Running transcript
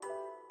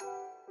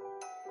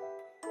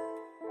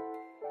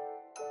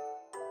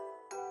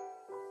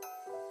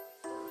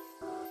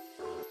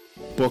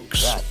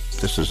books.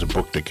 This is a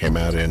book that came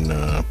out in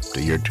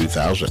the year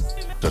 2000.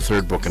 The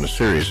third book in the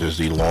series is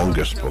the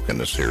longest book in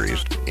the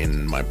series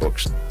in my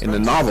books. In the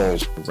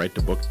novels, write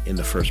the book in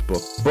the first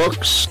book.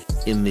 Books,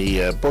 in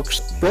the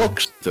books.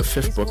 The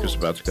fifth book is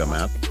about to come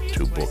out.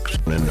 2 books.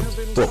 And in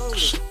the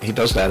books. He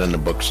does that in the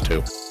books,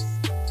 too.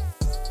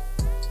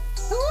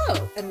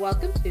 Hello, and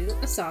welcome to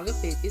A Song of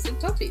Babies and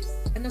Puppies,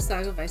 and A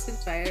Song of Ice and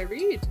Fire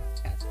read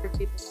podcast for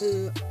people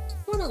who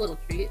want a little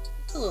treat,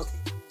 just a little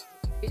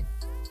treat,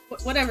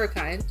 whatever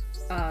kind.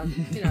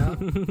 Yeah.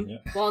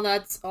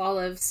 Walnuts,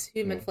 olives,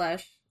 human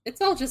flesh.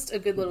 It's all just a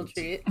good little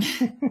treat.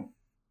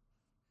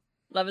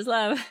 Love is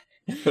love.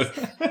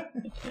 My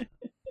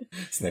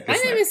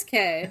name is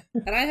Kay,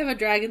 and I have a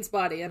dragon's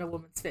body and a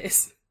woman's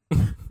face.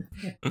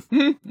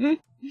 I'm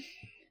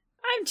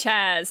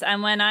Chaz,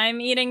 and when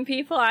I'm eating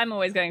people, I'm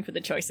always going for the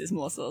choicest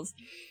morsels.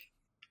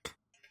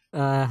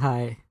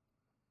 Hi.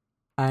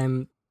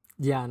 I'm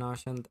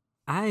Janosch, and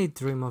I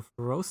dream of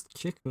roast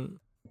chicken.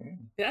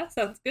 Yeah,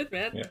 sounds good,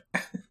 man. Yeah.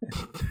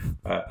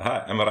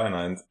 Hi, I'm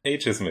Raina, and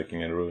H is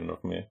making a ruin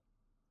of me.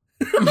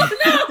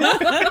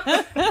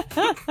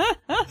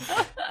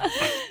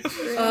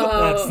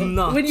 That's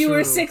not when you true.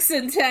 were 6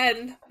 and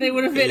 10, they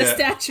would have made a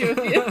statue of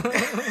you.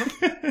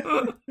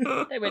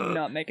 They would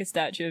not make a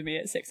statue of me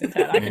at 6 and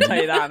 10, I can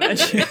tell you that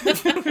much.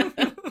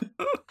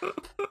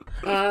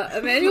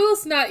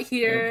 Emmanuel's not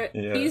here.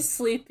 Yeah. He's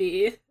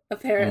sleepy,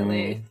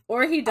 apparently.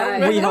 Or he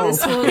died. We hope.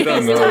 This will We be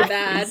don't really know.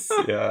 bad.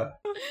 Yeah.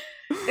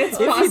 It's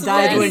If possible. he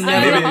died, we're He's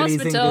never in the releasing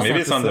hospital. this Maybe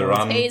it's on the episode.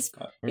 run.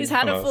 He's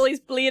had a fall, he's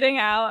bleeding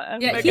out,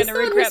 and Yeah, we're he's going the to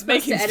one who's regret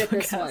supposed making to edit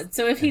this podcast. one.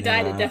 So if he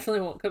died, Yeah. it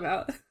definitely won't come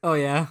out. Oh,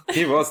 yeah.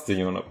 He was the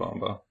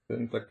Unabomber,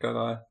 didn't that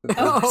guy?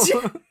 Oh.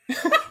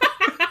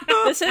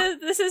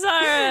 This is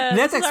our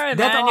That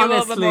Emmanuel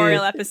honestly-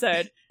 Memorial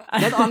episode.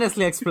 That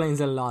honestly explains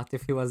a lot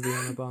if he was the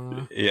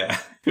Unabomber. Yeah.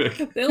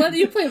 They let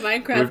you play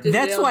Minecraft. in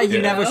That's jail, why you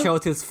you never know?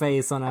 showed his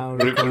face on our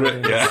Rip,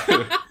 recordings.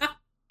 yeah.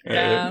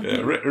 Yeah.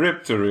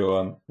 Rip to real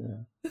one.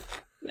 Yeah.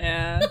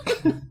 Yeah.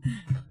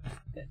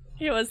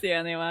 He was the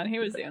only one. He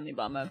was the only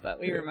bummer, but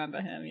we remember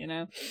him, you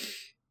know?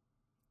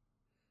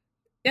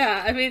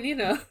 Yeah, I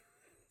mean,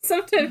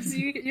 sometimes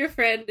your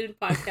friend and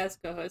podcast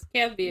co-host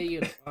can be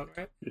a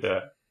uniformer.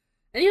 Yeah.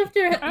 And you have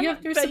to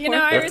But support you know,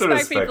 I You have to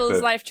respect respect people's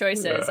it. life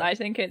choices. Yeah. I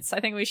think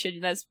we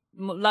should.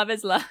 Love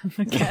is love.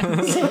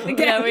 Again.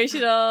 Yeah, we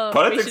should all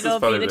Politics be is the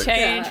politics.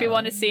 change we Yeah.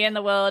 want to see in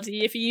the world.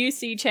 If you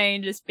see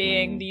change as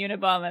being the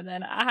Unabomber,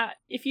 then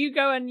if you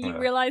go and you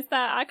realize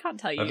that, I can't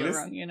tell you At you're least-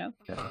 wrong. You know,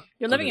 Yeah.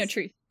 you're living your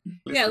truth.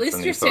 Yeah, at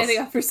least you're standing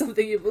up for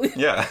something you believe.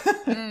 Yeah.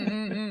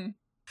 You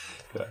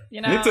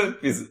You know? need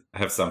to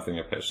have something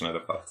you're passionate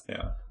about.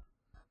 Yeah.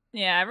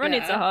 Yeah, everyone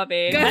needs a Yeah.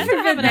 hobby. God Men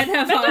forbid men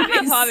have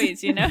hobbies.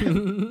 hobbies, you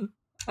know.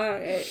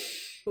 Alright.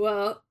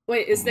 Well,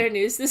 wait, is there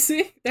news this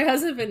week? There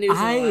hasn't been news in a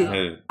while.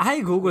 Hey. I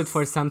googled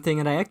for something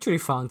and I actually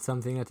found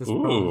something that is Ooh.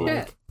 probably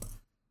Yeah.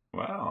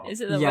 Wow. Is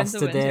it the Winds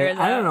of Winter? yesterday. Is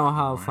I don't that- know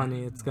how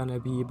funny it's gonna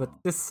be, but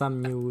this is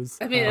some news.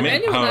 I mean, I mean,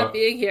 Emmanuel how- not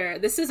being here,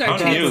 this is our How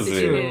chance new to is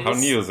do it? news. How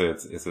new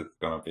is it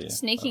gonna be?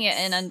 Sneaking it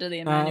in under the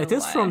Emmanuel It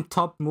is wire. from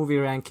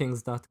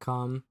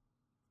topmovierankings.com.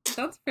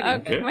 Sounds pretty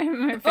Okay, good. my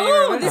favorite.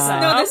 Oh, this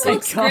website. this my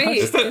looks God. great.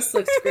 Is that- This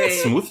looks great.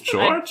 Smooth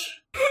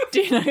George?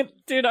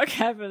 Do not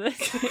care for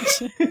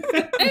this.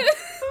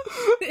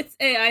 It's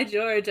AI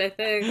George, I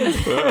think.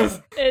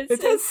 It's,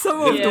 It has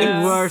some of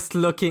yeah. the worst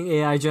looking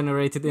AI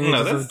generated images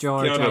No, of that's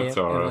George I Guillermo have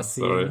Toro, ever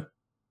seen. sorry.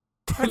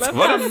 I love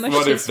What how if, much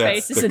what his if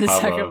that's face is the in the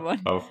cover second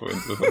one. of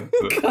Winds of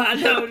Winter? God,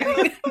 that would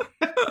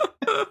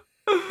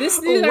be...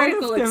 This news One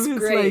article of them looks is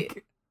great.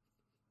 like,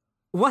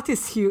 what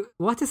is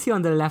he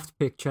on the left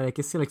picture? Like,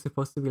 is he like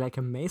supposed to be like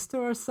a maester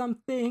or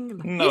something?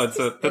 Like, No, He's that's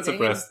just a sitting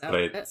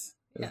breastplate. in It's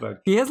Yeah.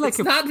 like he has like It's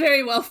a not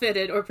very well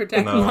fitted or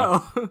protected.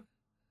 No. no.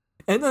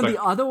 And on like-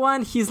 the other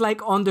one, he's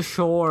like on the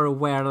shore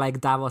where like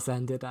Davos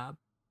ended up.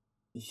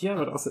 yeah,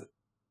 but also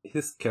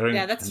he's carrying.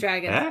 Yeah, that's an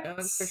Dragon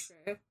axe? for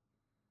sure.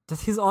 That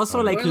he's also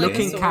Oh, like or, like, a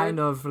looking sword. kind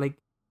of like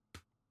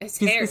His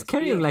he's, hair he's is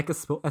carrying weird. like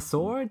a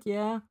sword.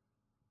 Yeah.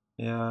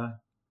 Yeah.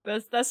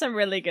 There's some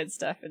really good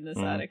stuff in this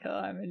article.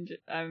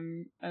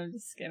 I'm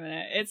just skimming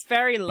it. It's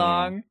very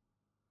long,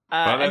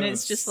 But and then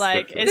it's just it's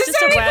like different. it's This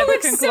just a article web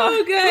looks can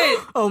so good.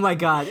 Oh my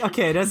god.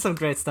 Okay, there's some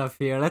great stuff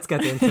here. Let's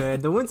get into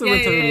it. The Winter Yeah,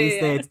 Winter yeah, release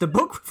yeah. date. The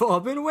book we've all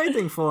been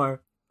waiting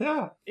for.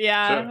 Yeah.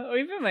 Yeah, Sure.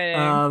 we've been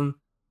waiting.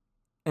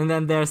 And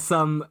then there's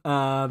some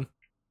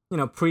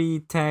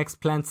pre-text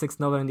Plant 6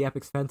 novel in the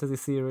Epics Fantasy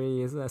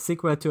series, a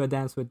sequel to A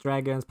Dance with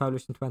Dragons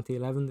published in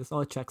 2011. This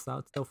all checks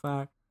out so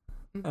far.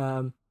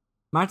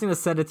 Martin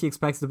has said that he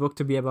expects the book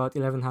to be about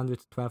 1,100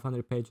 to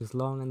 1,200 pages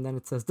long, and then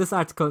it says this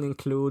article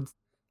includes,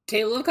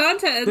 Table of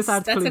contents. This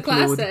That's article a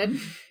class include-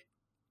 then.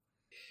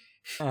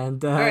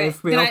 and All right.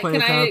 if we Can open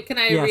it up, can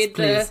I yes, read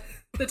please.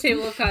 the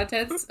table of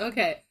contents?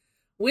 Okay.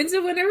 Winds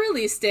of Winter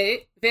release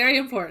date. Very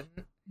important.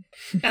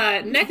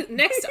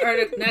 Next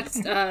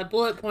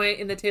bullet point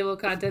in the table of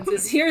contents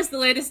is here's the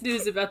latest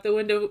news about the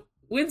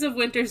Winds of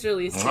Winter's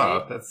release date.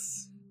 Wow,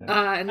 that's.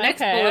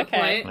 Next Okay, bullet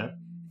okay. point.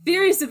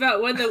 Theories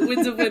about when the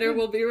Winds of Winter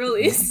will be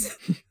released.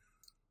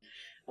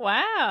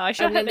 Wow, I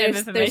should And have then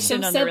the there's some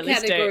information on the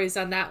release date.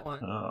 subcategories on that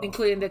one,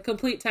 including the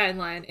complete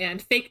timeline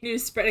and fake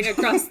news spreading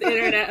across the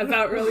internet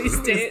about release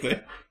date.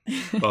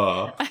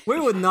 We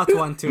would not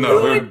want to.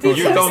 No, you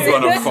don't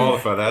want to fall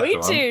for that We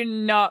one. do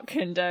not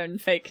condone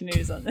fake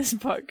news on this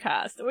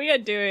podcast. We are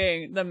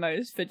doing the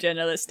most for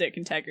journalistic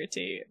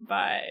integrity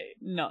by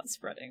not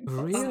spreading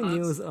false Real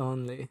news. news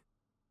only.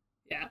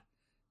 Yeah.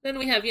 Then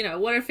we have,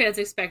 what are fans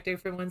expecting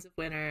from Winds of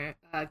Winter?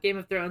 Game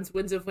of Thrones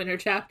Winds of Winter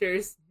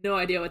chapters. No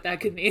idea what that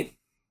could mean.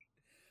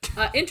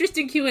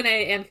 Interesting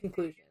Q&A and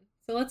conclusion.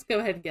 So let's go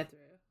ahead and get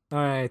through.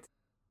 All right.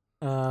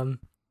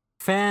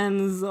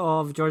 Fans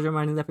of George R. R.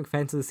 Martin's epic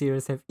fantasy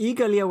series have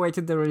eagerly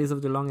awaited the release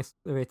of the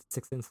longest-awaited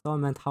sixth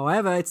installment.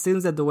 However, it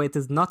seems that the wait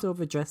is not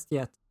over just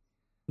yet.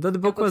 Though the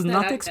book was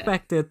not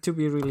expected to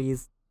be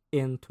released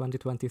in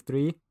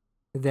 2023,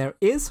 there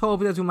is hope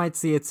that we might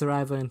see its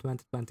arrival in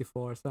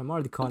 2024. So I'm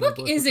already calling the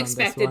book is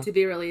expected to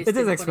be released. It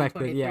is in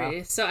expected,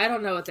 yeah. So I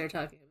don't know what they're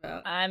talking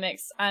about. I'm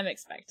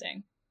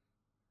expecting.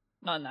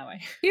 Not in that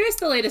way. Here's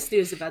the latest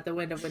news about the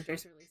Wind of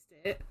Winter's release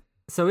date.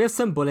 So we have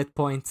some bullet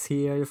points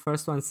here. The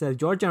first one says,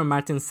 George R. R.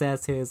 Martin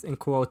says he's, in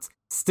quotes,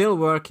 still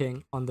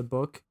working on the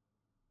book.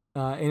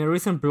 In a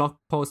recent blog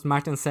post,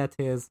 Martin said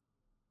he's,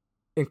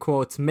 in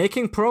quotes,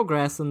 making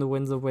progress on the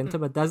Winds of Winter,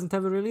 but doesn't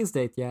have a release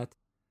date yet.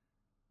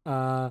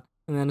 And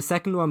then the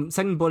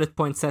second bullet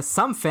point says,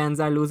 some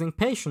fans are losing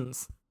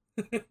patience.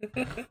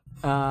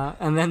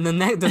 And then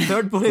the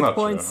third bullet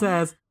point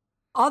says,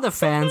 other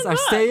fans are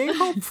staying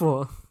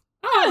hopeful.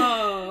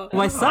 Oh!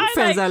 While some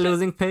fans are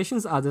losing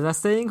patience, others are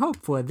staying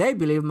hopeful. They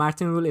believe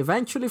Martin will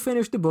eventually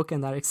finish the book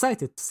and are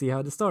excited to see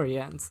how the story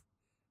ends.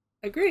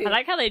 Agreed. I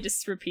like how they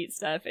just repeat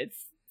stuff.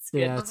 It's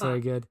good. Yeah, it's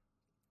very good.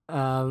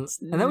 And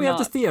then we have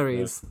the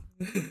theories.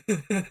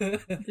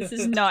 This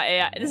is not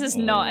AI. This is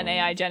not an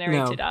AI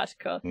generated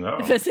article. No.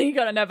 The first thing you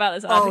gotta know about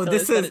this article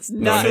this is that is- it's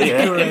not.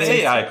 An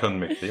AI can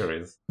make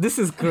theories. This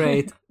is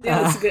great.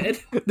 Yeah, that's good.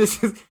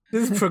 This is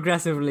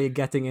progressively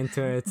getting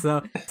into it.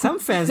 So some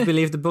fans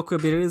believe the book will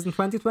be released in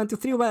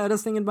 2023, while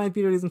others think it might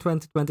be released in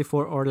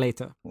 2024 or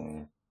later.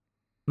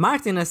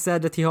 Martin has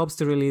said that he hopes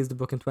to release the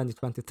book in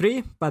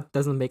 2023, but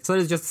doesn't make so.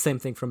 It's just the same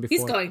thing from before.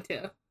 He's going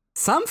to.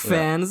 Some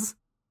fans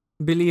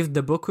believe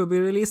the book will be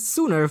released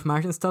sooner if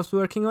Martin stops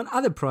working on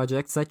other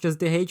projects, such as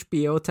the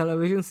HBO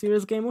television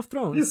series Game of He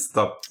Thrones.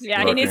 stopped.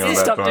 Yeah, he needs to working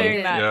on stop that one.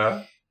 doing that.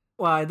 Yeah.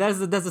 Well,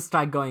 there's a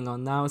strike going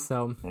on now,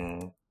 so.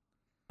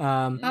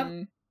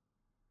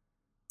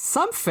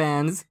 Some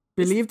fans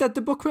believe that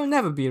the book will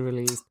never be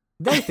released.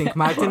 They think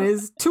Martin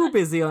is too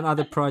busy on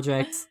other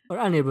projects or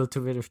unable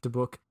to finish the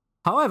book.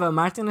 However,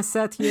 Martin has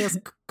said he is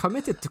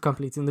committed to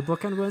completing the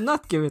book and will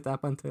not give it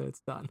up until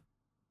it's done.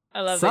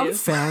 I love Some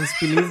these. fans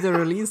believe the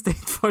release date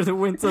for the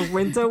Winds of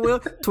Winter will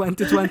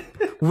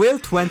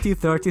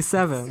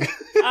 2037.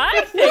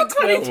 I think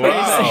Wow,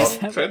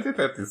 2027.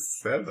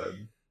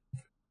 2037.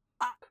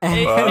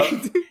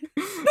 And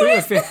my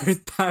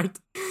favorite part,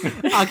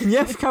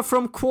 Agnieszka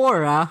from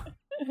Quora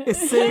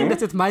is saying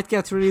that it might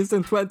get released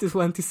in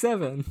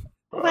 2027.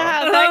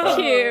 Wow, thank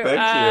you.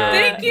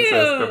 Thank you.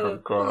 Jessica from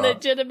Cora.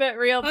 Legitimate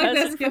real person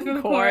Jessica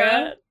from from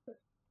Quora.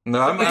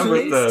 No, I'm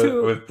Actually, it's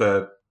too- with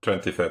the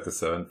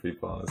 2037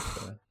 people.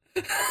 Honestly.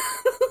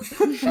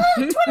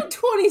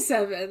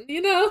 2027,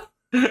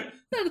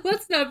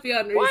 Let's not be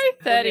unreasonable. Why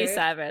here.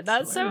 37?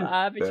 That's so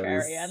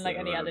arbitrary, unlike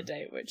any 37. other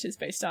date, which is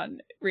based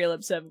on real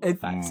observable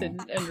facts and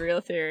real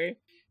theory.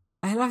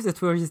 I love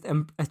that we're just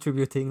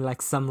attributing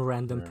like some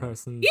random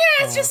person. Yeah,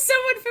 it's just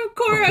someone from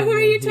Cora. Who are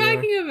you opinion here.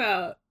 talking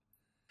about?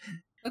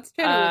 Let's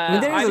try to look. I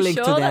mean, there is a I'm link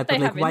to sure that, they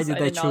but, like, have why did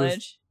they insider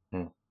choose-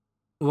 knowledge.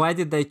 Why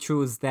did they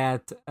choose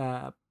that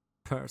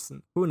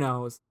person? Who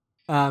knows?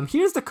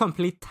 Here's the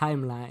complete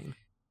timeline.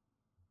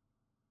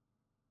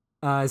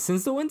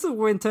 Since The Winds of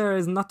Winter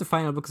is not the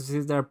final book,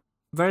 there are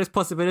various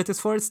possibilities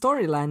for its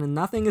storyline, and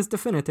nothing is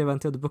definitive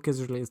until the book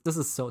is released. This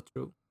is so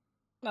true.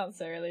 Not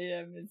necessarily,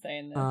 I've been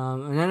saying this.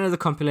 And then there's a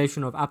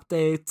compilation of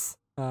updates.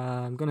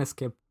 I'm gonna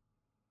skip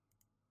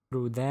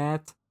through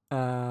that.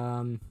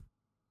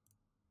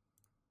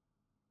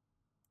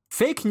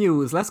 Fake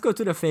news. Let's go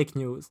to the fake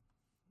news.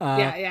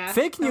 Yeah.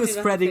 Fake Tell me news about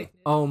the spreading. fake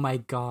news. Oh my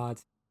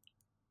god.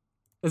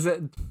 Is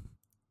it?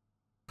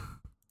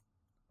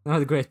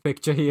 Not a great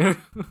picture here.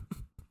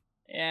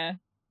 Yeah.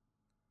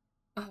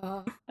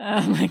 Oh.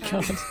 Oh my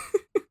god.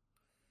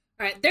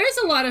 All right, there's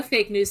a lot of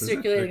fake news Is it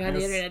circulating fake on the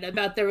news? internet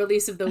about the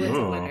release of The Winds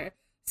of Oh. Winter.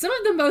 Some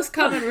of the most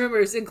common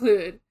rumors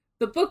include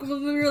the book will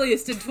be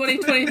released in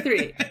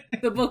 2023.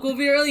 The book will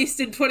be released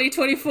in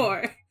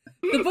 2024.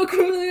 The book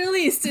will be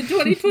released in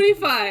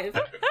 2025.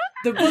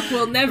 The book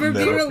will never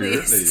be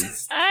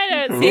released.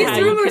 I don't see These how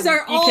you rumors can-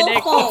 are you all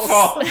connect- false.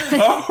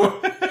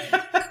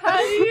 How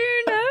do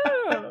you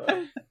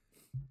know?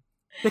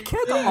 They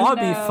can't all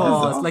be No.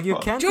 false. Like you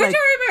can't George like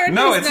R. R. Martin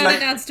No, has it's not like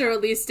announced a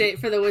release date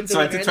for The Winds of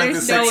Winter.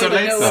 There's 2026 no or way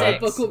to know when later. the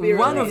book will be released.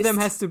 one of them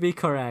has to be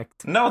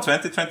correct. No,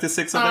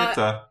 2026 or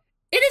later.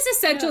 It is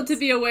essential to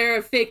be aware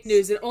of fake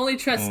news and only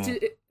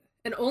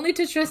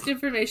to trust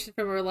information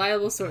from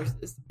reliable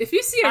sources. If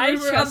you see a I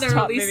rumor on trust the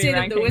top release movie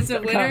date of The Winds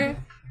of rankings.com. Winter,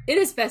 It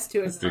is best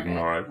to Just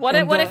ignore it. ignore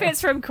it. What if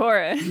it's from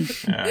Cora?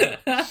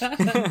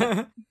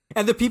 Yeah.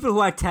 And the people who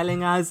are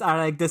telling us are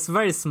like this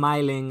very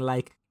smiling,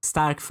 like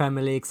Stark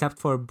family, except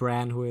for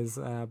Bran, who is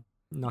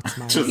not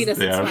smiling. Just He doesn't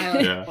there,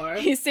 smile yeah. anymore.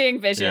 He's seeing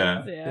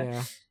visions.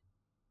 Yeah.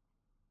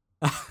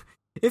 Yeah.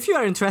 If you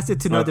are interested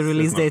to know Not- the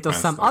release it's not date of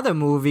Bran some Stark. other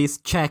movies,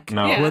 check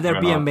No, Yeah. Will There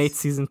we're Be a not. Maid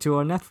Season 2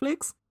 on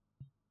Netflix?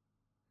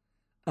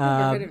 I've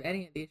never heard of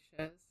any of these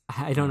shows.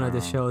 I don't know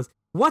the shows.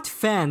 What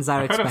fans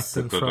are I've heard of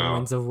expecting from Citadel.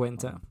 Winds of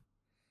Winter?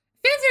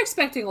 Fans are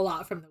expecting a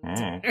lot from the Winds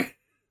of Winter.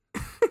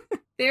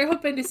 They're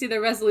hoping to see the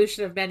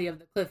resolution of many of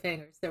the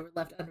cliffhangers that were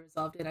left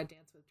unresolved in A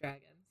Dance with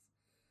Dragons.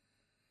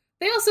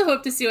 They also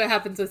hope to see what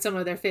happens with some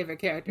of their favorite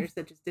characters,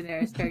 such as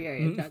Daenerys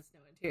Targaryen, Jon Snow,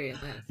 and Tyrion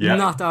Lannister. Yeah,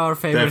 Not our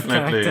favorite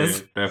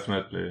characters.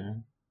 definitely.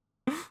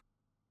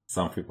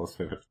 Some people's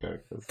favorite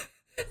characters.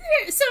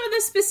 Some of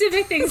the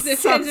specific things that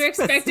Some fans are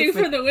expecting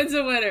specific- from the Winds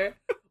of Winter.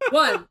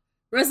 1.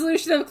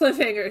 Resolution of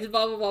cliffhangers,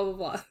 blah, blah, blah, blah,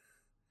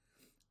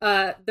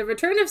 blah. The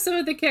return of some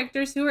of the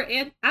characters who were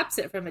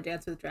absent from A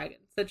Dance with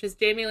Dragons, such as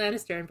Jaime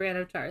Lannister and Bran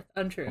of Tarth.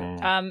 Untrue.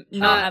 Not The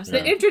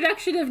absolutely.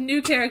 introduction of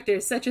new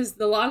characters, such as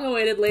the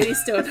long-awaited Lady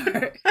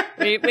Stoneheart.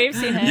 We've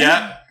seen him.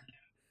 Yeah.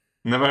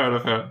 Never heard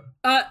of her.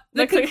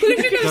 The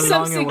conclusion of The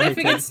some long-awaited.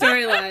 significant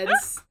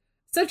storylines,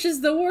 such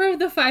as the War of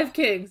the Five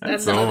Kings.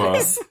 That's and the over.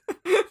 others.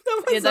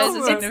 Yeah, those are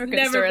over. significant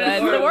never been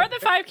storylines. over. The War of the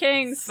Five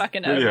Kings,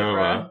 fucking Really over,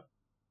 bro. over.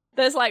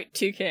 There's like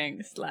 2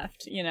 kings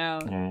left, you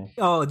know.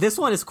 Oh, this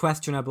one is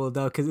questionable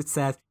though, because it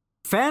says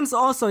fans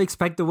also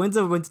expect the Winds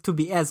of Winter to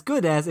be as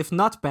good as, if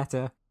not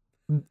better,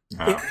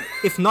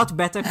 if not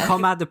better,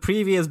 the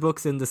previous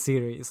books in the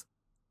series.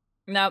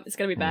 No, it's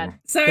gonna be bad.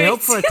 Sorry. They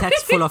hope for a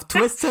text full of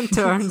twists and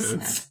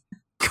turns,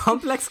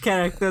 complex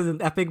characters,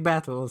 and epic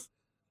battles.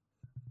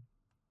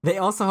 They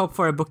also hope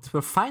for a book that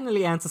will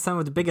finally answer some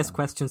of the biggest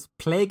questions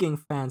plaguing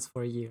fans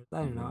for years. I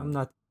don't know. I'm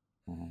not.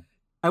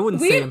 I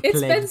wouldn't say I'm It's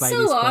plagued been by so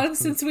these long questions.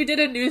 since we did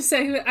a news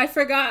segment. I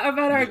forgot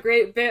about our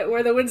great bit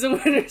where the Winds of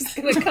Winter is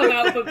going to come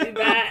out but be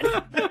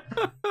bad.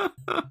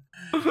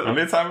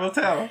 Only time will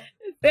tell.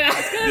 Yeah.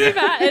 It's gonna be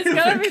bad. It's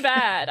gonna be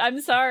bad.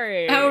 I'm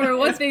sorry. However,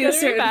 one It's thing gonna is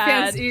be certain, bad.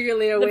 fans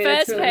eagerly The await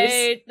its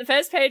release. the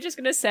first page is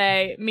gonna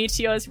say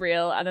Meteor's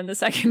real, and then the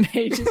second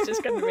page is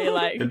just gonna be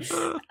like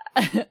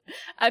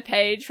a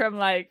page from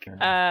like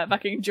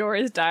fucking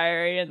Jorah's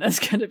diary, and that's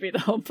gonna be the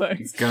whole book.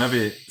 It's gonna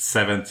be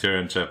 7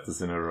 Tyrion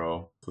chapters in a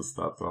row to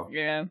start off.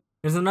 Yeah.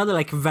 There's another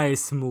like very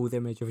smooth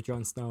image of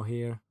Jon Snow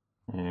here.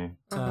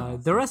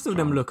 The rest of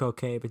them look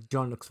okay, but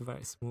Jon looks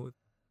very smooth.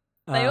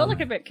 They all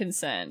look a bit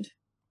concerned.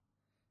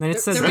 And it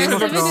says the Game rest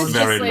of of it is Thrones.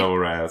 just very like, low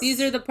res.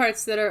 These are the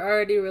parts that are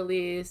already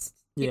released.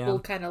 People Yeah.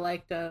 kind of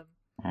liked them.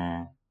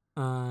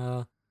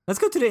 Let's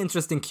go to the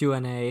interesting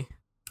Q&A.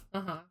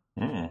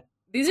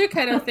 These are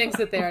kind of things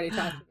that they already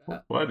talked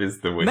about. What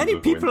is the Winds Many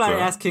of people Winter? are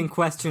asking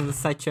questions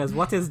such as,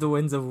 what is the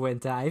Winds of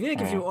Winter? I feel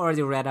like if you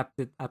already read up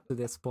to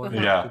this point,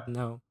 Yeah. you should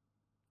know.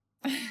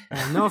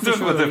 No This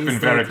official would have been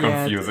release very date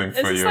yet. confusing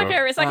for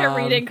you. It's like a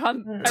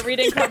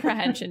reading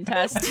comprehension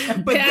test.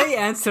 But they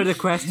answer the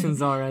questions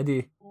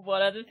already.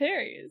 What are the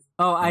theories?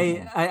 Oh,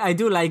 I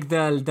do like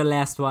the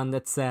last one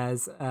that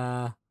says,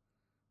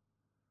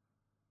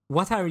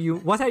 what are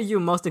you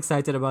most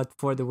excited about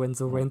for the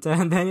Winds of Winter?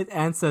 And then it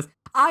answers,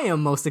 I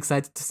am most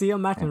excited to see how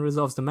Martin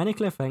resolves the many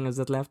cliffhangers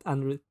that left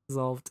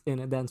unresolved in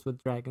A Dance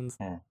with Dragons.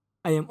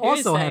 I am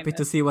also saying happy to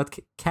this? see what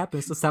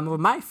happens to some of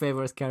my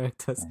favorite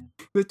characters,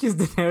 which is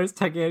Daenerys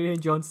Targaryen,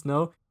 Jon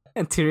Snow,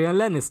 and Tyrion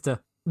Lannister.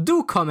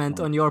 Do comment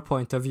on your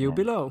point of view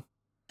below.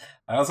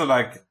 I also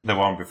like the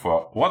one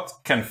before. What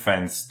can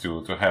fans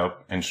do to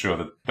help ensure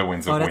that the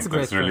Winds of that's a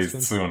Winter is great released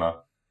question. sooner?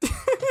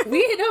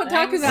 We don't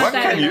talk about What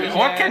that can you anymore.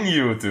 What can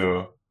you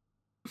do?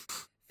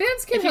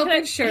 Fans can If you help could-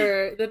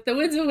 ensure that the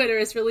Winds of Winter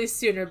is released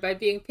sooner by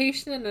being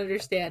patient and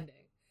understanding.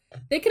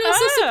 They can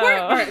also support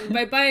Martin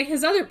by buying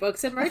his other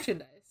books and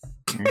merchandise.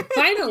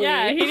 Finally,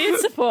 Yeah, he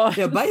needs support.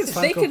 Yeah, buy his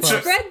they Funko can Pop.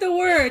 spread the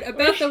word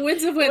about the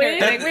Winds of Winter We and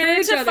need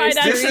encourage to others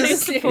to financially read the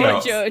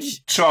support series.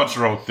 George. George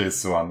wrote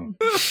this one.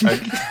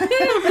 Like,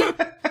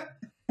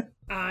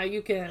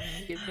 You can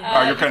give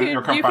me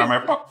you can buy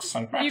my books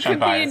and You can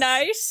merchandise. be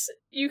nice.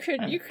 You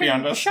can be shut the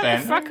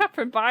understanding. fuck up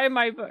and buy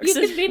my books. You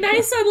can be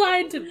nice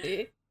online to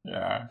me.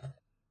 Yeah.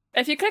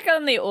 If you click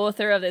on the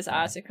author of this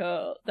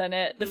article, then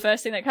the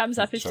first thing that comes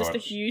up is just a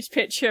George. huge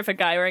picture of a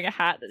guy wearing a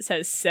hat that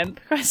says "simp?"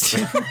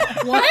 question,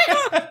 What?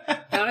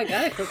 Now I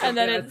gotta click and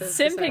then on it's this.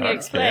 simping Okay.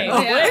 explained Oh,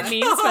 what yeah. it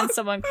means when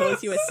someone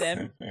calls you a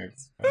simp.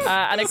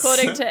 And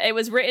according to it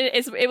was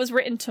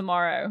written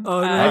tomorrow.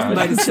 Oh, no,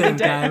 by the same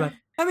today. guy. But,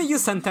 I mean, you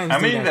sometimes I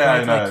do mean, that, they're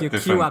right? in Like a you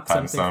different queue up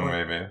time something. zone,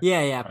 for- maybe.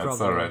 Yeah, That's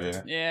probably. already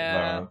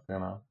Yeah. learned, you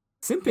know.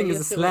 Simping You is a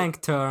have to, slang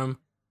term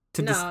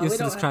to No, we used to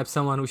don't describe have-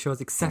 someone who shows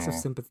excessive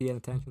Mm. sympathy and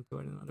attention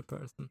toward another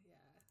person.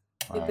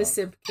 The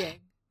Simp King.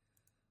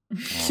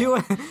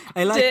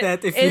 I like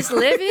that. If you...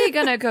 Livy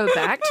gonna go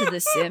back to the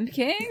Simp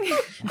King?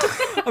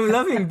 I'm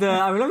loving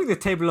the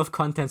table of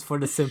contents for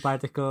the simp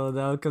article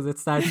though, because it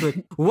starts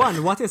with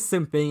 1, what is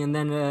simping, and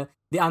then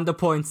the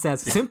underpoint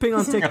says simping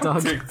on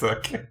TikTok.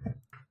 TikTok.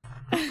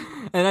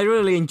 And I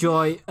really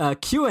enjoy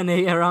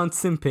Q&A around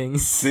simping.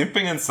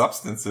 Simping and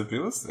substance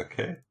abuse?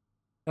 Okay.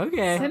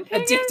 Okay. Simping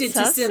Addicted and to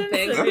substance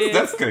simping. abuse.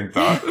 That's getting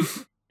dark.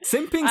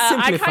 Simping I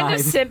simplified. kind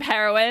of simp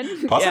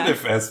heroin.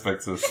 Positive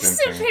aspects of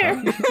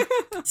simping.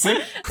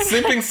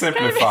 Simping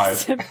simplified.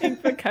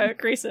 Simping for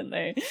coke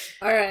recently.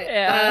 All right.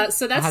 Yeah.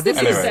 So that's the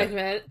This news is-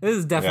 segment. This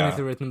is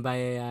definitely Yeah. written by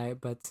AI,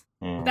 but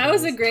That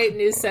was a great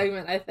news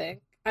segment, I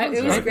think. It was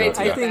very great good,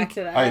 to yeah. get back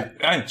to that.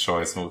 I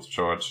enjoy Smooth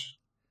George.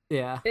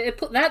 yeah. That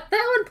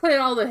one played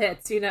all the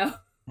hits, you know.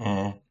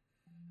 Mm.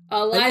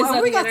 Lies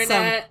on the got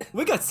internet.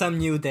 we got some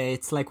new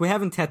dates. Like we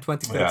haven't had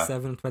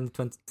 2027,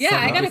 2027 Yeah,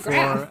 I got a before.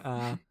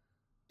 graph.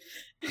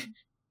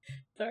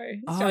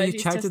 Sorry. Oh, you strategies to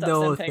charted stop the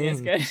whole simping is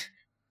thing. good.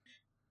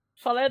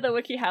 Follow the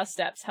WikiHow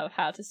steps of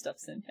how to stop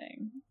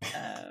simping.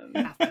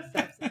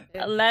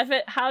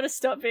 11. How to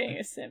stop being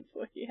a simp.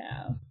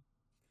 WikiHow.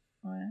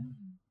 Wow.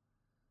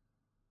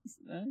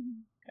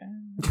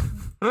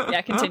 Okay.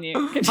 Yeah, continue.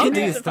 How do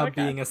Continue you the stop podcast.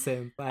 being a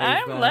simp?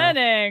 I'm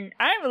learning.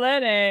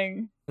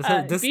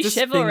 This be thing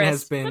chivalrous,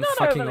 has but been not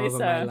fucking overly over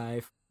so. my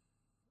life.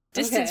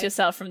 Distance Okay.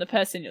 yourself from the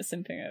person you're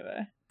simping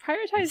over.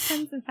 Prioritize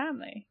friends and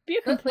family. Be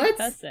a complete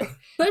Let's- person.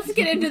 Let's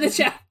get into the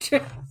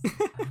chapter.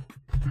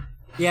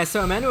 Yeah,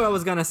 so Emmanuel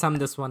was gonna sum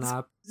this one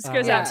up. This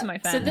goes Yeah. out to my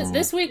So fans.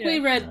 this week we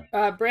Yeah.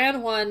 read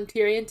Bran 1,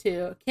 Tyrion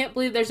 2. Can't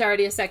believe there's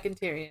already a second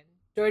Tyrion.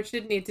 George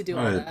didn't need to do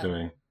What all are you that.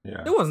 doing?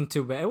 Yeah. It wasn't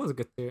too bad. It was a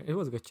good. It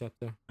was a good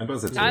chapter. It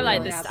was a I two.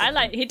 like Yeah. this. I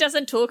like. He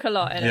doesn't talk a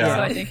lot in it, Yeah.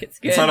 so I think it's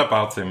good. It's not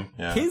about him.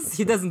 Yeah.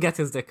 He doesn't get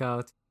his dick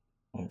out.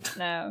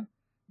 No,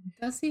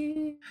 Does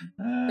he?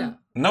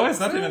 No, it's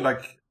not even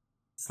like.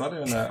 It's not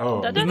even.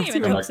 That doesn't it's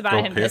even like talks about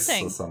go him piss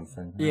pissing. or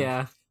something.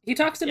 Yeah, He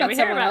talks Yeah, about we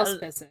hear someone about- else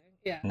pissing.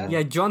 Yeah.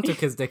 yeah. John took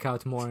his dick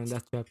out more in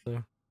that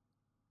chapter,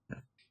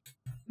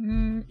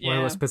 where he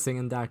yeah. was pissing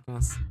in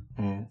darkness.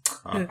 Mm.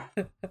 Ah.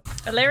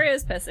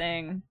 Illyria's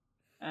pissing.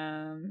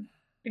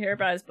 We hear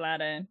about his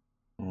bladder.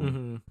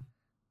 Hmm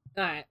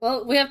All right.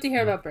 Well, we have to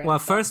hear about Bran. Well,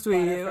 first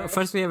we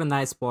First. have a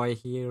nice boy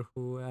here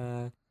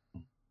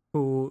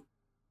who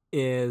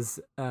is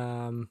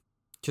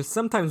just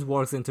sometimes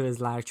walks into his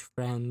large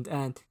friend,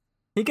 and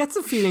he gets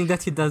a feeling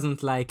that he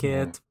doesn't like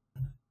it,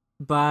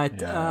 but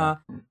Yeah.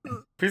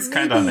 He's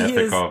kind of maybe he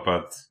is- unethical,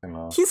 but you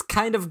know. he's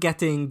kind of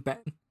getting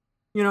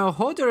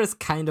Hodor is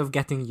kind of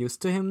getting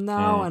used to him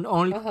now, and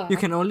only Uh-huh. you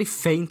can only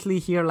faintly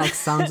hear like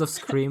sounds of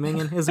screaming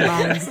in his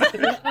mind.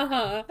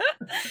 Uh-huh.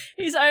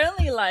 He's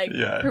only like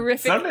Yeah.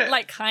 horrific, It's only-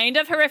 like kind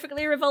of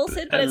horrifically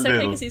revolted, but A it's okay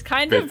little because he's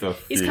kind bit of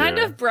of he's kind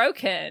fear. of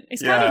broken.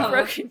 He's kind Yeah. of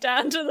broken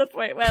down to the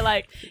point where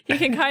like he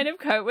can kind of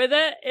cope with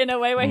it in a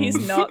way where he's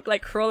not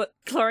like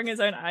clawing his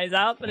own eyes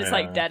out, but it's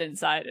like Yeah. dead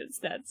inside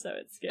instead. So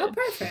it's good. Oh,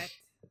 perfect.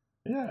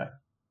 Yeah.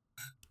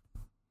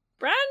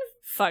 Bran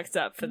fucked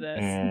up for this.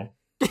 Mm.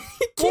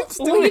 He keeps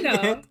Well, doing you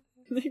know. it.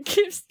 He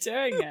keeps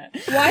doing it.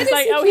 Why He's does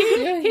like, he oh, keep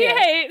doing he it?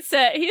 hates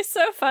it. He's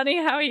so funny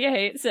how he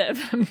hates it.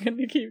 But I'm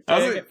gonna keep doing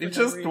Also, it. for it no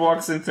just reason.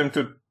 walks into him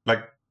to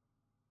like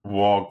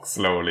walk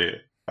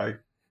slowly. Like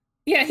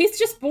Yeah, he's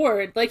just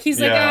bored. Like, he's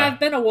like, Yeah. I've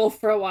been a wolf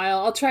for a while.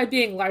 I'll try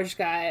being large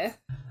guy.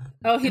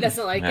 Oh, he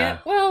doesn't like yeah. it?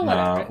 Well,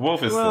 whatever.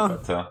 Wolf is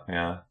Well- still better.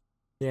 Yeah.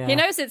 Yeah. He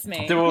knows it's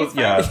me. The wolf,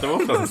 the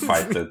wolf doesn't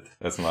fight it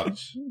as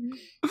much.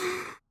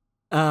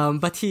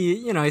 But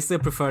he still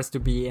prefers to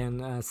be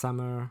in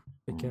summer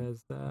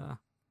because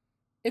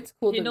It's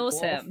cool He to knows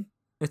wolf. him.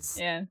 it's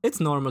Yeah.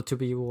 it's normal to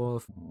be a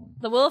wolf.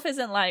 The wolf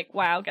isn't like,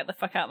 wow, get the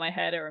fuck out of my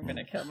head or I'm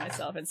gonna kill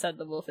myself. Instead,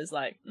 the wolf is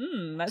like,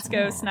 let's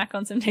go snack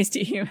on some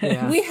tasty humans.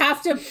 Yeah. We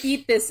have to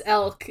eat this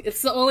elk.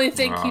 It's the only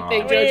thing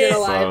keeping Oh, Jojen so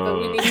alive, but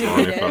we need to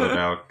sorry eat for the it.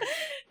 elk.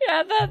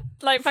 Yeah, that,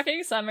 like,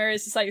 fucking Summer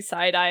is just, like,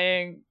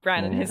 side-eyeing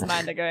Bran and his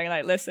mind are going,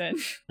 like, listen.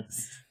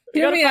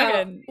 Hear gotta me out.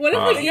 fucking- What if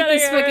Oh. we You eat gotta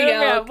this go, fucking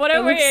yeah, elk? what if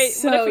It we looks ate-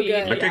 so what if we eat good.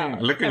 it? Looking Yeah.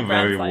 looking And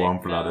very Bran's like,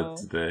 warm-blooded no.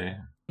 today.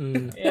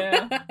 Mm.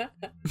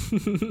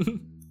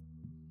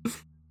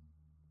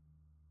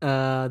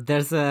 Yeah.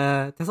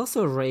 There's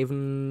also a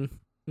raven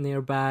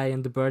nearby,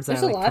 and the birds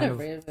There's are a like lot kind of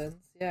ravens.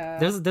 Yeah.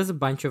 There's a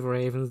bunch of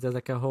ravens. There's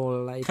like a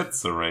whole like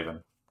That's a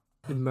raven.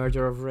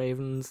 murder of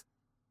ravens,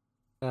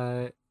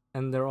 and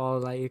they're all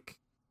like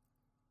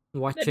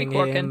watching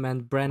quirking. him,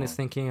 and Bran is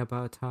thinking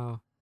about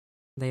how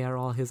they are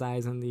all his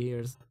eyes and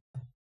ears.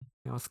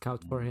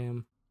 Scout for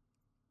him.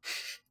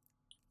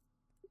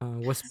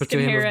 Whisper to can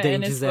him hear of it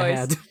in his dangers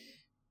ahead.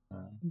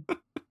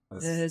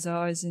 That's- His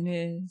eyes and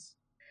ears.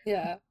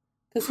 Yeah.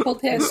 Because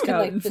Coltans can, like, just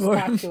Scouting for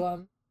talk him. to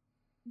him.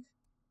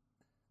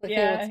 Like, hey,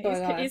 Yeah, what's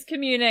going on? he's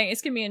communing.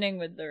 He's communing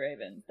with the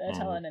ravens. They're Mm,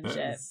 telling him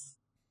shit.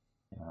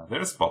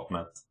 there's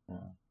Spotnet. Yeah.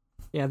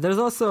 Yeah, there's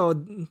also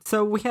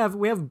we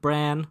have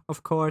Bran,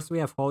 of course. We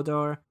have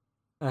Hodor.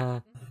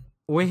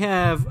 We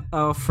have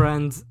our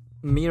friends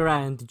Mira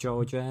and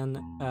Jojen.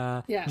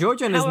 Yeah.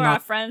 Jojen is How are our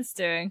not friends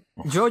doing?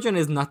 Jojen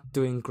is not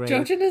doing great.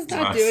 Jojen is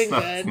not No, doing it's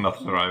not, good. Not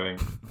thriving.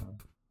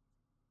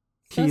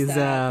 So He's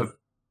sad.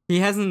 he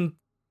hasn't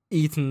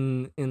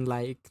eaten in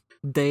like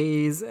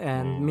days,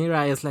 and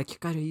Mira is like, you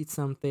gotta eat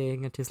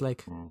something, and he's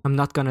like, I'm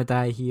not gonna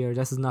die here.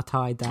 This is not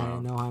how I die. I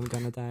know how I'm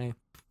gonna die.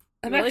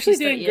 I'm Really, actually she's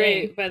not doing eating.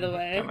 great, by the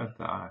way. Gonna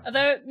die.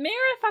 Although Mira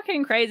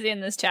fucking crazy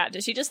in this chapter,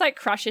 she just like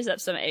crushes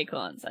up some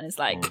acorns and is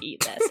like,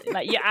 "Eat this."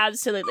 Like, you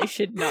absolutely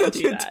should not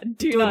do that.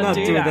 Do not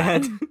do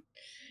that.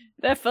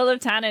 They're full of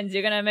tannins.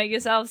 You're gonna make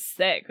yourself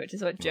sick, which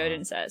is what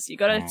Jojen says. You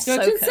gotta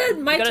soak Jojen them. said,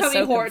 "My You gotta tummy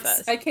soak them hurts.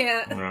 first." I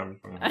can't."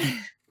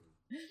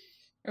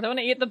 I don't want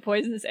to eat the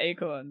poisonous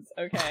acorns.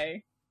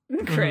 Okay,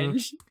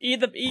 cringe.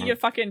 Eat your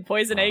fucking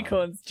poison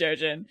acorns,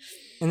 Jojen.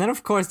 And then,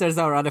 of course, there's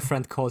our other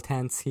friend Cold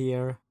Hands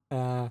here.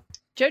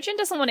 Jojen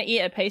doesn't want to eat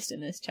a paste in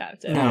this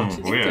chapter. No. Which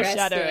is Weird.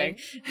 foreshadowing.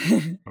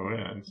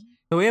 Weird.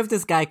 So we have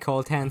this guy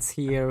Cold Hands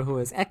here who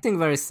is acting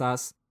very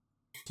sus.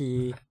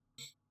 He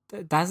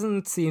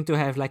doesn't seem to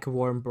have like a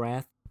warm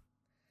breath.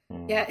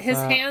 Yeah, his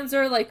hands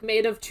are like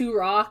made of 2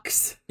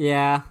 rocks.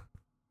 Yeah.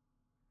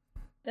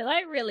 They're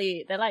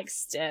like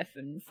stiff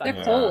and fucking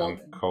They're cold.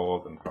 And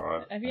cold and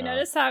hard. Have you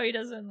noticed how he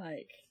doesn't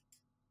like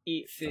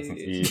eat food?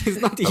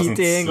 He's not Doesn't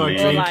eating or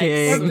sleep. Or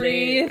drinking.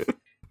 breathe.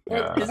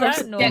 Yeah. Is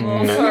that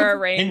normal Ne- for a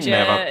he ranger?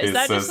 never Is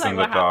that just pisses like in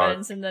what the dark.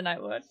 happens in the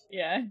night watch?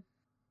 Yeah.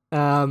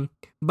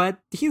 But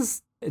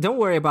don't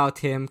worry about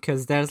him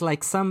because there's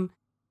some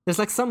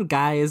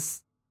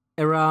guys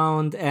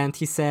around and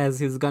he says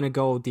he's gonna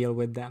go deal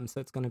with them,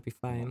 so it's gonna be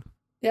fine.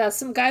 Yeah,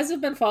 some guys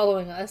have been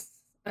following us.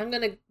 I'm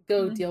gonna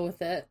go deal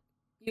with it.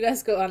 You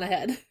guys go on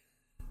ahead.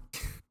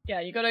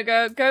 Yeah, you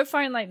gotta go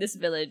find like this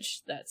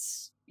village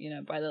that's,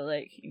 by the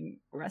lake. You can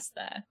rest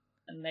there.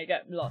 And they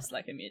get lost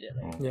like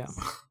immediately. Yeah.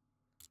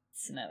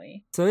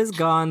 Snowy. So he's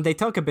gone. They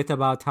talk a bit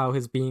about how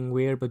he's being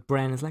weird, but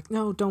Bran is like,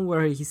 no, don't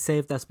worry, he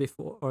saved us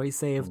before, or he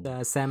saved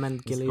Sam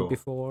and He's Gilly cool.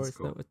 before. He's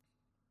cool. So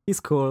he's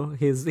cool.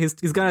 He's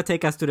gonna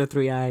take us to the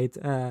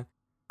three-eyed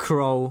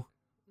crow.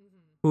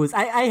 Who's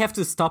I have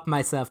to stop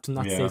myself to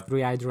not say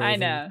three-eyed Raven. I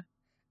know.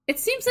 It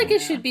seems like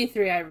it should be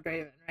Three-Eyed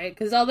Raven, right?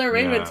 Because all the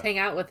ravens hang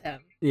out with him.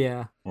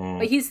 Yeah.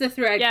 But he's the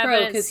Three-Eyed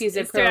Crow because he's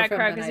a crow from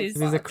the Night's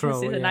He's a Watch.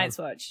 crow. He's yeah. a Night's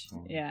Watch.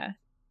 Yeah.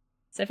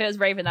 So if it was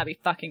Raven, that'd be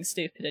fucking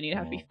stupid, and you'd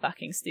have to be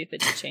fucking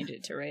stupid to change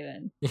it to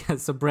Raven. Yeah.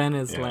 So Bran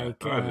is I did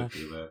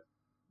do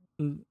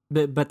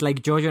that. but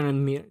like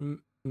Jojen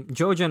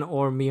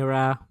or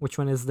Mira, which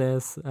one is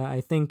this?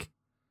 I think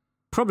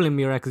probably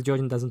Mira, because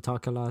Jojen doesn't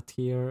talk a lot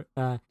here.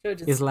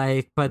 Is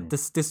like, but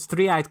this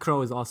three-eyed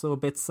crow is also a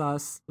bit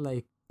sus.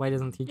 Like, why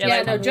doesn't he?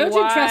 Yeah, no, Jojen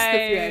trusts the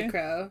why- Three-Eyed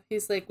Crow.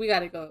 He's like, we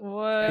gotta go.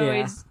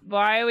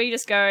 Why are we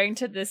just going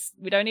to this?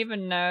 We don't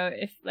even know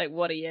if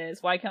what he is.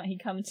 Why can't he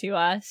come to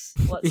us?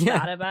 What's Yeah.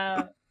 that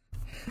about?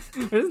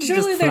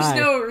 Surely there's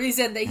no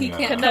reason that he Yeah.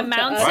 can't Can the come to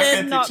us. Why can't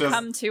mountain he not just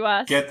come to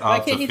us? Get Why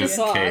out can't of he his just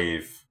walk?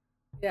 cave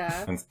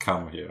Yeah, and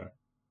come here.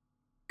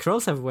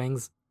 Crows have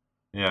wings.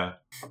 Yeah.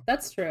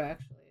 that's true,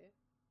 actually.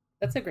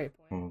 That's a great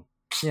point.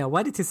 Yeah,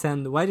 why did he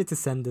send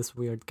this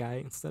weird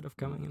guy instead of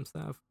coming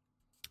himself?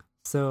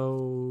 So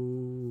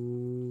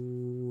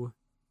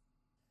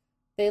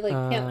They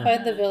can't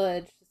find the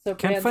village. So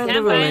Can't Bran's find like,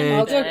 the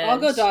village. I'll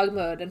go dog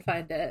mode and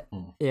find it.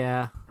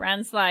 yeah.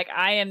 Bran's like,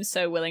 I am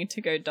so willing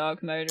to go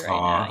dog mode right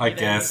now. I You don't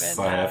guess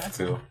even I know." have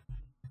to.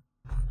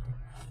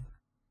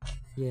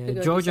 Yeah, To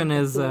go do Jojen something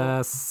is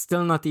cool.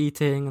 still not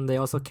eating, and they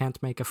also can't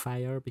make a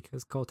fire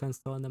because Colton's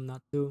telling them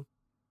not to.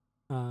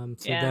 So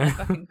Yeah, they're they're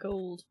fucking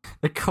cold.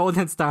 they're cold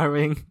and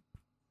starving.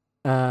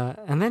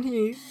 And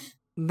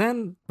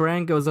then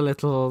Bran goes a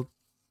little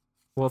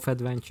wolf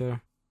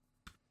adventure.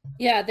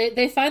 Yeah,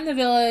 they find the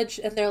village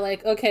and they're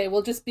like, okay,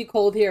 we'll just be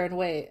cold here and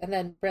wait. And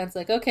then Bran's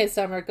like, okay,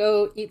 Summer,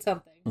 go eat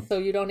something so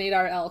you don't eat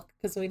our elk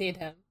because we need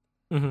him.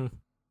 Mm-hmm.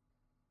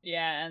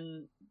 Yeah,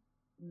 and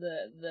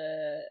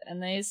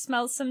and they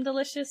smell some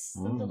delicious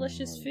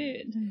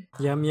food.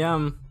 Yum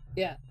yum.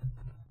 Yeah.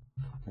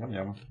 Yum,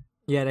 yum.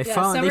 Yeah, they Yeah,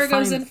 found. Summer They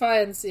goes find. and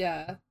finds,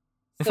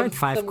 They find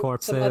five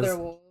corpses. Some other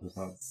wolves.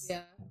 That's-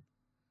 Yeah.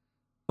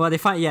 Well, they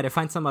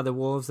find some other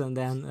wolves, and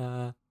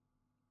then.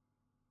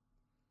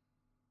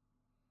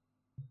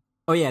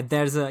 Oh yeah,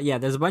 there's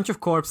a bunch of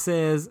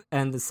corpses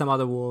and some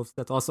other wolves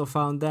that also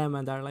found them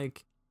and are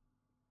like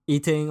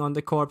eating on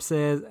the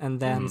corpses, and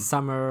then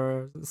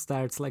Summer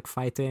starts like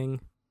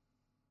fighting.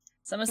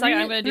 Someone's like,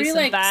 I'm gonna do Three, some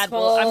like, bad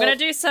small- I'm gonna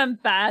do some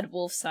bad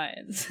wolf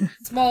science.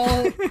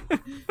 Small,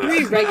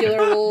 3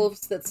 regular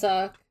wolves that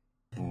suck.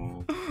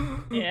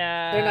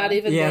 Yeah. They're not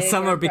even Yeah, big or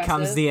Summer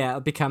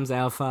impressive. becomes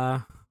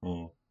alpha.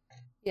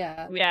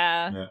 Yeah.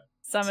 Yeah.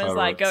 Summer's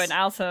like Pirates. going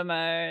alpha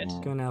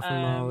mode. Going alpha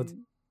mode.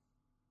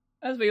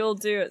 As we all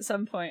do at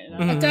some point. In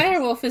our A Mhm.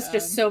 dire wolf is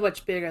just so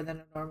much bigger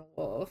than a normal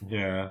wolf.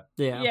 Yeah.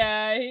 Yeah.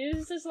 Yeah,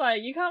 he's just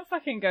like, you can't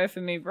fucking go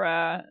for me,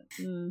 bruh.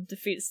 And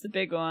defeats the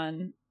big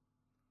one.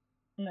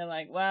 And they're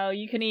like, well,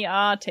 you can eat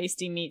our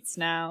tasty meats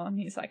now. And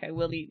he's like, I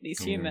will eat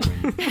these humans.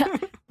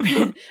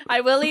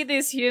 I will eat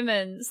these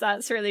humans.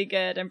 That's really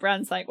good. And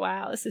Bran's like,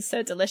 wow, this is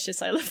so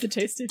delicious. I love the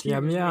taste of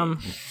Yum human yum.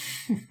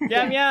 meat.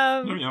 Yum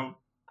yum. Yum, yum.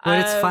 But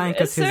it's fine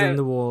because he's so- in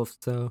the wolf,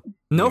 so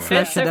no Yeah.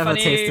 flesh It's so had ever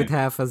funny. tasted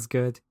half as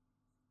good.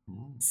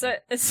 So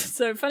it's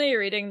so funny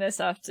reading this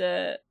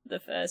after the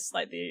first,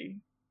 like, the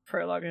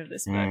prologue of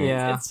this book. Mm.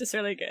 Yeah. It's just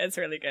really good. It's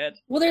really good.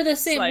 Well, they're the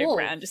It's same like wolves.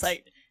 Bran just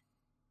like,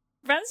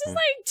 Fran's just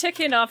like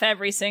ticking off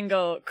every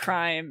single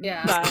crime.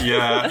 Yeah.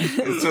 Yeah,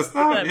 it's just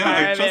That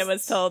yeah, Faramir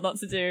was told not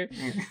to do.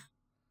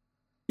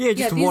 Yeah,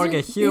 just these work are-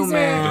 a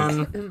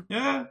human.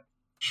 yeah,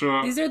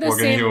 sure. These are the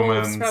Working same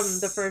wolves humans. from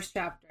the first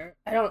chapter.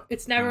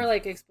 It's never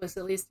like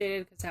explicitly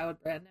stated because how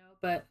would Brand know,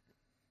 but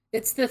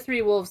it's the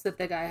 3 wolves that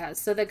the guy has.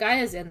 So the guy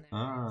is in there.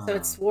 Ah. So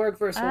it's Warg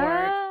versus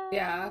Warg.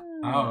 Yeah.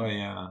 Oh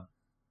yeah.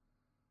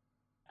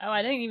 Oh,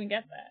 I didn't even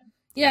get that.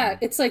 Yeah,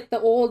 it's like the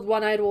old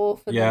one-eyed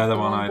wolf. And Yeah, the the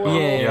one-eyed boy wolf.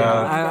 Yeah, wolf.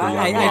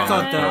 Yeah. I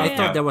thought Yeah. I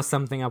thought there was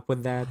something up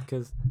with that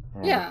because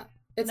Yeah.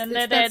 It's And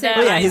that then same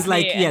they're yeah, eyes he's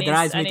like meet, yeah, and their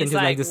eyes and meet and he's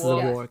like this is a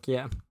 "Whoa." work,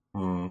 yeah.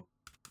 Mm.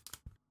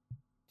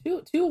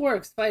 two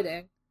Wargs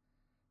fighting.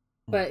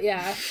 But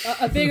yeah,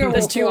 a bigger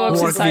There's wolf. 2 will orcs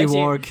also Warg inside v you.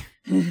 Warg.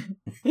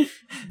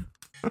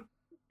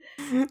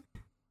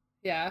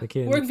 Yeah,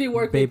 Okay, Warg v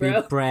Warg, baby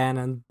bro. Bran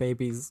and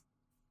babies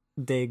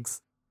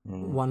Diggs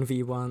Mm.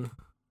 1v1.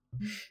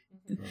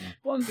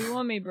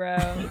 1v1 me,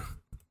 bro.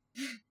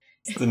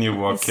 It's the new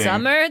war king.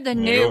 Summer, the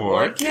new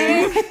war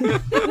king.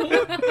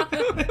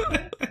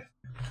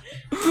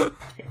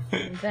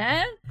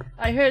 Then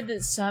I heard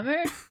that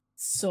Summer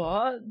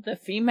saw the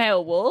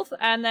female wolf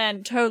and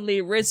then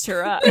totally rizzed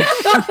her up.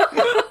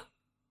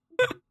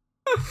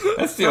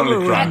 That's the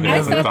only crime they I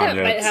haven't thought done that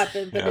yet. might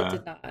happen, but Yeah. it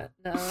did not.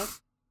 No,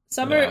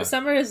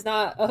 Summer is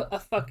not a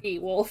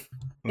fucky wolf.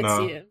 It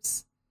No.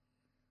 seems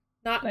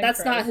not. Like That's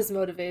not Christ. his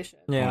motivation.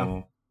 Yeah.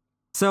 Mm.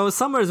 So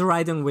Summer's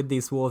riding with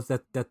these wolves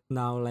that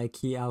now like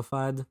he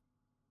alpha'd.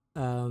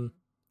 And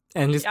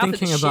he's He alphaed the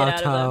thinking shit about out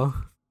of how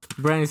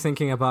Bran is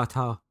thinking about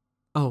how,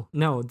 oh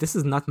no, this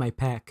is not my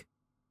pack.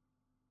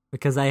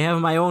 Because I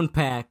have my own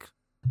pack.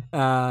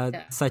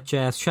 Such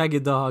as Shaggy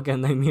Dog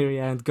and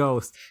Nymeria and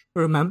Ghost.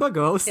 Remember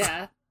Ghost?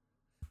 Yeah.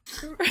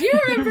 Do you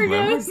remember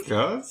Ghost?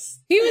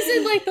 Ghost? He was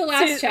in like the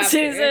last chapter.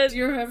 Season, Do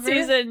you remember?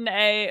 Season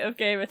A of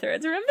Game of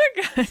Thrones. Remember,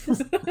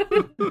 guys?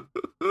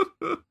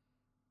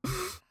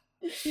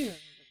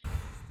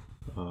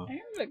 Oh. I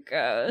remember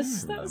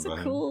Ghost. That was a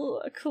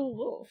remember cool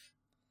wolf.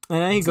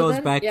 And then he So goes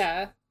then- back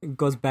Yeah.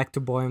 goes back to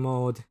boy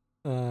mode.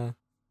 Mm.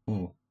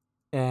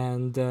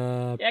 And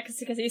Yeah,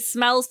 because he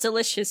smells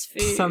delicious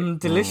food. some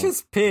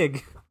delicious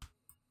pig.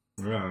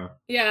 Yeah.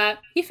 Yeah.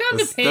 He found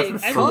There's a pig.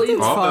 definitely I food. believe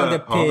Colton's All found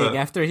the- a all pig the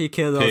after he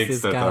killed all Pigs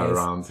these that are guys.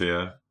 around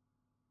here.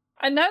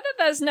 I know that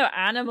there's no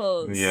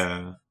animals.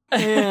 Yeah.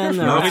 Yeah,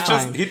 no, No, it's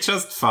fine. he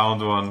just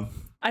found one.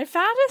 I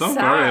found a Don't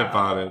sow worry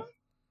about it.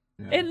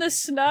 Yeah. in the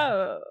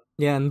snow.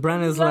 Yeah, and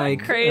Bran is Isn't that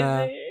like,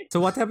 crazy. so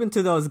what happened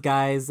to those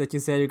guys that you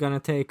said you're gonna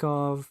take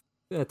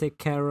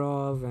care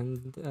of?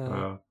 And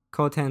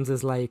Coathands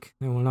is like,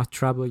 I will not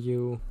trouble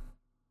you.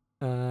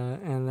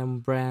 And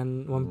then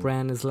when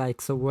Bran is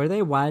like, so were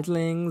they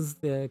wildlings?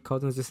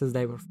 Coathands just says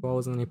they were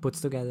frozen. And he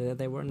puts together that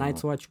they were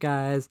Night's Watch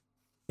guys.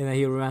 And then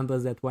he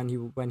remembers that when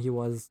he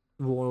was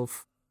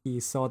wolf, he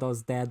saw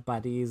those dead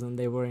bodies and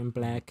they were in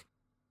black.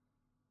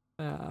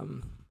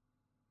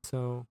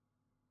 So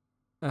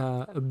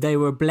they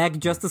were black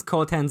just as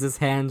Coathands'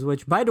 hands,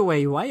 which, by the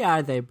way, why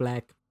are they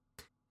black?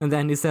 And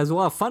then he says,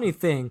 well, funny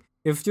thing,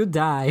 if you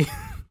die...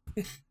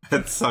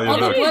 That's how All you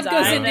the look. blood goes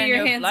Die, into then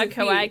your hands blood and feet.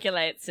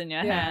 coagulates in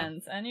your Yeah.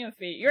 hands and your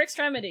feet, your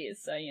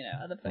extremities. So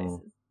other places.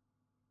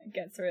 It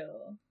gets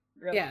real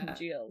Yeah.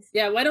 congeals.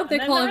 Yeah, why don't they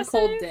And then call the him rest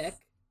Cold is- Dick?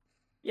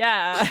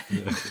 Yeah.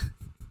 Yeah.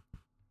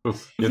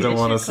 Oof, you don't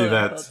want to should see call it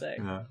that. cold dick.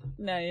 Yeah.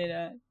 No, you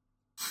don't.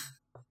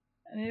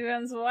 And he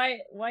runs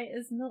white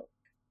as milk,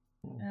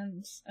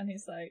 and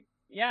he's like,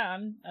 "Yeah,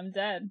 I'm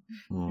dead.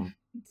 Mm.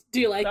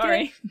 Do you like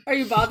Sorry. it? Are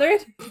you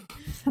bothered?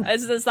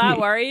 Does that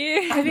worry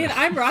you?" I mean,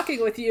 I'm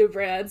rocking with you,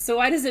 Brad, so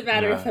why does it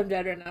matter Yeah. if I'm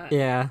dead or not?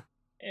 Yeah.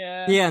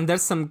 Yeah. Yeah, and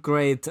there's some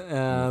great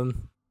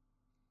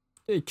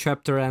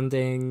chapter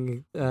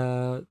ending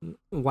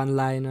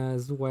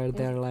one-liners where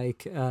they're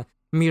like,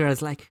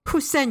 Mira's like, who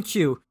sent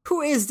you?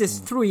 Who is this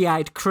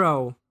three-eyed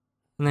crow?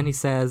 And then he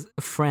says,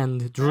 a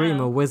friend,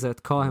 dreamer, Oh.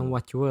 wizard, call him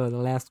what you will, the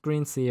last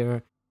green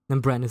seer.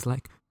 And Bran is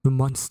like, a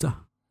monster.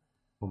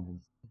 A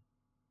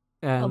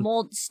And,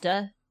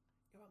 monster.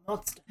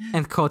 Monster.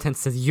 and Cotan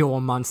says, you're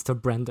a monster,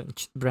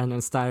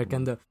 Brandon Stark.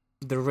 And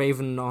the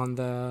raven on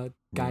the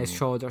guy's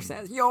shoulder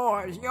says,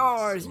 yours.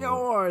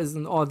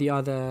 And all the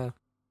other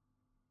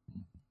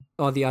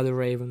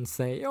ravens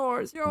say,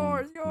 yours.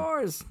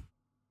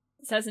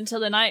 It says until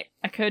the night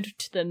I code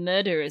to the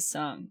murderer's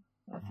song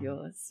of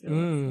yours,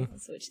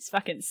 which is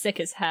fucking sick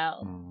as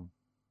hell. Mm.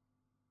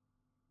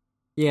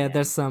 Yeah,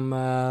 there's some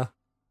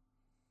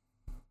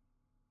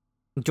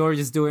George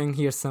is doing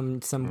here some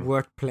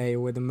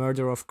wordplay with the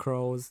murder of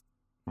crows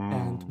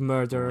and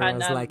murder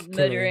And as like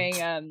murdering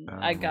killing.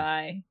 a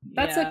guy.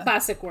 That's Yeah. a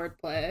classic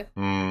wordplay.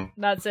 Mm.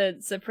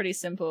 It's a pretty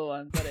simple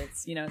one, but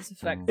it's it's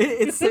effective.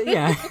 It's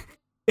yeah,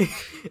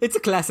 it's a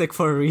classic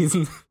for a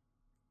reason.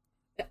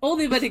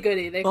 Oldie but a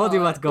goodie. They call Oldie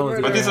but it. goldie.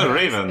 The But these murderer. are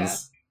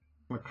ravens.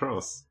 Not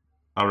crows.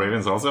 Are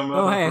ravens also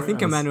murdered? Oh hey, I think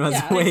ravens? Emmanuel's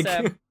Yeah, I awake.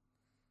 think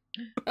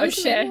Yeah. Oh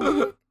shit!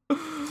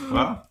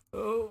 Well,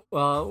 Oh,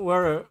 well,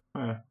 we're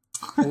yeah.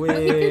 You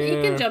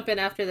we're can jump in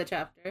after the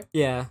chapter.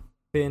 yeah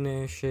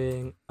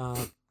finishing up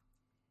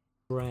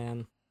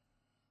Bran.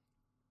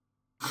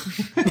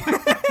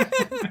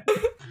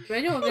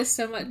 Manuel missed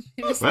so much.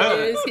 He missed,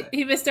 Well,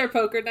 he missed our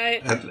poker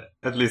night.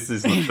 At least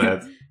he's not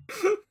dead.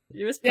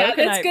 You was Yeah,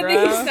 poker that's night, good bro.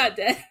 that he's not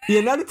dead.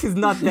 Yeah, now that he's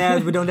not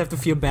dead, we don't have to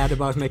feel bad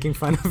about making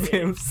fun of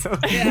him. So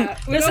Yeah,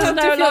 we This don't is have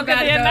to no feel longer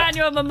bad the about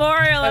Emmanuel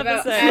Memorial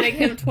episode. adding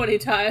him 20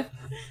 times.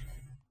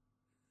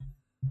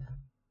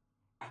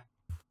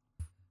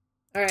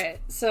 Alright,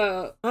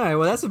 so all right,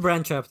 well, that's a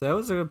brand chapter. That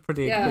was a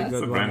pretty Yeah. good It's a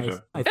one. brand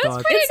chapter. I It's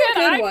thought. pretty It's a good.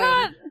 good I one.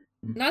 can't.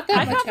 not that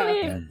I much can't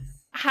believe happens.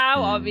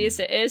 how obvious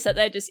it is that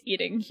they're just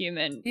eating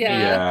human.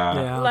 Yeah.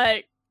 Yeah.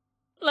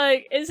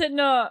 Like, is it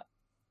not?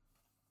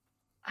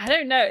 I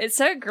don't know. It's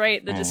so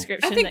great the Mm.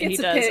 description I think that he it's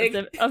a does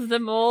pig. of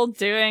them all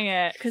doing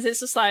it, because it's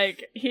just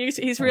like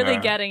he's really Yeah.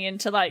 getting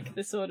into like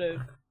the sort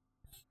of,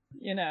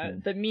 you know,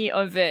 the meat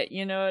of it.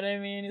 You know what I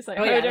mean? It's like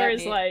Oh, yeah, Hodor that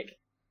is meat. like,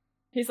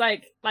 he's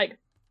like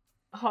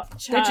hot They're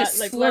chat, just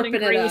like blood and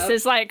slurping it grease up.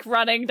 is like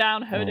running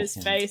down Hodor's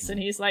Mhm. face, and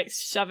he's like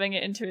shoving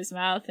it into his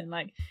mouth, and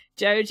like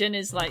Jojen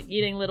is like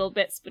eating little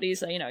bits, but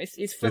he's like, you know,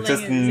 he's filling It's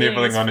just he's eating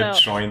nibbling his on fill. a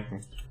joint.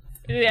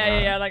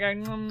 Yeah, like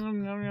going nom,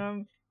 nom, nom,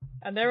 nom.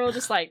 And they're all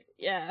just like,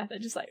 yeah, they're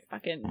just like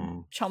fucking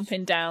Mm.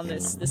 chomping down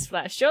this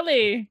flesh.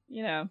 Surely,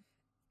 you know,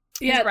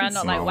 Yeah, Bran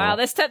not like, normal. wow,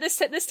 this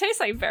tastes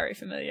like very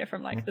familiar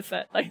from like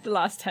the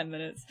last 10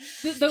 minutes.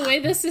 the way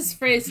this is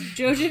phrased,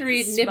 Jojen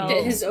Reed nipped at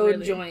Smells his own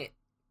really- joint.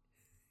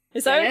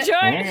 His Yeah. own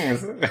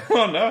joint.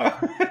 Oh no.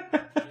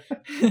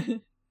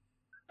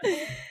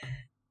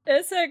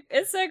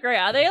 It's so great.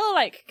 Are they all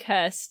like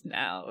cursed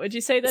now? Would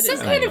you say that Some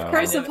it's kind like of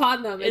curse kind of-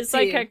 upon them. It's it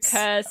like a seems.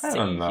 curse to I eat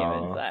don't know.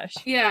 human flesh.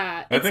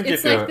 Yeah, I it's, think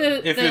it's if like you-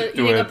 the if you do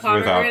eating a it without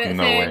pomegranate thing,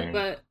 knowing.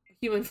 but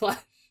human flesh.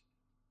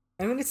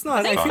 I mean, it's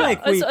not. I It's feel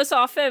like we. It's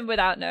often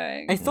without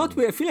knowing. I thought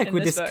we. I feel like in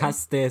we this book.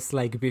 discussed this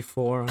like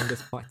before on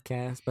this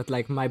podcast, but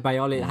like my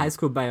high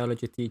school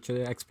biology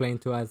teacher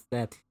explained to us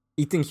that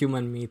eating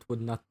human meat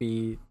would not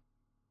be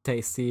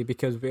tasty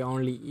because we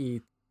only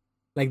eat.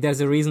 Like,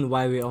 there's a reason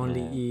why we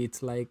only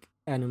eat like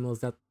animals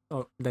that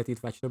eat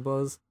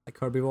vegetables, like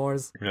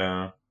herbivores,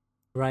 Yeah.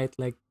 right?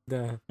 Like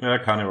the. Yeah,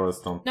 carnivores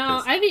don't No,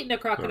 taste I've eaten a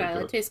crocodile.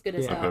 good. It tastes good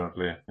as Yeah. hell.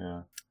 apparently,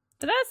 yeah.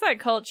 But that's like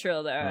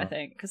cultural though, I Yeah.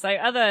 think, because like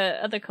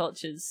other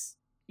cultures,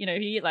 you know,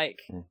 you eat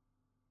like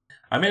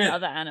I mean,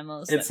 other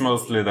animals. it's that people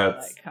mostly eat, that-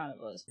 like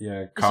carnivores. yeah,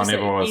 It's just, like,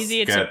 carnivores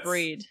easier to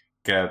breed.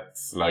 get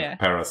like Yeah.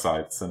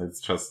 parasites, and it's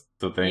just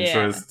too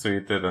dangerous to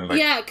eat it, and like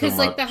Yeah, because too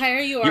like much. the higher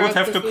you are, You would up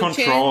have the to food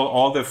control chain-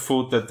 all the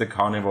food that the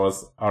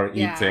carnivores are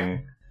Yeah.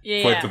 eating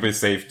Yeah, for yeah. it to be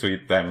safe to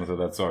eat them. So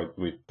that's why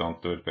we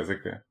don't do it,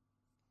 basically.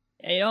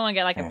 Yeah, you don't want to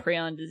get like a Mm.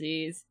 prion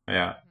disease.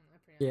 Yeah,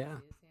 Yeah.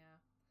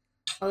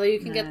 Although you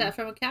can get Nah. that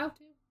from a cow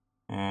too.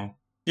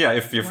 yeah.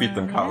 If you feed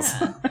them Well, cows,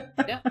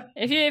 yeah.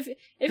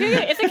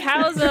 If the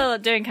cows are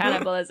doing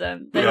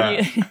cannibalism, then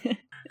Yeah. you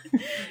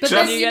But Just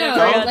then you you get a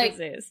know, prion like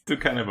disease. to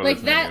cannibalism.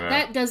 like that anyway.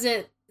 that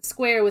doesn't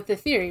square with the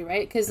theory,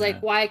 right? Because like,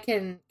 Yeah. why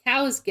can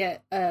cows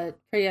get a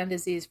prion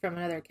disease from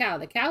another cow?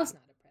 The cow's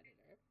not a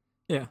predator.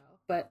 Yeah. you know,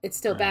 but it's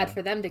still bad Yeah.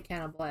 for them to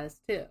cannibalize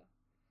too.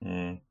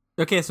 Mm,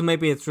 Okay, so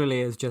maybe it really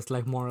is just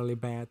like morally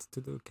bad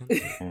to do.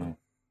 mm.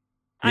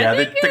 I Yeah,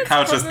 think the it's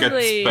cow just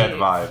probably gets bad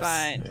vibes.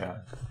 fine. Yeah.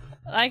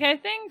 Like, I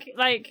think,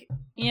 like,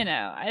 you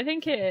know, I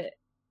think it,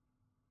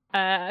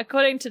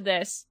 according to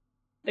this,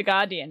 The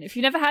Guardian, if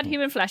you never had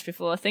human flesh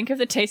before, think of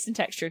the taste and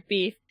texture of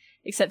beef,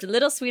 except a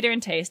little sweeter in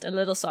taste, a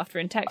little softer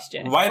in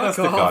texture. Why does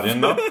the Guardian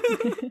know?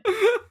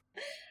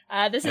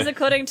 This is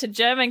according to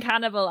German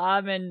cannibal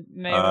Armin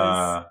Mewes.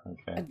 A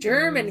Okay.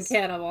 German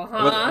cannibal,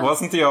 huh? But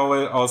wasn't he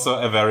always also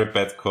a very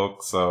bad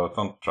cook? So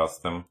don't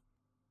trust him.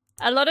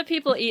 A lot of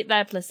people eat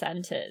their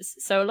placentas,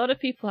 so a lot of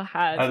people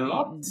have A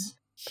lot. eaten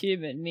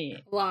human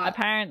meat. A lot.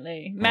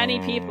 Apparently, many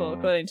people,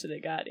 according to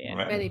The Guardian.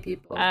 Right. Many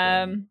people.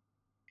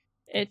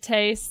 It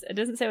tastes. It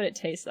doesn't say what it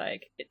tastes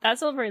like.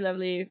 That's all very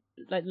lovely.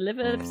 Like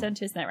liver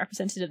placenta is not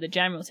representative of the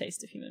general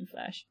taste of human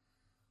flesh.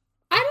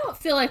 I don't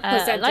feel like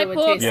placenta like would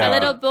pork, taste a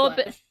like little more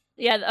flesh.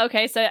 Yeah.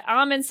 Okay. So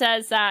Armin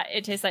says that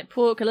it tastes like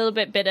pork, a little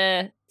bit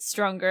bitter,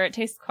 stronger. It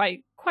tastes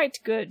quite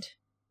good.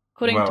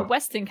 According to Well-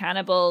 Western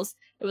cannibals,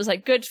 it was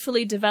like good,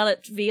 fully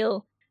developed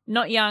veal.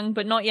 Not young,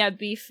 but not yet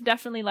beef.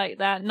 Definitely like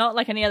that. Not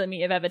like any other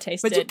meat I've ever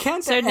tasted. But you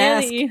can't so ask.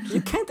 nearly...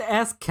 You can't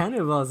ask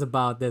cannibals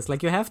about this.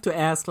 Like, you have to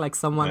ask like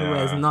someone who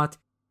has Yeah. not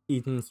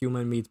eaten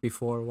human meat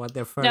before what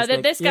their first. No,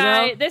 like, this you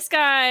know?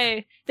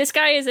 guy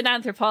is an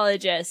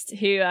anthropologist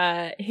who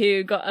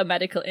got a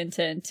medical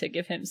intern to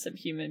give him some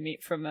human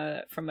meat from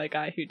a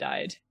guy who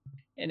died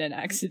in an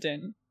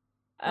accident.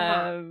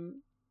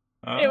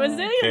 It was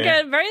really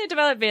Okay. good, very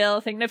developed veal. I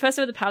think no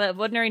person with a palate of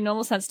ordinary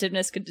normal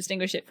sensitiveness could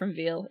distinguish it from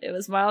veal. It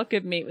was mild,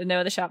 good meat with no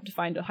other sharp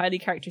defined or highly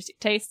characteristic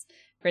tastes.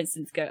 For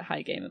instance, goat,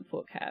 high game, and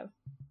pork have.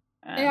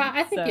 Yeah,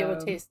 I think it would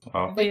So- taste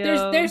Oh. like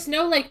Veal- there's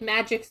no like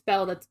magic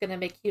spell that's gonna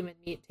make human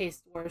meat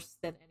taste worse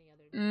than any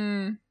other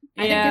meat.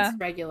 I yeah. think it's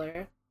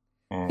regular.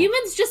 Mm.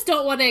 Humans just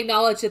don't want to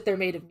acknowledge that they're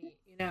made of meat,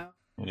 you know?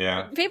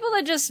 Yeah. People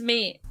are just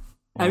meat.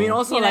 I mean,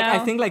 also, You like, I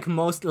know? think, like,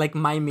 most, like,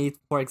 my meat,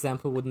 for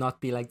example, would not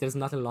be, like, there's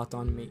not a lot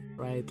on me,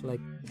 right? Like,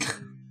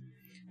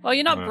 Well,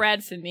 you're not Yeah.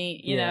 bred for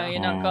meat, you know. Yeah.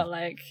 You're not got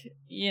like,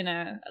 you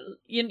know,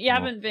 you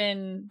haven't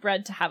been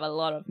bred to have a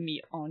lot of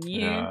meat on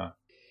you, Yeah.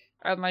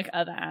 or like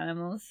other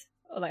animals,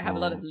 or like have a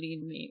lot of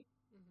lean meat.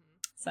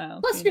 So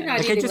Plus, you you're know. not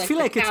Like, I eating just like feel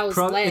the like it's cow's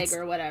leg it's-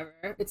 or whatever.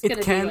 It's it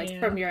gonna can- be like Yeah.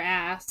 from your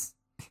ass.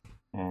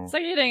 It's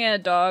like eating a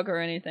dog or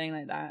anything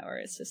like that, where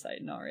it's just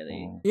like not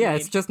really. Yeah,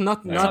 made. it's just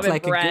not Yeah. not Not been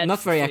like bred not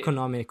very for-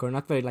 economic or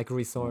not very like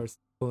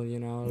resourceful, you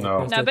know. Like, No.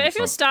 there's No, the- but if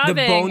you're the starving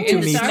bone to in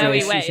the meat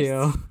snowy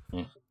ratio.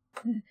 wastes,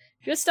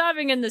 if you're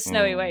starving in the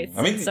snowy wastes,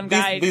 I mean, some these,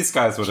 guy, these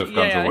guys would have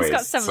gone Yeah, to he's waste.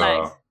 got some so,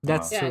 legs.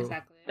 That's Yeah, true.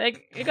 exactly.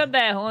 you got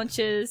their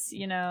haunches,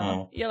 you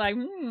know. You're like,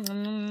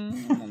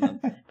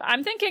 But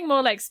I'm thinking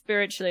more like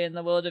spiritually in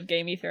the world of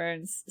Game of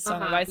Thrones,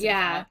 Song of Ice and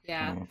Yeah, Fire.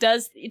 yeah.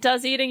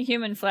 Does eating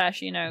human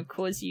flesh, you know,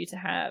 cause you to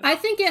have? I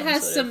think it Some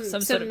has sort of-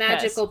 some sort of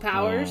magical curse.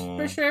 powers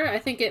for sure. I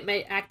think it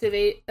may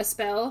activate a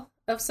spell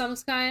of some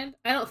kind.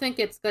 I don't think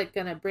it's like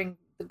gonna bring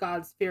the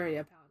god's fury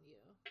upon you.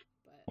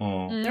 But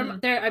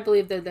Mm, there, I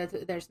believe that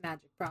there's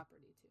magic property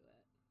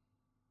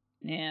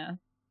to it. yeah.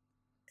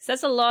 'Cause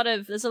there's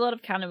a lot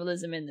of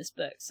cannibalism in this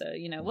book. So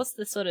you know, what's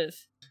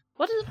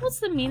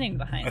the meaning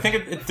behind? I think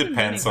it What's the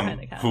depends meaning on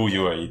behind the who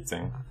you are cannibalism?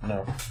 eating.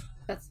 No.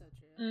 That's so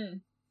true.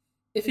 Mm.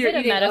 If Is you're it a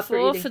eating up or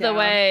metaphor eating for down.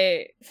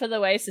 the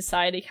way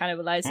society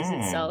cannibalizes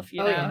Mm. itself?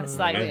 You Oh, know, yeah. it's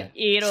like Yeah.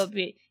 eat or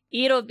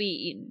be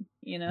eaten.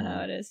 You know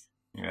how it is.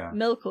 Yeah.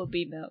 Milk or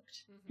be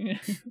milked.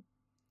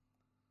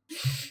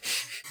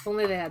 If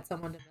only they had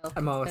someone to milk.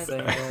 I'm always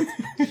instead. saying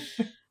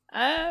that.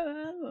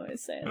 I'm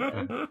always saying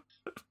that.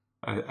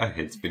 I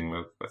hate being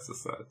milked by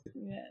society.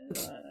 Yeah.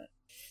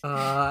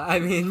 I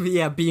mean,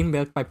 yeah, being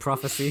milked by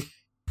prophecy.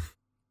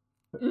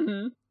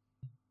 Mm-hmm.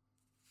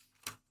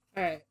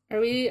 All right, are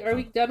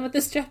we done with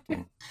this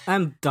chapter?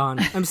 I'm done.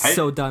 I'm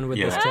so done with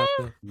this yeah.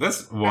 chapter.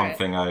 That's one Alright.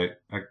 thing I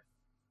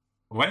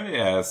when they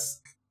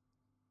ask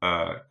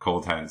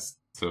Cold Hands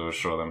to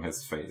show them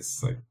his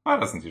face, like, why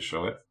doesn't he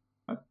show it?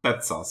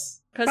 That's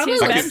us. Because Probably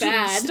he's looks Benjamin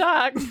bad.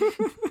 Stark.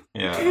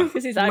 Yeah.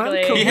 Because he's Malcolm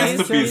ugly. He has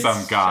to be He's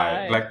some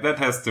guy. shy. Like, that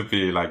has to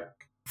be, like,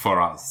 for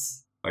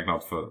us. Like,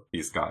 not for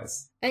these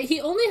guys. And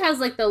he only has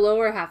like the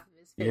lower half of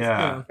his face,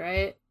 Yeah. moved,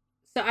 right?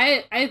 So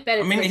I bet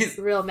it's I mean, like, he's-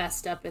 real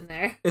messed up in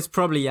there. It's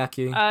probably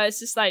yucky. It's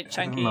just like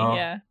chunky, know.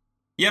 yeah.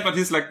 Yeah, but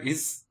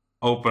he's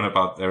open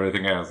about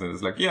everything else. And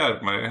it's like, yeah,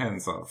 my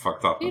hands are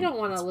fucked up. You don't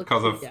want to look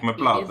because too of yucky my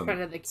blood in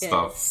front of the and kids.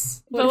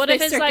 stuff. But what they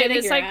if it's start like getting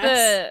it's your like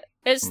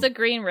ass? the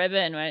green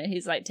ribbon where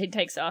he's like he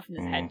takes it off and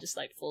his head just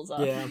like falls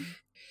off. Yeah.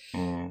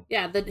 Mm.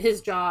 Yeah,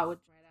 his jaw would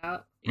dry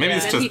out. Maybe Yeah.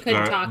 it's Then he just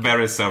couldn't talk.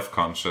 very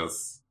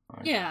self-conscious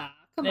Yeah,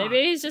 come Maybe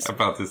on. he's just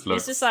about his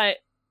looks. he's just like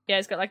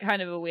he's got like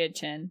kind of a weird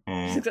chin.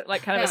 Mm. He's got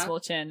like kind of a Yeah. small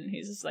chin. And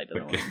he's just like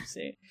doesn't want Okay. to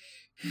see.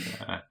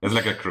 Yeah. It's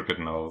like a crooked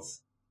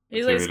nose.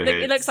 He which looks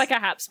really he looks hates. like a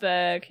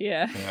Habsburg.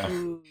 Yeah. Yeah.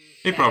 Ooh,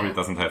 He yeah. probably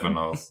doesn't have a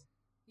nose.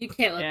 You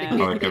can't let Yeah.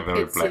 the Like a kids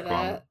very see black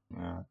that.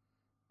 one. Yeah.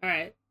 All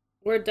right,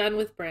 we're done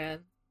with Bran.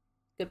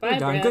 Goodbye, We're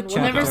done. Bran. Good We'll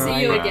never chapter,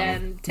 see you right?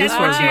 again. This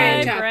 10 was more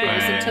my- chapters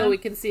Bran. until we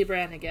can see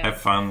Bran again. Have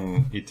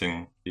fun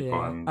eating people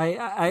Yeah. and I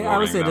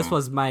would say warning this them.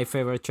 was my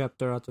favorite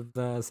chapter out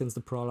of since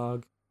the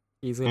prologue,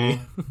 easily.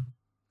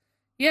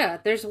 Yeah,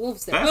 there's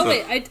wolves there. There's Oh a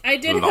wait, I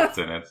did lot have.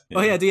 in it.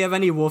 Oh yeah, do you have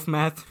any wolf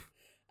math?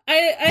 I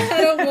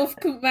had a wolf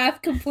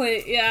math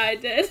complaint. Yeah, I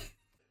did.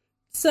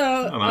 So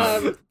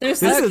know. there's This,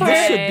 this is, part.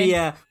 this should be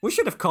a. We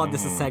should have called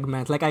this a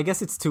segment. Like, I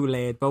guess it's too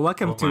late, but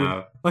welcome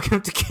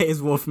to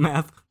Kay's wolf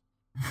math.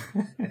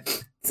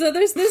 So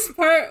there's this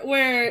part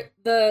where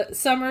the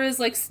Summer is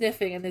like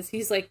sniffing and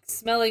he's like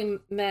smelling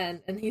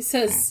men, and he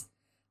says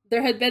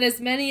there had been as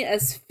many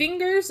as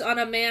fingers on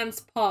a man's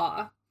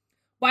paw.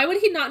 Why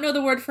would he not know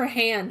the word for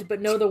hand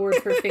but know the word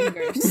for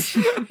fingers?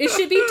 It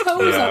should be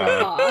toes on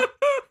a paw.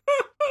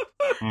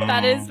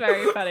 That is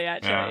very funny,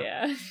 actually.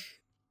 Yeah. Yeah.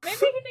 Maybe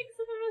he thinks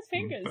of them as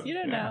fingers. You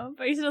don't Yeah. know,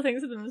 but he still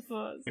thinks of them as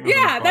paws.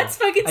 Yeah, that's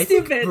fucking I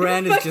think stupid.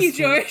 Bran is Fuck you, just-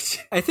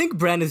 George. I think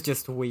Bran is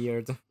just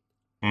weird.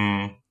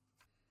 Mm.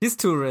 He's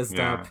too rizzed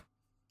Yeah. up.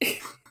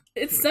 It's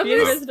He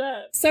Summer's. rizzed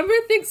up. Summer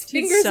thinks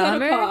fingers on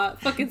Summer? a paw.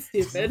 Fucking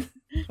stupid.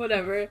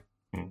 Whatever.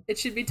 Hmm. It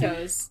should be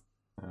toes.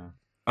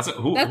 Also,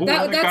 who That, were the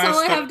that's guys all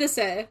I that- have to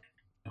say.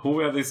 Who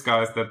were these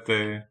guys that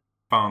they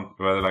found?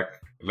 Were they like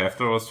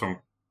leftovers from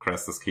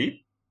Crestus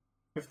Keep?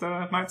 With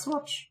the Night's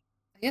Watch?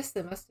 I guess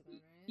they must have been,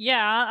 right?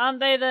 Yeah, aren't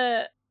they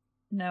the?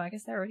 No, I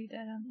guess they're already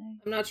dead, aren't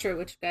they? I'm not sure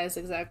which guys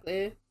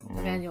exactly. Mm.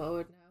 Emmanuel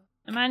would know.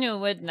 Emmanuel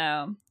would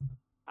know.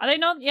 Are they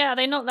not? Yeah, are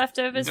they not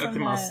leftovers Yeah, from they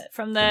must-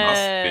 from they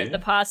must be. the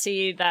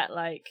party that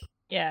like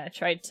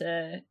tried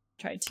to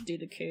do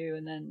the coup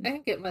and then. I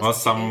think it must Well, be.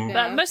 some- Yeah.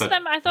 But most of But-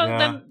 them, I thought yeah.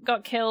 them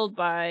got killed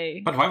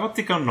by. But why would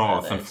they go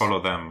north and Others. follow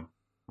them?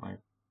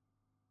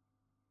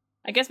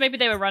 I guess maybe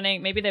they were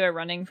running. Maybe they were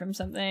running from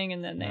something,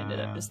 and then they ended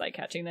Yeah. up just like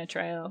catching their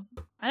trail.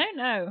 I don't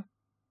know.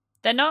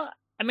 They're not.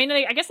 I mean,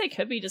 I guess they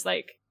could be just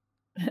like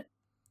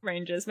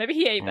rangers. Maybe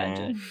he ate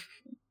Benjamin.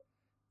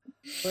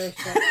 Where's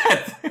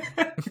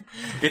that?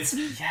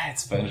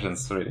 it's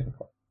Vengeance reading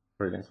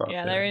party.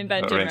 Yeah, they're in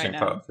Vengeance right Arranging now.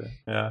 party.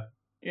 Yeah.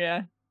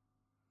 Yeah.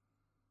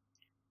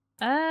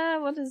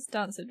 What is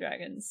Dance of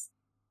Dragons?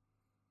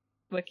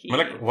 wiki. I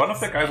mean, like, one of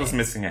the guys was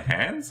missing a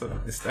hand, so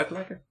is that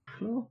like a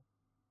clue?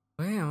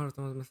 Oh yeah, one of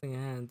them was missing a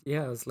hand.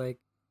 Yeah, it was like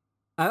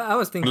I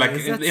was thinking, Like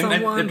is that it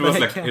someone? it was But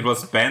I like can't- it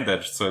was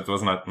bandaged, so it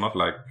was not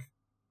like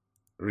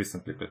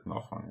recently bitten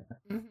off on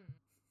it. Mhm.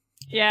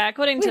 Yeah,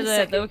 according Wait to a the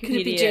second, could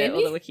it be Wikipedia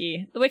or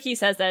Jamie? the wiki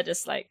says they're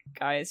just like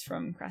guys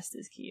from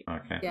Craster's Keep.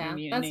 Okay. Yeah,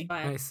 Mutiny. that's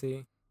I fine.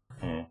 see.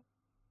 Hmm.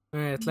 All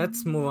right,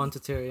 let's move on to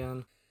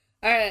Tyrion.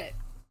 All right,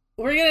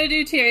 we're gonna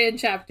do Tyrion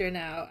chapter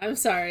now. I'm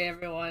sorry,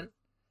 everyone.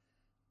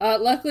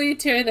 Luckily,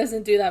 Tyrion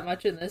doesn't do that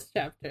much in this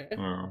chapter.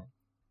 Hmm.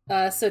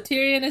 So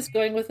Tyrion is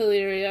going with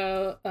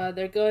Illyrio.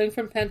 They're going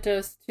from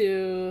Pentos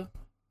to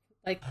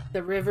like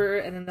the river,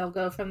 and then they'll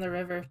go from the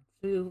river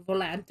to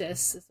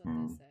Volantis. Is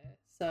what they say.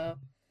 So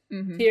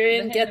Mm-hmm.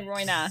 Tyrion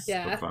gets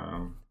Yeah.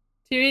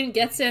 Tyrion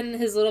gets in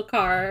his little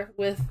car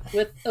with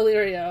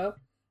Illyrio,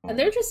 and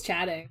they're just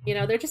chatting. You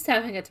know, they're just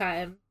having a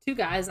time. Two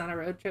guys on a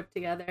road trip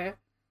together.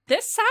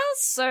 This sounds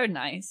so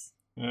nice.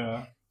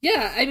 Yeah.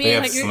 Yeah, I They mean,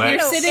 have like you're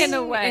snacks. sitting In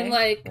a way. in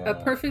like a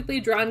Yeah. perfectly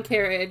drawn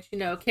carriage, you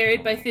know,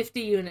 carried by 50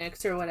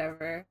 eunuchs or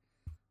whatever.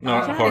 No,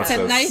 of Yeah. course. It's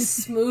a that's- nice,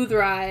 smooth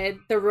ride.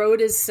 The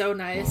road is so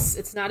nice.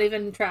 It's not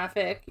even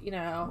traffic, you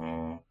know.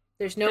 Hmm.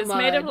 There's no It's mud.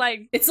 made of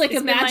like It's like a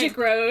been, magic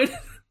road.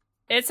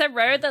 It's a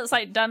road that's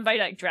like done by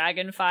like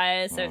dragon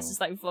fire, so it's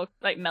Mm. just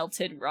like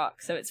melted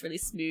rock, so it's really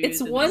smooth. It's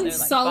and there's one no, like,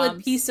 solid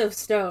bumps. piece of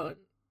stone,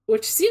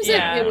 which seems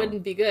Yeah. like it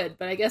wouldn't be good,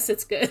 but I guess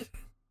it's good.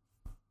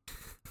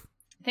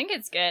 I think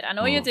it's good, and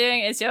all you're doing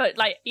is you're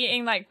like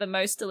eating like the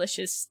most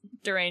delicious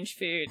deranged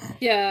food,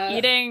 Yeah.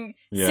 eating,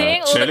 Yeah,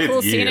 seeing all the chili cool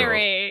eel.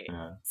 scenery,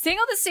 Yeah. seeing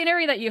all the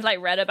scenery that you've like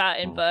read about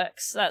in Mm.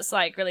 books. That's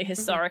like really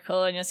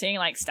historical, and you're seeing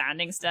like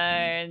standing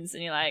stones,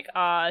 and you're like,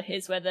 oh,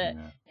 here's where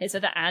the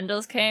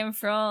Andals came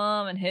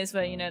from, and here's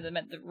where they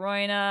met the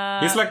Roina.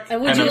 He's like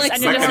And would you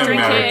like you're just second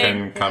drinking-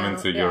 American coming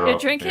to Yeah. Europe. You're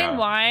drinking yeah.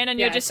 wine and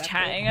you're Yeah, just exactly.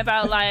 chatting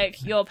about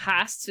like your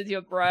past with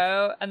your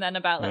bro, and then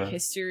about like Yeah.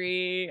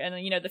 history, and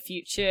then the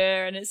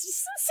future, and it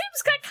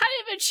seems like kind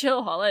of a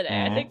chill holiday.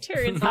 I Mhm. think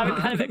Tyrion's having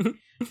kind of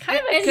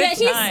a And good yet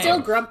he's time. still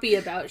grumpy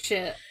about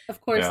shit.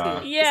 Of course Yeah.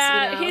 he is.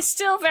 Yeah, you know? he's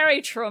still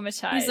very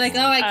traumatized. He's like, oh,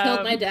 I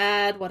killed my Um,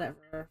 dad.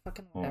 Whatever.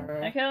 Fucking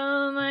whatever. I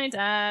killed my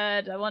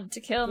dad. I want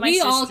to kill my We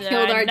sister. all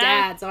killed our Now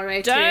dads, all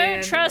right, Don't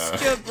Tyrion?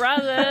 trust your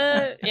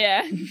brother.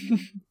 Yeah.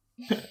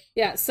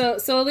 Yeah, so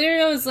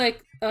Illyrio is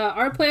like,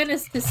 our plan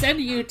is to send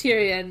you,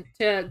 Tyrion,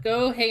 to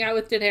go hang out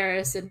with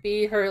Daenerys and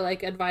be her,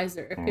 like,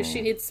 advisor, because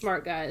she needs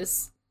smart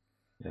guys.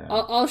 Yeah.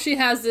 All she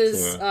has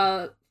is,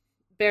 Yeah.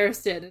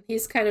 Barristan, and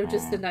he's kind of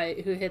just a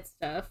knight who hits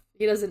stuff.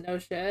 He doesn't know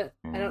shit.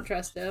 I don't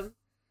trust him.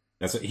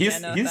 Yeah, so he's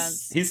no he's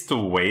offense. he's to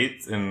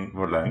wait in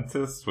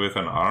Volantis with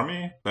an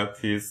army that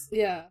he's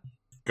Yeah.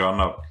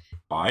 gonna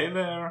buy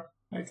there,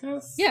 I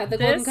guess. Yeah, the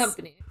Golden This-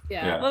 Company.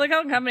 Yeah. Yeah. Well, the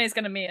Golden Company is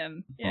going to meet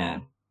him. Yeah.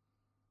 Mm.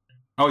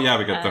 Oh yeah,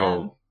 we got the Um,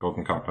 whole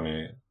Golden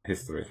Company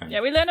history thing.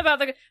 Yeah, we learn about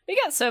we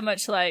get so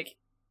much like,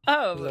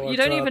 oh, Lord you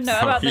don't even know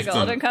drops. about the He's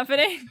Golden done.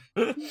 Company?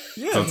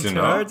 Yeah, Don't you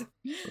know? heard.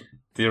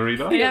 Do you read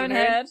You that? haven't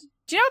heard?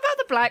 Do you know about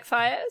the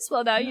Blackfires?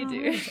 Well, now you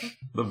do.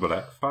 The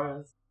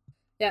Blackfires?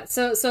 Yeah,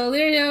 so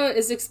Illyrio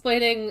is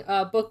explaining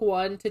book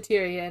 1 to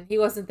Tyrion. He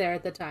wasn't there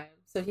at the time,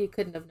 so he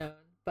couldn't have known.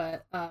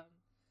 But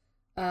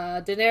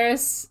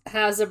Daenerys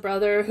has a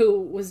brother who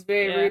was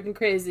very Yeah. rude and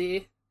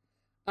crazy.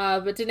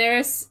 But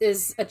Daenerys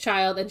is a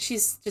child, and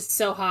she's just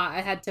so hot.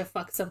 I had to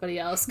fuck somebody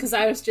else because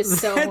I was just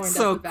so horned That's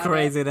so up about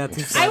crazy it. that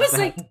he I said was that.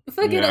 like,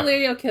 fucking Yeah.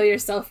 Illyrio, kill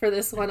yourself for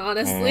this one,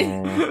 honestly.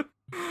 Mm.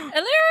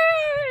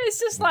 Illyrio is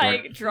just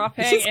like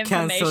dropping She's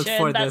cancelled information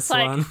for that's this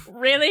like one.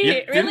 really, You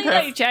didn't really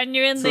have like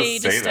genuinely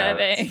to say that.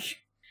 disturbing.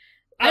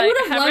 I Like, would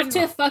have loved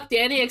having- to fuck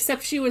Dany,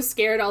 except she was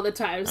scared all the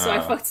time, so I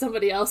fucked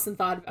somebody else and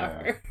thought about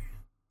Yeah. her.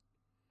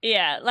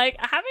 Yeah, like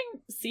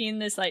having seen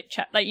this like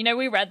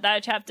we read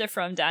that chapter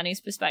from Danny's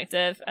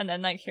perspective, and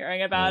then like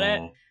hearing about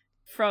it Mm.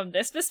 from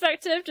this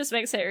perspective just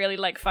makes it really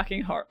like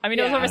fucking horrible. I mean,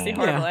 it was Yeah. obviously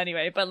horrible Yeah.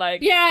 anyway, but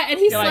like Yeah, and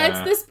he You're like-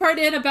 slides this part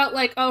in about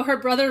like, oh, her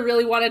brother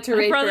really wanted to Her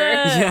rape brother-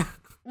 her. Yeah.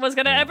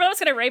 her brother was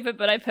gonna rape her,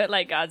 but I put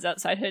like guards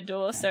outside her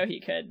door so he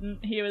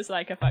couldn't. He was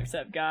like a fucked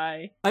up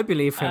guy. I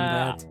believe him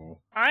Uh, that.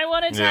 I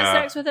wanted to have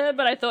Yeah. sex with her,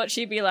 but I thought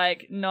she'd be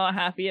like not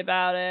happy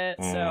about it,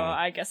 so Mm.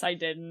 I guess I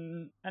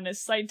didn't. And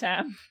it's like,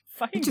 damn,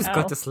 fucking He just hell.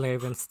 got a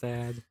slave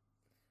instead.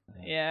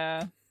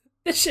 Yeah.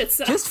 This shit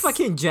sucks. Just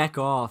fucking jack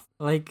off.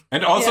 Like,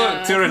 And also,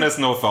 Yeah. Tyrion has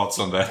no thoughts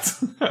on that.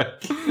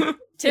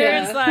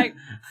 Tyrion's Yeah. like,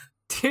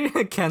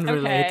 Tyrion can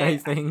relate, Okay. I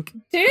think.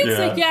 Tyrion's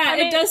Yeah. like, yeah, I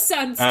mean- it does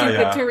sound stupid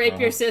yeah. to rape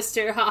your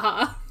sister,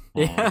 haha.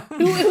 Yeah.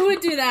 Who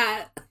would do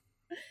that?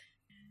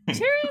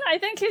 Tyrion, I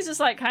think he's just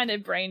like kind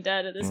of brain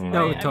dead at this point.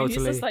 No, I mean, he's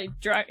totally. just like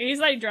drunk. He's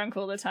like drunk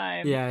all the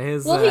time. Yeah,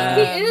 his. Well, he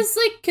Um, is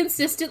like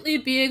consistently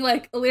being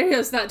like,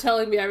 Illyrio's not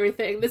telling me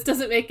everything. This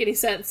doesn't make any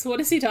sense.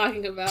 What is he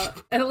talking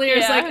about? And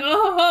Illyrio's Yeah. like,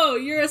 oh,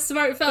 you're a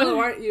smart fellow,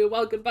 aren't you?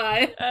 Well,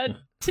 goodbye.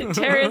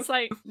 Tyrion's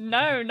like,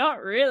 no,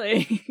 not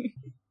really.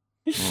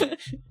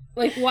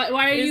 Like, why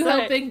are He's you like-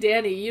 helping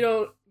Dany? You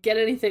don't get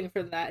anything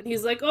from that. And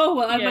he's like, oh,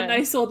 well, I'm Yeah. a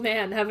nice old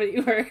man. Haven't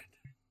you heard?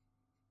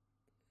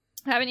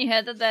 Haven't you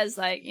heard that there's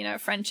like,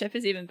 friendship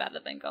is even better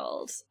than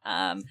gold?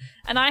 And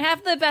I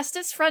have the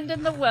bestest friend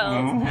in the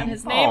world, and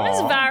his name is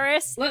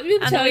Varys. Let me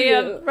and tell we you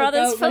are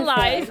brothers about for my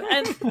life.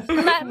 friend.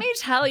 And let me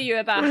tell you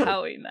about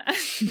how we met.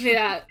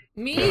 Yeah,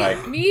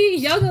 me,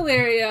 young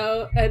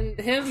Illyrio, and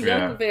him,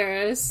 young Yeah.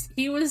 Varys.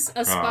 He was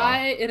a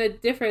spy in a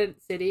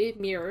different city,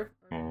 Mirror.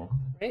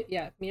 Right?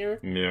 Yeah, Mirror.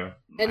 Yeah.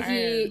 And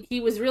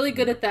he was really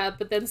good at that,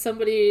 but then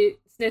somebody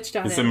snitched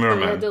on He's him, a so he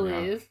merman, had to yeah.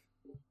 leave.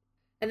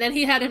 And then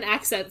he had an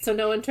accent, so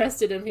no one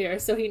trusted him here,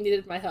 so he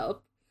needed my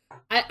help.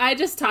 I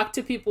just talked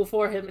to people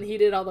for him, and he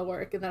did all the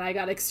work, and then I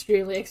got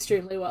extremely,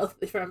 extremely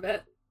wealthy from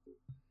it.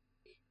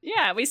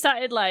 Yeah, we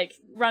started like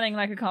running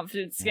like a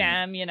confidence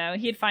scam,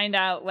 He'd find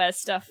out where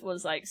stuff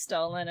was like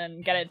stolen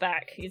and get it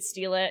back. He'd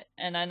steal it,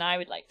 and then I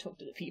would like talk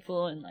to the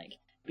people and like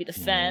be the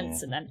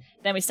fence, and then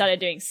we started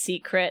doing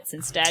secrets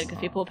instead because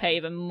people pay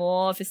even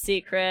more for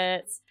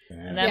secrets.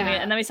 And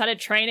then we started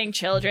training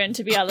children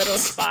to be our little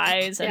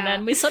spies, and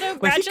then we sort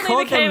of Well, he gradually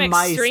called became them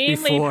mice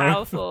extremely before.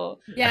 powerful.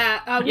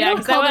 Yeah, we Yeah, don't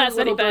 'cause they call weren't them as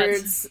many little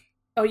birds. birds.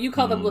 Oh, you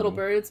call them little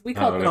birds. We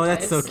call them Oh,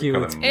 that's so mice. cute.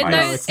 them In mice. No,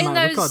 those it's in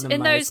mine. We call those them in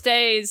mice. those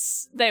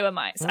days, they were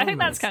mice. I think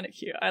that's mice. kind of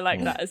cute. I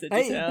like that as a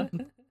Hey, detail.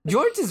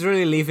 George is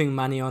really leaving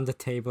money on the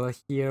table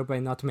here by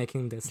not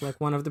making this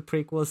like one of the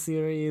prequel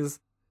series,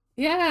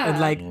 Yeah. and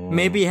like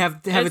maybe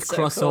have it It's so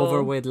crossover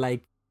cool. with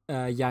like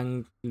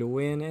young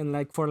Lewin and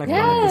like for like one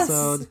Yes!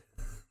 episode.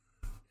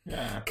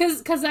 Yeah.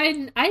 Because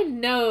I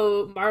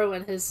know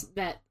Marwyn has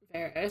met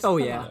Varys. Oh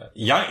Come yeah.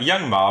 on.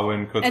 Young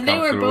Marwyn could And they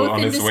come were through both on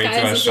in his way to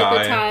disguises at the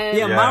Ashai. time.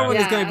 Yeah, Marwyn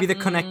is Yeah. going to be the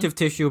connective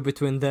tissue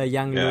between the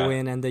young Yeah.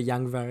 Lewin and the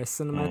young Varys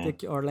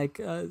cinematic or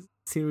like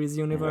series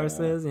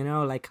universes. You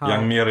know, like how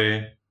Young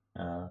Miri.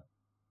 How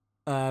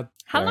Yeah,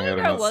 long yeah,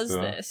 ago that's was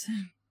true. this?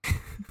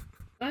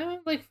 I'm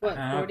like, what,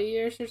 40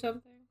 years or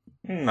something?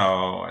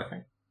 No, I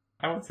think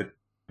I would say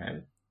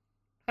maybe.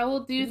 How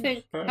old do you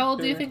think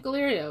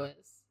Illyrio is?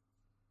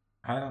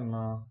 I don't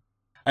know.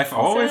 I've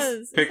always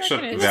says-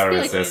 pictured it must be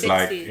Varys like as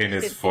like 60, in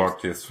his 50s.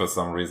 40s for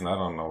some reason. I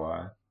don't know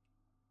why.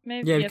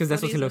 Maybe, yeah, because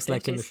that's what he 40s or looks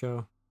like in the 50s.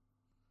 show.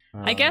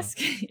 I guess,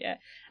 yeah.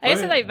 I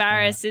guess yeah. like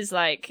Varys is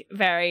like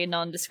very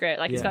nondescript.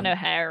 Like he's Yeah. got no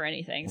hair or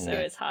anything, so Yeah.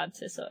 it's hard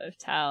to sort of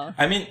tell.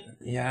 I mean,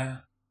 yeah.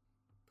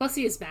 Plus,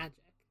 he is magic.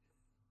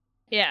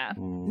 Yeah,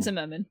 Mm. it's a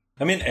moment.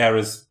 I mean,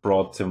 Aerys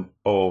brought him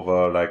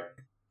over like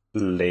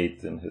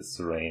late in his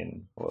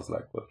reign. Was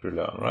like what we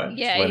learned, right?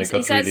 Yeah, When he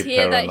got says really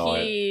here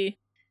paranoid.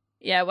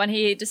 that when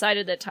he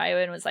decided that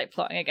Tywin was like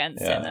plotting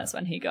against Yeah. him, that's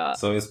when he got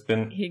So he's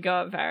been.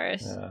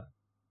 Varys.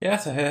 Yeah,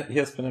 so he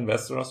has been in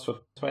Westeros for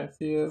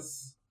 20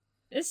 years.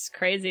 It's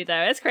crazy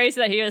though. It's crazy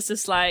that he was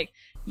just like,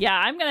 yeah,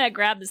 I'm gonna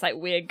grab this like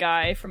weird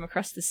guy from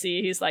across the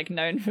sea who's like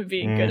known for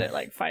being good at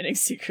like finding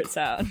secrets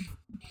out.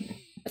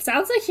 It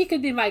sounds like he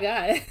could be my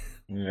guy.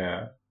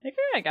 Yeah. Like,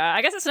 oh my God.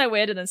 I guess it's no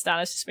weirder than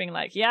Stannis just being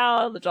like, yeah,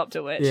 I'll adopt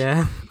a witch.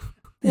 Yeah.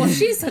 Well,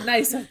 she's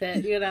nice with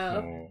it, you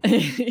know.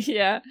 Mm.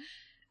 Yeah.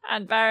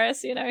 And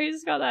Varys,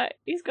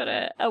 he's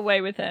got a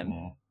way with him.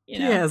 Mm. You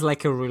He know? has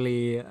like a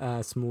really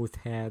smooth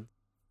head,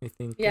 I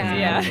think. Yeah.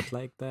 Yeah.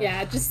 Like that.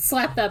 Yeah, just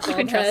slap that You bald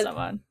can trust head.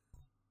 someone.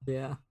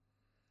 Yeah.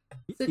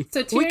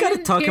 So We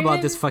gotta talk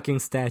about this Tyrion- fucking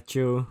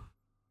statue.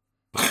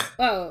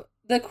 Oh,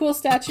 the cool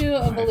statue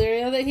of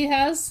Illyrio that he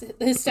has.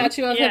 His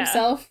statue of Yeah.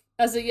 himself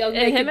as a young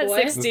And naked him at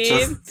boy. 16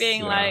 Just-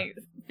 being yeah.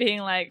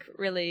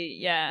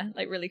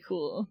 like really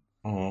cool.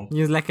 Mm.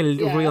 He was like a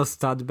Yeah. real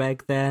stud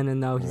back then, and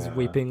now he's Yeah.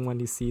 weeping when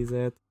he sees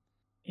it.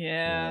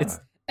 Yeah. It's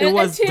And- it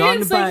was and done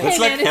Tyrion's by. like, It's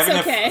Hey, like man, it's having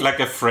okay. like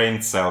a framed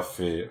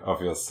selfie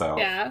of yourself.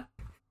 Yeah.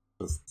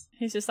 Just,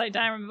 He's just like,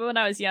 damn, remember when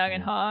I was young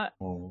and hot?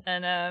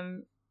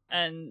 mm.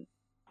 And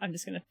I'm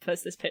just gonna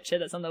post this picture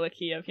that's on the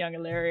wiki of young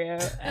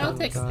Illyrio I'll and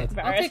take God. it.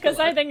 I'll Varys take because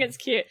I it. think it's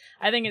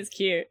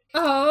cute.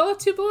 Oh,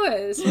 two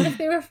boys. What if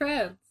they were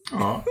friends?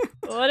 Oh.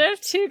 What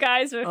if two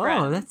guys were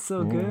friends? Oh, that's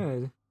so Mm.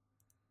 good.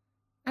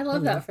 I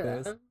love I that love for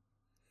this. them.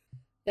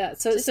 Yeah,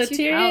 so Just two cows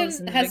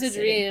in Tyrion the has big a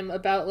city. dream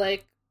about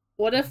like,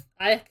 what if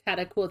I had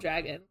a cool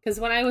dragon? Because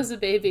when I was a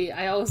baby,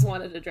 I always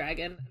wanted a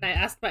dragon, and I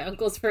asked my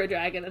uncles for a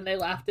dragon, and they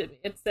laughed at me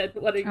and said,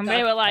 "What are you?" And they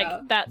talking were like,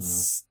 about?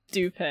 that's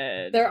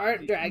stupid. There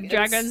aren't dragons.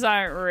 Dragons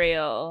aren't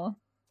real.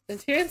 And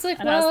Tyrion's like,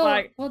 And I was well,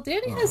 like,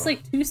 Danny has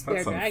like two spare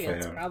that's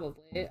dragons, unfair.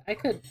 probably. I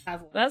could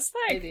have one. That's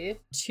like maybe.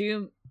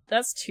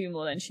 that's two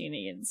more than she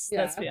needs.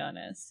 Yeah. Let's be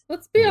honest.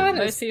 Let's be Most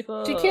honest. Most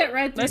people She can't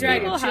ride two most people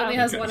dragons. She only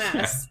have- has one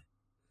ass.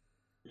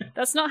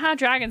 That's not how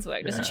dragons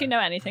work. Doesn't Yeah. she know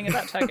anything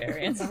about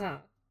Targaryens? Uh-huh.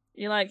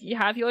 You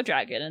have your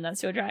dragon and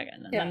that's your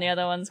dragon, and then the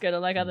other ones go to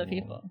like other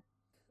people.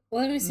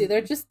 Well, let me see.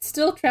 They're just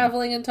still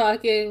traveling and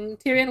talking.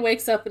 Tyrion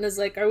wakes up and is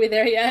like, "Are we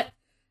there yet?"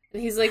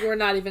 And he's like, "We're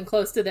not even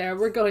close to there.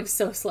 We're going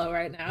so slow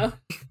right now."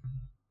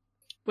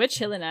 We're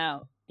chilling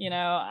out.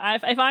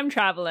 If I'm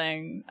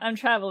traveling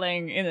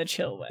in a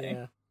chill way.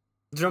 Yeah.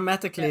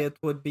 Dramatically, it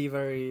would be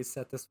very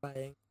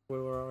satisfying. We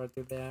were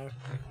already there.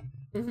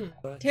 hmm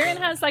But, Tyrion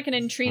has like an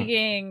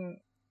intriguing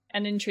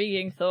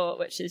thought,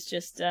 which is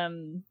just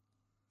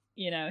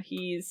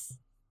he's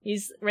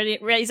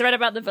read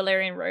about the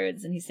Valyrian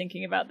roads and he's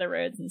thinking about the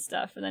roads and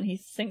stuff, and then he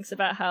thinks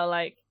about how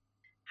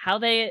how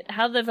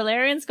the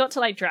Valerians got to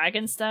like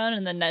Dragonstone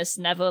and then just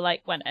never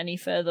like went any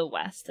further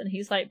west. And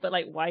he's like, but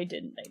like, why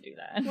didn't they do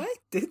that?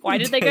 Why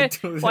did they go?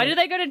 Why did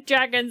they go to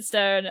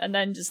Dragonstone and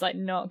then just like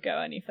not go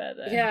any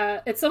further?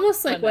 Yeah, it's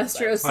almost like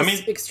Westeros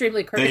is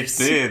extremely cursed.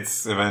 They did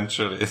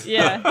eventually.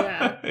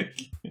 Yeah.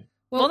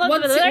 Well,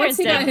 once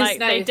he got his knife,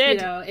 they did.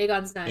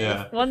 Aegon's knife.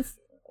 Yeah.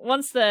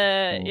 Once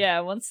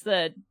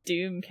the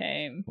doom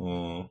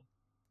came.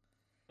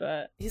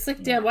 But he's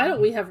like, damn, why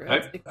don't we have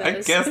roads like this?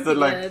 I guess that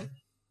like,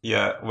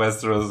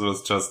 Westeros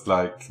was just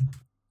like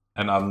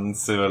an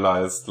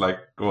uncivilized like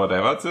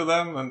whatever to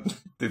them, and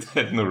they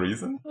had no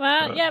reason.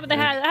 Well, but it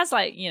has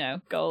like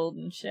gold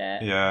and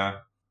shit. Yeah.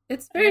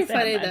 It's very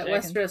funny that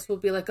Westeros will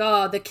be like,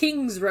 oh, the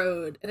King's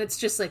Road, and it's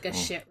just like a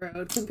shit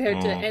road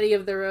compared to any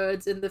of the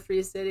roads in the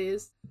Free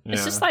Cities. Yeah.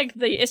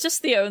 It's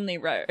just the only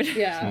road.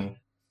 Yeah.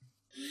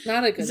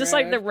 Not a good road. It's just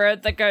like the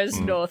road that goes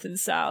north and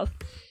south.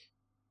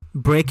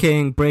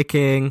 Breaking.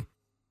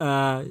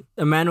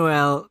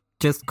 Emmanuel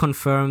just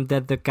confirmed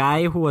that the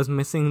guy who was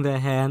missing the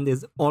hand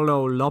is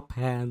Ollo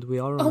Lophand. We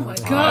all remember. Oh my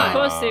god! Of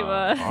course he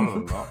was.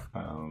 Ollo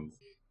Lophand.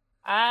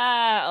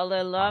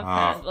 Ollo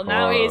Lophand. Well,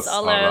 now he's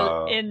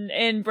Ollo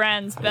in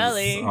Bran's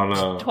belly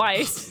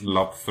twice.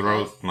 Lob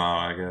throat now,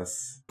 I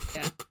guess.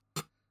 Yeah.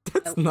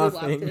 That's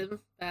nothing. Him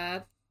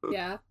bad.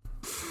 Yeah.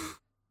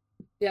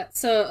 Yeah.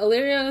 So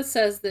Illyrio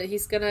says that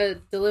he's gonna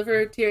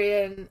deliver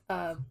Tyrion.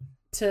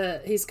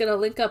 He's gonna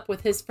link up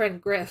with his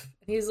friend Griff,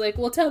 and he's like,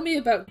 "Well, tell me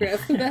about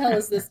Griff. Who the hell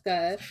is this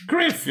guy?"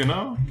 Griff, you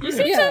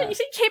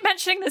keep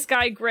mentioning this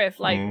guy Griff.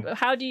 Like,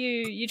 how do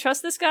you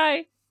trust this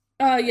guy?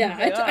 Yeah,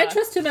 I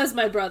trust him as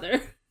my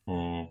brother.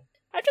 I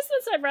trust him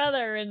as my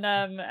brother, and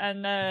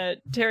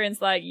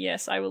Tyrion's like,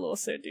 yes, I will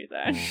also do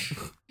that.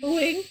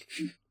 Wink.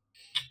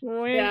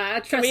 Yeah,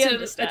 I trust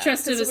him. I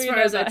trust him as far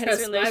as I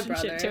trust my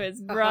brother. To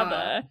his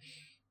brother.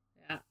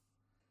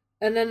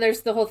 And then there's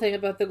the whole thing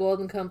about the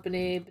Golden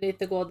Company, beneath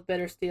the gold, the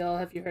bitter steel.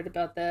 Have you heard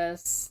about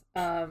this?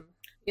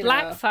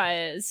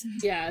 Blackfires.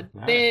 Yeah,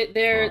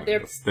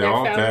 they're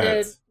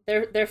founded.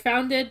 They're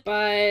founded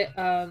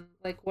by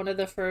like one of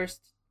the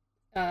first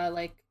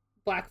like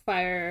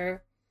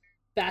Blackfire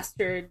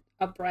bastard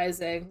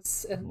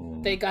uprisings,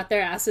 and they got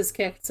their asses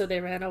kicked, so they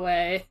ran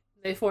away.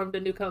 They formed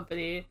a new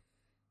company,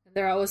 and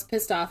they're always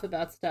pissed off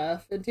about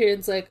stuff. And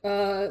Tyrion's like,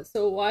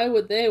 so why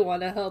would they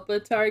want to help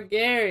a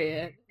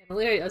Targaryen?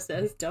 Illyrio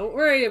says, "Don't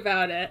worry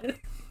about it."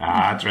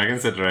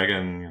 Dragon's a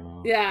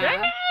dragon, Yeah.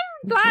 Dragon,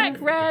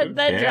 black, red,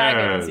 they're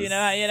dragons. You know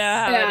how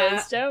it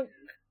is.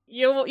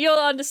 You'll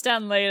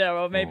understand later,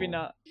 or maybe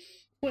not.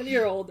 When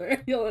you're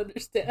older, you'll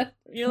understand.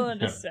 You'll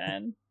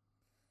understand.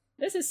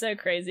 This is so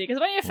crazy, because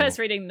when you're first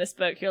reading this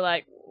book, you're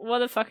like, what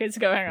the fuck is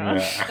going on?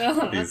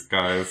 Yeah. These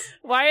guys.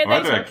 Why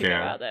are they talking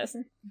about this?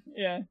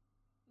 Yeah.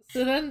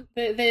 So then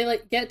they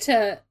like get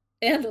to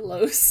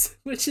Andalos,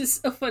 which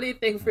is a funny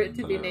thing for it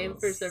to be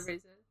named for some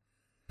reason.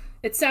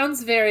 It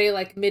sounds very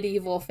like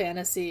medieval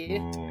fantasy.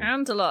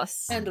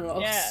 Andalos.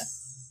 Yeah.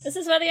 This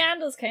is where the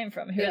Andals came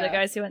from. Who are the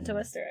guys who went to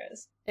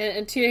Westeros?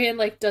 And Tyrion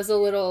like does a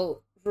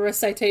little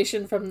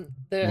recitation from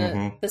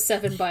the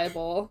Seven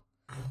Bible.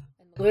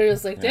 And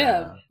Illyrio's like,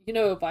 damn, you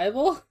know a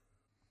Bible?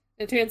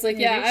 And Tyrion's like,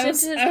 I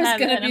was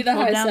gonna be the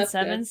High Septon.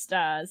 7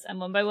 stars, and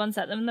one by one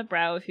set them in the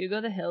brow of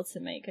Hugo the Hill to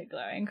make a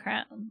glowing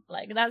crown.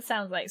 Like, that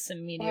sounds like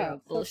some medieval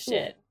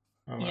bullshit.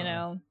 So cool. You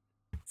know?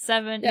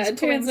 7. Yeah, and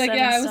Tyrion's like,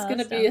 I was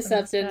gonna be a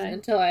Septon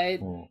until I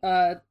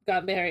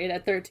got married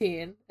at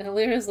 13. And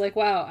Illyrio's like,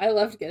 wow, I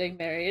loved getting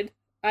married.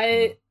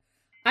 I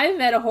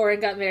met a whore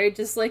and got married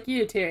just like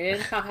you,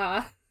 Tyrion.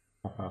 Haha.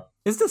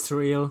 Is this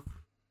real?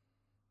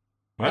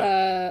 What?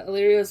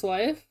 Illyrio's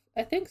wife?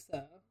 I think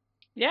so.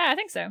 Yeah, I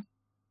think so.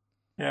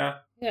 Yeah.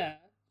 Yeah.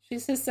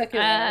 She's his second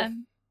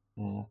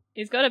wife.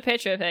 He's got a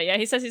picture of her. Yeah,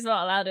 he says he's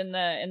not allowed in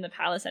the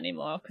palace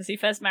anymore because he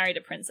first married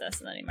a princess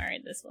and then he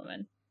married this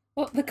woman.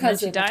 Well, the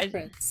cousin of the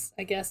prince,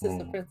 I guess, is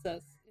the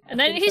princess. And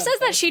then he says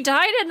that she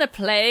died in the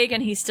plague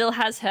and he still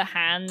has her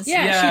hands.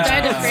 Yeah, she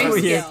died of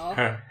grayscale.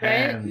 Right?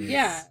 Hands.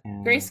 Yeah.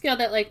 Grayscale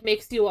that like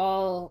makes you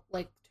all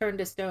like turn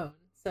to stone.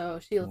 So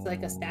she looks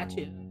like a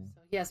statue.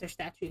 So he has her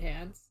statue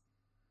hands.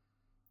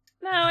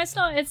 No, it's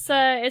not. It's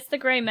the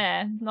grey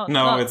mare. It's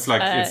not.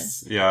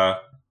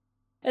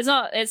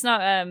 It's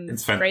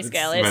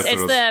grayscale.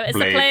 It's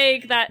the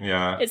plague that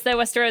it's the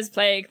Westeros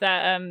plague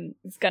that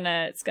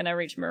it's gonna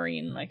reach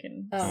Marine like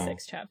in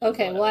 6 chapters.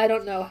 Okay, well I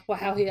don't know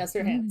how he has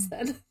her hands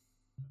then.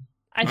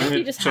 I think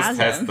he just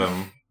has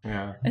them.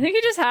 Yeah. I think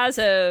he just has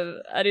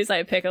her and he's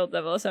like pickled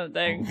them or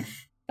something.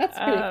 That's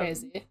pretty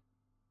crazy.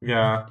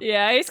 Yeah.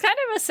 Yeah, he's kind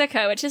of a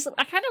sicko, which is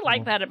I kind of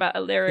like that about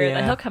Illyrio.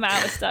 That he'll come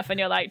out with stuff and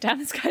you're like, damn,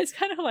 this guy's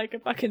kind of like a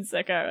fucking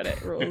sicko, and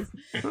it rules.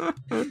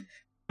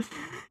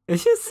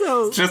 It's just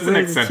so. It's just an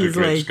eccentric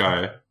rich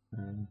guy.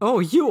 Oh,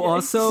 you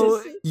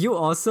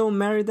also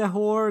married a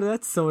whore?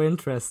 That's so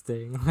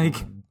interesting.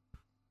 Like.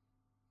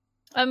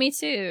 Oh, me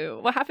too.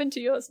 What happened to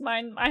yours?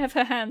 Mine. I have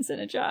her hands in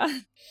a jar.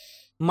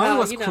 Mine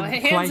was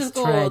quite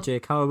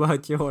tragic. How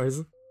about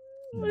yours?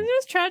 Was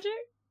yours tragic?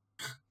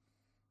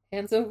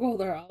 Hands of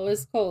gold are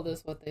always cold,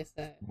 is what they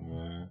say.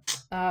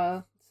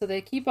 So So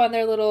they keep on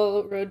their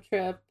little road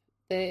trip.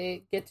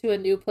 They get to a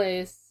new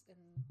place, and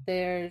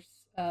there's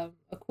a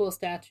cool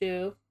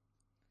statue.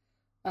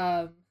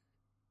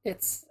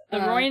 It's The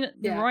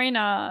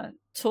Royna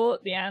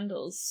taught the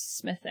Andals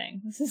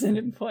smithing. This is an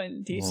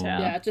important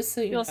detail. Yeah, just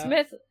so you know. Your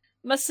smith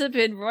must have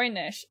been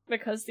Roynish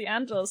because the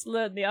Andals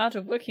learned the art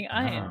of working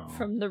iron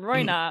from the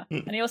Royna.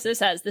 And he also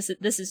says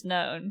this is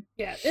known.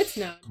 Yeah, it's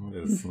known.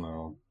 It is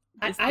known.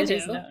 I knew.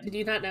 Did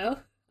you not know?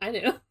 I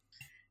knew.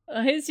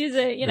 He's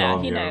user, he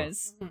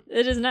knows.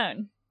 It is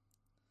known.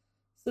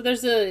 So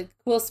there's a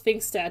cool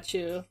Sphinx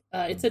statue.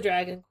 It's a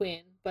dragon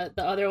queen, but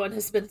the other one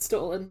has been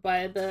stolen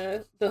by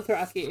the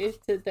Dothraki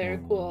to their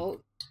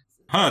cool.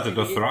 The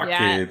Dothraki,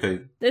 yeah.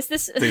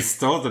 they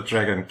stole the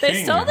Dragon King.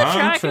 They stole the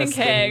Dragon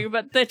King,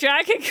 but the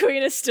Dragon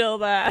Queen is still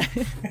there.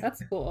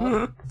 That's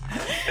cool.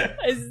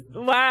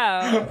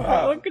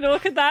 Wow.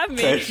 What could that mean?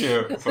 Thank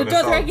you. The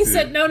Dothraki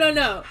said,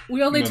 no.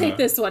 We only take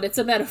this one. It's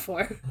a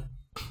metaphor.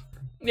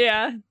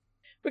 Yeah.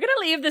 We're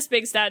gonna leave this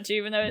big statue,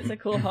 even though it's a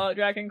cool hot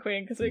Dragon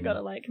Queen, because we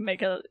gotta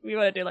we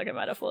wanna do like a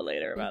metaphor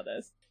later about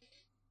this.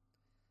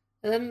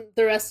 And then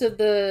the rest of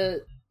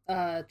the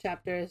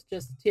chapter is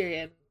just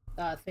Tyrion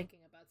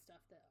thinking about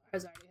stuff that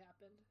has already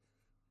happened.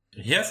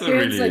 He has a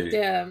Tyrion's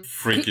really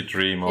freaky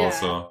dream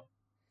also.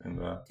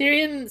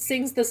 Tyrion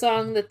sings the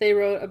song that they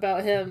wrote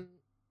about him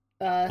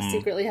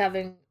secretly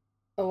having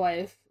a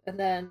wife, and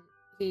then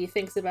he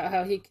thinks about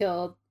how he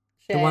killed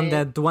Shay. The one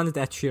that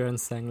Ed Sheeran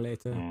sang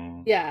later.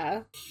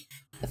 Yeah.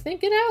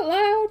 Thinking out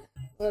loud,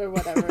 or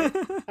whatever,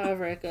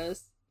 however it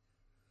goes.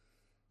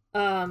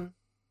 And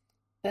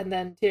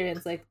then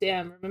Tyrion's like,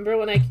 "Damn, remember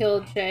when I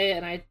killed Shay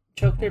and I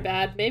choked her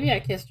bad? Maybe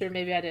I kissed her,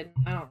 maybe I didn't.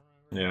 I don't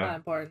remember. Yeah. Not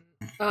important.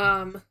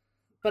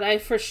 But I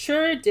for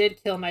sure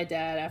did kill my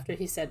dad after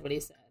he said what he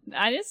said.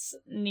 I just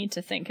need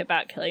to think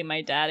about killing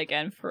my dad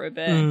again for a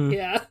bit.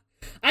 Yeah,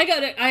 I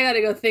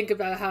gotta go think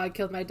about how I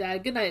killed my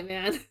dad. Good night,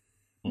 man.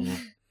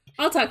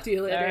 I'll talk to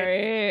you later.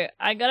 Sorry.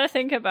 I gotta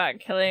think about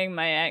killing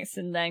my ex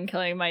and then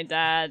killing my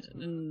dad.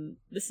 And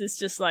this is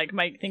just like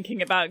my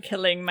thinking about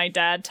killing my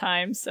dad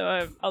time,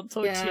 so I'll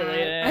talk to you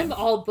later. I'm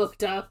all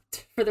booked up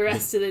for the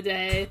rest of the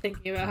day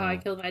thinking about how I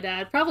killed my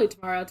dad. Probably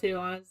tomorrow too,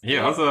 honestly. He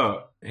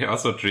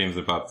also dreams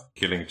about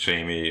killing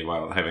Jaime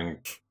while having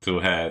two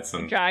heads,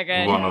 and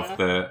Dragon, one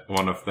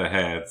of the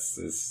heads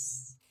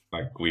is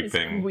like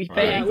weeping. Weeping.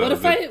 Right?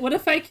 Yeah, what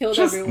if I killed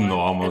just everyone?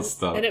 normal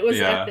stuff. And it was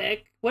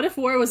epic. What if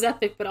war was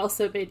epic but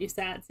also made you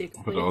sad? So you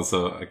but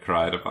also I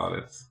cried about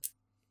it.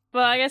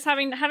 Well, I guess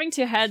having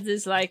two heads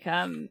is like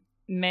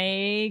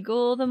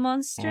Maegor the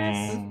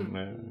monstrous.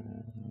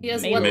 He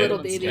has one little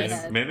baby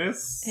head.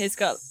 Melis? He's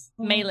got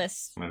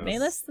Melis.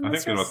 Melis the monstrous?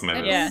 I think it was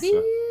Melis. Yeah.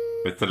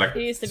 With the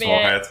he used to be small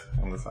head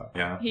on the side.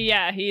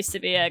 Yeah. He used to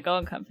be a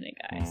Golden Company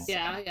guy.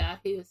 Yeah,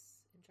 he was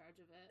in charge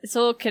of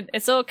it.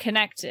 It's all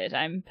connected.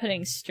 I'm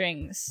putting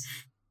strings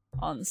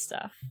on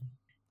stuff.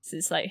 So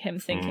it's like him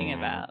thinking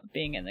about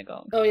being in the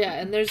Golden Company. Oh yeah,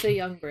 and there's a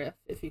young Griff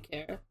if you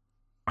care.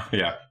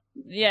 Yeah.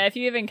 Yeah, if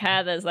you even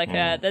care, there's like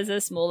there's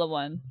a smaller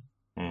one.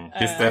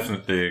 He's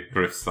definitely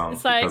Griff's son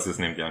because he's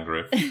named Young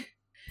Griff.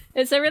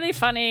 It's a really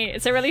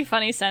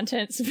funny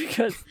sentence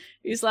because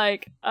he's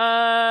like,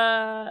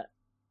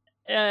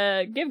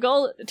 give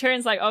gold.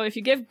 Tyrion's like, oh, if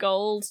you give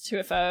gold to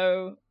a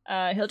foe,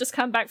 he'll just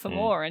come back for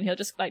more, and he'll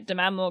just like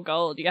demand more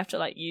gold. You have to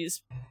like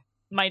use.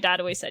 My dad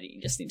always said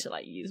you just need to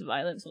like use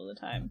violence all the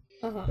time,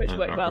 which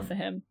worked well for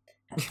him.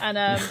 And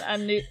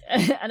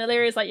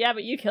Illyria's like, yeah,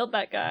 but you killed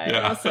that guy.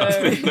 Yeah, also,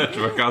 that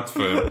worked out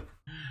for him.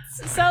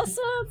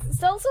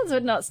 Sellswords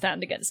would not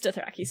stand against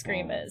Dothraki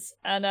screamers.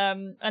 And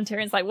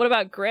Tyrion's like, what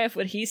about Griff?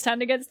 Would he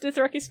stand against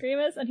Dothraki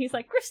screamers? And he's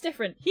like, Griff's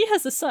different. He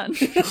has a son.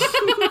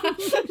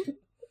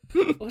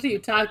 What are you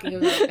talking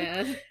about,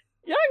 man?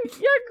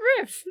 Young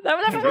Griff.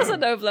 That was a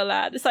nobler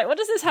lad. It's like, what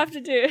does this have to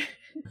do?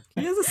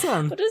 He has a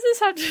son. What does this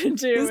have to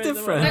do He's with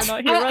different.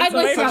 I'd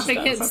like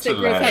dropping hints that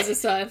Griff has a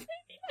son.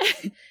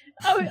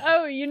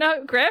 Oh, you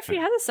know Griff? He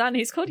has a son.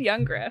 He's called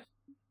Young Griff.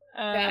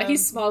 Yeah,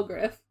 he's small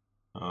Griff.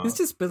 He's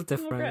just built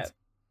different.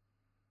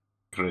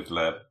 Great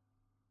lad.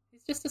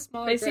 He's just a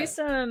small We Griff.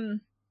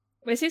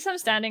 see some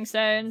standing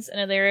stones, and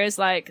Illyria's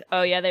like,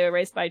 oh yeah, they were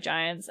raised by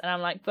giants. And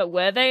I'm like, but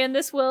were they in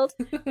this world?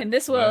 In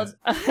this world,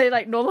 are they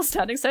like normal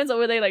standing stones, or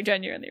were they like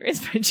genuinely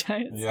raised by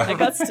giants? Yeah. I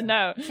got to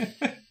know.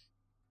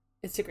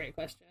 It's a great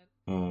question.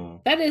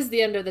 That is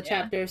the end of the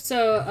chapter.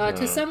 So,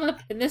 to sum up,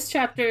 in this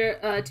chapter,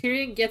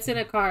 Tyrion gets in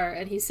a car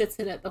and he sits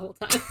in it the whole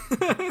time.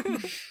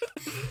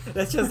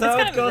 That's just how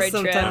it goes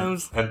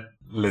sometimes. And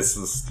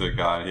listens to a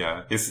guy,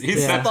 yeah. He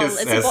set his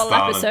It's a ass bottle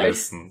down episode. and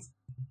listens.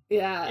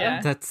 Yeah.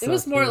 That's it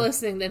was so more cool.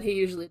 listening than he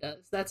usually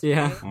does. That's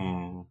Yeah.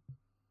 true.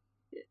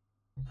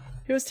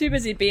 He was too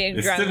busy being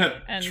He drunk still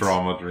had and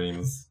trauma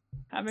dreams.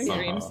 having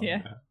somehow, dreams.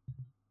 Yeah.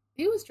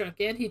 He was drunk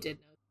and he did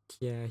know.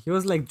 Yeah, he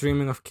was like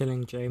dreaming of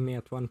killing Jaime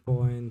at one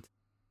point.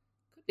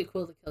 Could be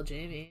cool to kill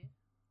Jaime.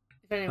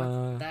 If anyone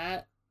thought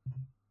that.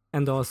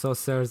 And also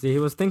Cersei. He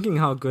was thinking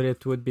how good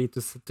it would be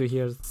to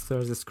hear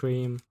Cersei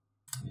scream.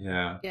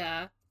 Yeah.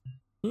 Yeah.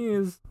 He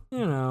is,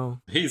 you know,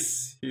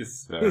 He's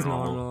very he's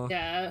normal. normal.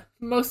 Yeah,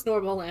 most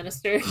normal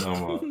Lannister.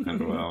 Normal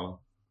and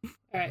well.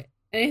 Alright.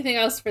 Anything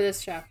else for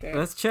this chapter?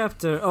 Last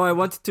chapter. Oh, I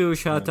wanted to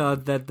shout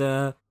out that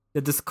the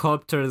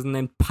sculptor is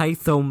named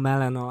Pytho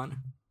Melanon.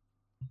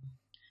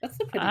 That's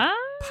a pretty...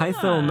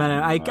 Pytho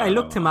Melanon. I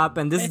looked him up,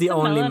 and this is the Pytho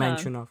only Melanon.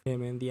 mention of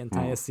him in the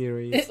entire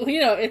series.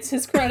 It's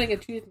his crowning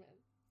achievement.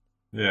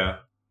 Yeah.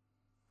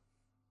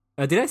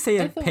 Did I say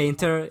a Pytho-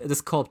 painter? The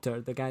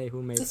sculptor, the guy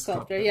who made The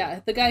sculptor,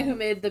 yeah. The guy who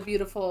made the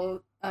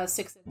beautiful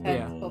 6 and 10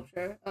 Yeah.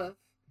 sculpture of...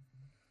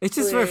 It's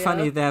just very Illyrio.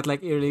 funny that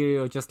like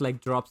Illyrio just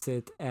like drops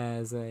it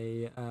as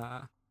a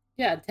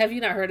Yeah, have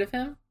you not heard of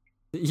him?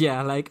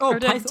 like Or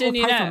Pytho didn't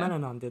you Pytho know?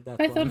 Melanon did that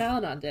Pytho one.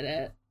 Melanon did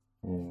it.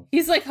 Mm.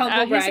 He's like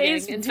humble bragging,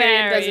 He's and Tyrion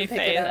very doesn't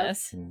pick it up.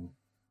 famous. Mm.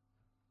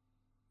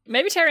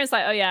 Maybe Tyrion's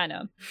like, oh yeah, I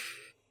know.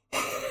 Oh,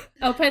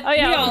 Oh,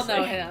 yeah, we all obviously.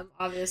 know him,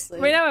 obviously.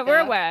 We know it. We're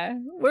Yeah.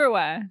 aware. We're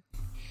aware.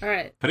 All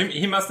right. But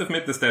he must have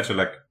made the statue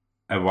like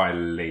a while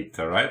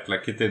later, right?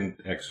 Like he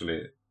didn't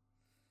actually.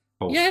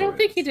 post Yeah, I for don't it.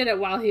 think he did it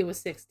while he was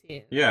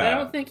 16. Yeah, I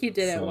don't think he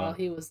did it so- while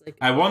he was like...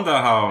 I wonder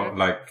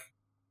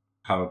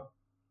how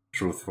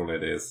truthful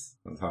it is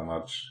and how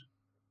much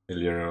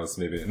Illyrio's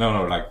maybe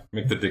like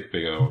make the dick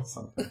bigger or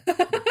something.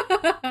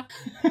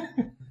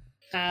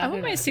 I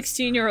want my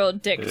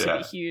 16-year-old dick to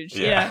be huge.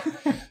 Yeah.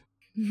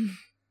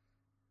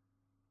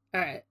 All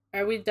right.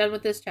 Are we done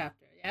with this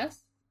chapter?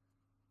 Yes?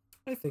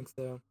 I think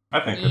so. I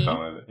think we're done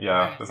with it. Yeah,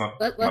 Alright. there's not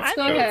Let's much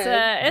go to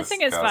ahead. I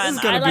think it's discuss. fun. This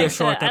is gonna I be a like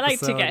short to. I like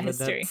to episode, get but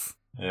history. that's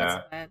Yeah,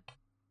 That's fine.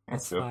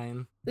 that's good. good.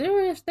 Fine.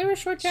 There were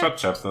short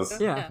chapters. Short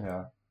chapters. Yeah.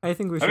 Yeah. I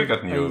think we Have should. we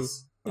got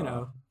news? You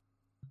know,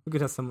 we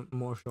could have some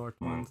more short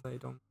Mm. ones. I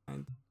don't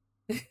mind.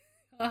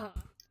 Uh-huh.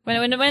 When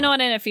we're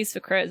not in a Feast for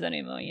Crows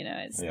anymore,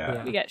 it's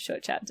Yeah. we get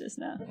short chapters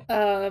now.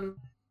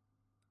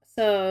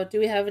 So, do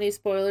we have any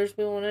spoilers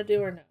we want to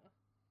do or no?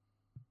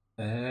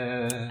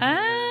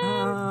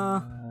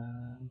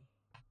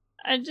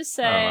 I'd just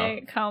I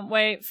say can't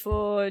wait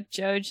for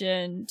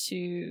Jojen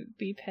to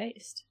be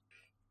paced.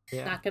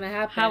 Yeah. Not gonna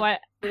happen.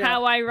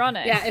 How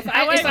ironic. Yeah, if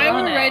How I were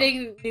ironic.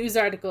 writing news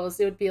articles,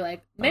 it would be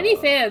like, many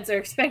fans are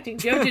expecting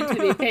Jojen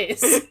to be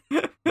paced.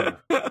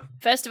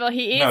 First of all,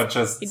 he No, is.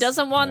 just He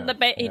doesn't want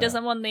yeah, he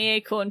doesn't want the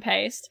acorn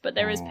paste, but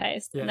there is Oh.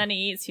 paste, Yeah. and then he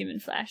eats human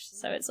flesh,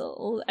 so it's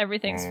all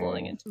everything's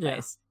falling into Yeah.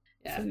 place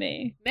Yeah. for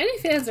me. Many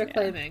fans are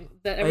claiming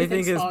that I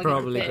everything's think it's falling into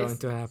probably place. going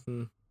to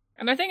happen.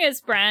 And I think his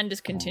brand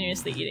is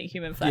continuously eating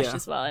human flesh Yeah.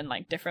 as well in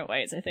like different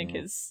ways. I think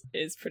is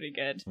pretty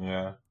good.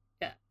 Yeah.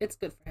 Yeah, it's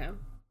good for him.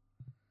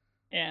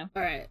 Yeah.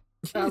 All right.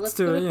 He needs let's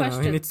to, go to he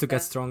questions needs to get then.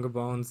 stronger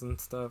bones and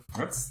stuff.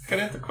 Let's get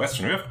into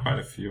question. We have quite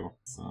a few.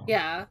 So.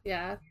 Yeah.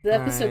 The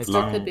episode Alright.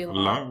 still could be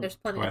long. There's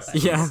plenty of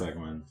question questions. Yeah.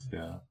 segment.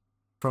 Yeah.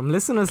 From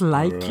listeners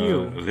like For, you.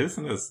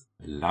 Listeners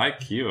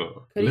like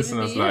you. Could even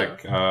Listeners be you.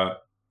 like the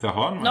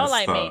Hornmeister Not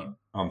like me.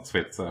 on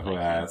Twitter who Like you.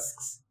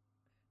 asks,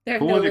 There are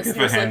who no would you give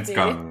a listeners like me.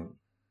 handgun?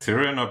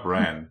 Tyrion or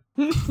Bran?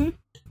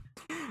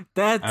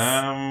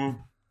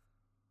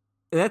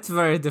 That's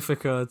very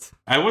difficult.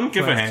 I wouldn't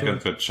give a Question. handgun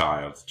to a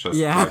child. Just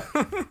Yeah.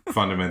 like,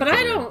 fundamentally. But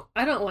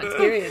I don't want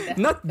Tyrion to have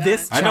Not a gun.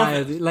 this I don't-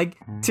 child. Like,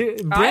 I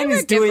Bran would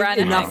is give doing Bran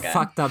a enough handgun.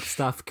 fucked up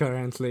stuff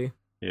currently.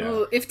 Yeah.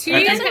 Ooh, if I Tyrion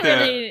He think doesn't the-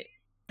 really.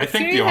 I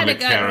think Tyrion the had only a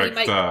gun, he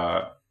might-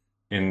 character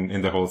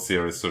in the whole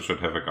series who should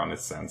have a gun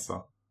is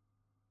Sansa.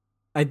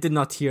 I did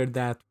not hear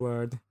that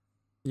word.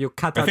 You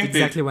cut I out think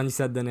exactly when you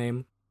said the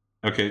name.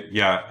 Okay,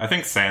 yeah, I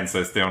think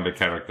Sansa is the only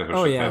character who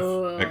Oh, should yeah. have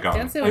Oh, a gun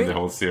Sansa in would- the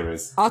whole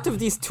series. Out of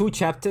these two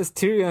chapters,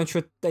 Tyrion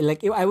should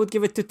like. I would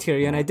give it to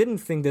Tyrion. I didn't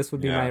think this would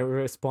be Yeah. my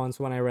response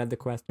when I read the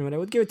question, but I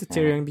would give it to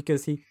Tyrion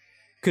because he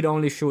could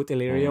only shoot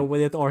Illyrio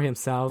with it or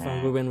himself,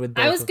 and we win with.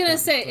 I both was of gonna them,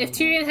 say so- if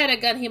Tyrion had a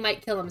gun, he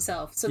might kill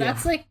himself. So Yeah.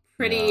 that's like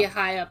pretty Yeah.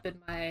 high up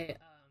in my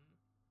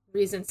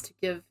reasons to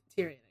give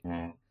Tyrion a gun.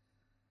 Mm.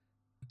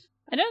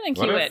 I don't think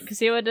What he if- would, because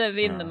he would have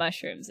eaten the Yeah.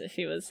 mushrooms if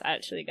he was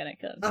actually going to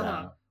kill himself.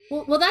 Uh-huh.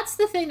 Well, that's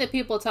the thing that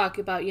people talk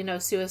about.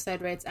 Suicide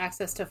rates,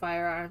 access to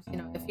firearms.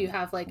 If you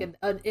have like an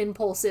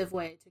impulsive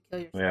way to kill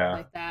yourself Yeah.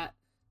 like that,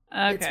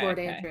 Okay, it's more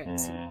okay.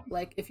 dangerous. Mm.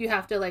 Like if you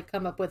have to like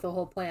come up with a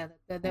whole plan,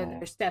 then Mm.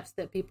 there's steps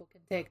that people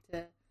can take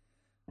to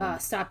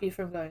stop you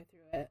from going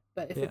through it.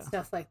 But if it's Yeah.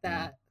 stuff like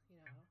that,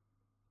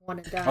 one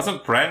and done. Also,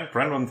 Bran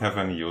wouldn't have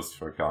any use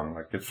for a gun.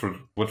 Like it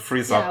would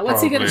freeze Yeah, up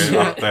what's he probably gonna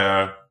up shoot?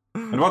 there.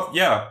 And what?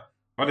 Yeah,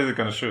 what is it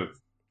gonna shoot?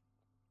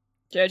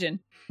 Jojen.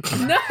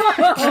 No.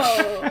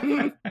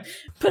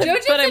 Put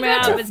Jojen's him about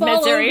out to of his fall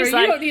misery. over. He's You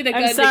like, don't need a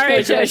gun I'm to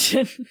sorry, kill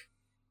Jojen.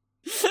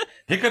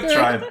 He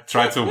could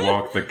try to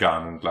walk the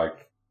gun and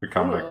like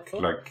become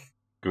like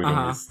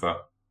Goodinista.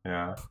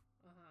 Yeah.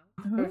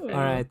 Perfect. All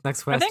right,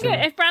 next I question.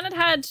 think if Bran had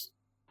had...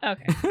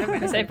 Okay. I'm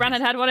gonna say if Bran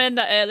had had one in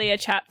the earlier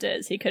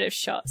chapters, he could have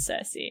shot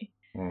Cersei.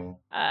 Mm.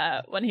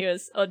 When he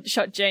was... Or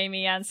shot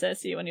Jamie and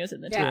Cersei when he was in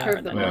the Yeah, tower. curved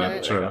And the then bullet. he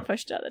would True. have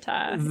pushed out the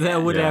tower.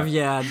 That would Yeah. have,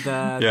 Yeah,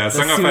 the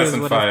Song of series Ice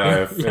and would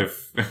have Fire been-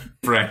 if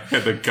Bran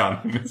had a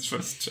gun in his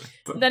first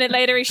chapter. Then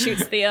later he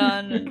shoots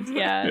Theon, and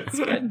yeah, it's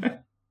good.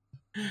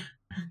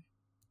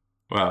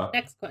 Well,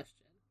 Next question.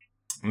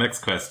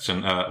 next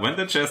question. When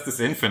the Jest is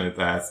Infinite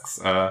asks,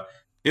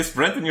 Is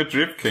Brand the new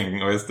Drip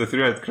King, or is the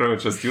Three-Eyed Crow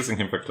just using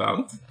him for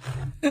clout?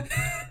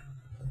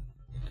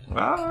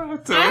 Well, we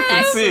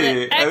can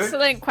see.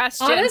 Excellent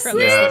question from Honestly,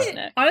 this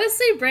listener.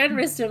 honestly, Bran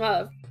risked him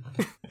up.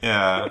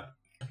 Yeah.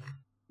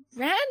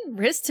 Bran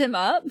risked him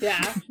up.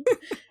 Yeah.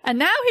 And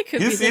now he could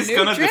be the He's new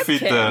gonna Drip defeat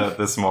King.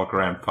 the small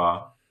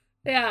grandpa.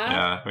 Yeah.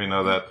 Yeah, we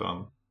know that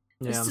one.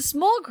 Is Yeah. the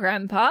small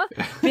grandpa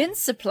been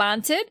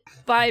supplanted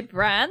by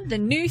Bran, the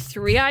new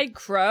Three-Eyed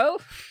Crow?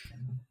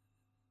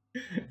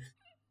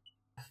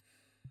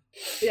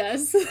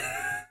 Yes.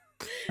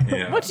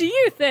 Yeah. What do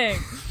you think?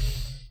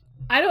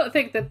 I don't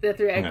think that the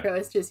Three-Eyed Yeah. Crow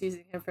is just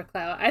using him for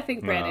clout. I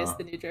think Bran No. is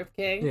the new Drip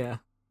King. Yeah.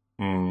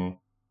 Mm.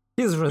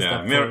 He's risked Yeah,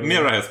 up.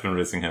 Mira has been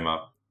raising him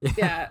up.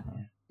 Yeah.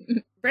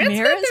 Bran's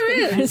Mira's got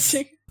been the ribs.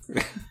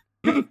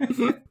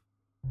 risked-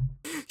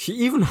 She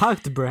even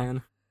hugged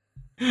Bran.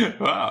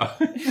 Wow.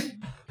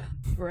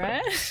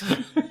 Bran?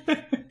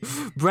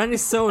 Bran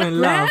is so in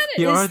Bran love.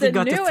 He is already the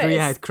got the newest.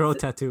 three-eyed crow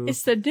tattoo.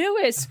 It's the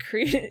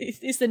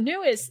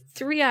newest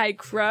Three-Eyed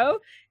Crow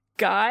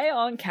guy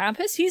on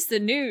campus. He's the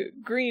new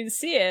Green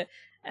Seer,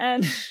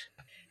 and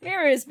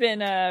Mira's been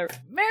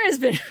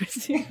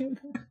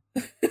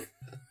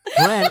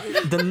Bran,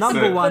 the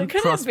number So- one Could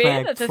it be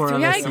prospect that the for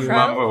Three-Eyed LSU. Crow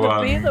Number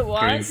would be one the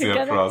one Green who's Seal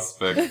gonna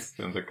prospect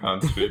in the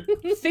country.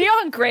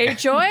 Theon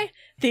Greyjoy,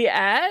 the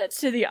heir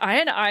to the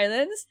Iron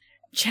Islands,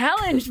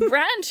 challenged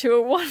Bran to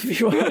a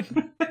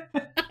 1v1.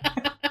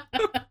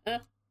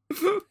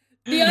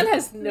 Theon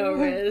has no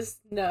risk.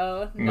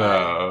 No.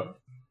 No.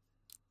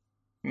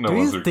 No Do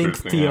one's you think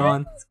recruiting him.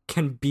 Theon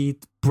can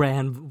beat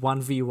Bran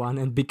 1v1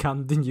 and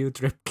become the new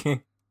Drip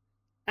King?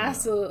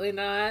 Absolutely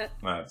not.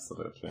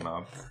 Absolutely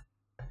not.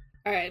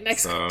 All right,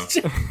 next So-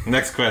 question.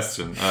 Next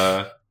question.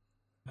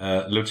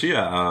 Lucia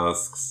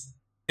asks,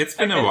 it's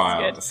been Okay, a this is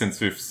while good. since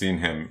we've seen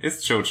him.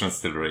 Is Jojen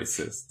still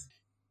racist?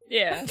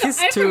 Yeah. He's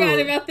I too, forgot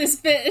about this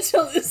bit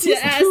until Lucia He's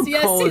asked. too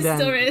Yes, cold he's and-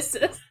 still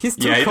racist. he's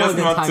too Yeah, he cold doesn't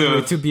and want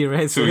hungry to- to be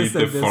racist To eat at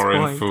the this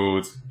foreign point.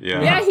 food.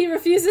 Yeah. Yeah, he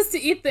refuses to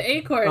eat the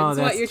acorns. Oh, What,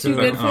 that's you're true.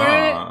 too good for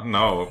it?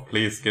 No,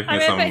 please give me I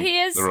mean, some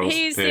but roast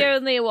he's pig. the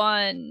only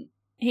one.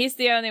 He's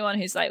the only one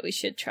who's like, we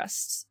should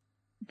trust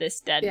this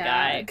dead Yeah,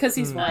 guy. because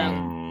he's white.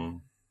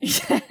 Mm.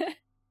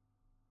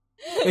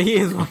 He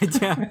is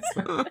white, yeah.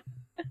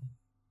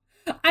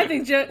 I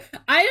think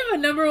I am a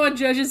number one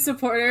Jojen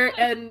supporter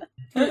and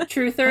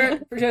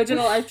truther, Jojen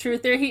Alive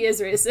truther. He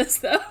is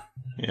racist, though.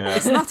 Yeah.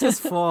 It's not his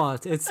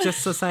fault. It's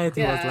just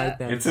society was Yeah. like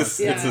that. It's his,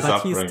 Yeah. it's his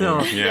But he's upbringing.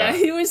 still- Yeah, Yeah.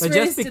 he was But just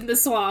raised bec- in the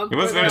swamp. He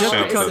was where very they're Just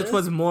all because sheltered. it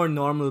was more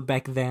normal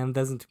back then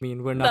doesn't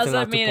mean we're not allowed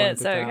Doesn't to mean point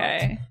it's it out.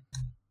 okay.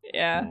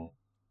 Yeah.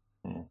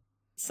 Mm.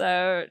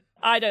 So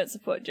I don't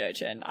support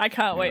Jojen. I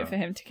can't wait Yeah. for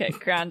him to get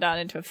ground down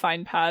into a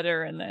fine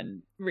powder and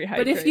then rehydrate.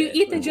 But if you it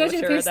eat the with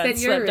Jojen water fish, and then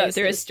you're slipped up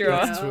through a racist, straw.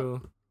 you That's know?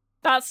 true.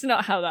 That's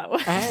not how that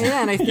works.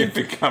 Yeah, and I You think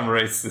become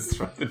racist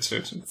from the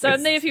Jojen. So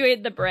only if you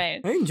eat the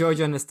brain. I think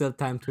Georgian is still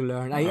time to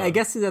learn. I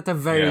guess he's at a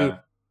very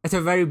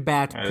Yeah.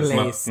 bad It's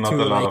not- place not to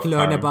a lot like of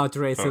learn time about to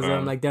racism.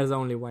 learn. Like there's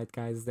only white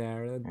guys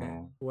there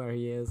Mm. where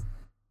he is.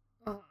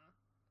 Oh.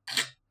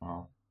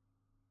 Oh.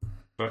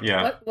 But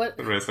yeah, What?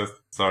 racist.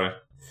 Sorry.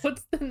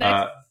 What's the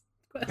next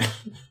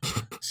question?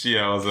 She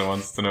also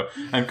wants to know.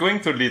 I'm going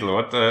to Lidl.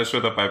 What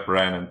should I buy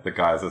Bran and the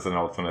guys as an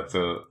alternate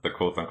to the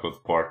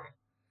quote-unquote pork?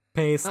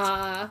 Paste.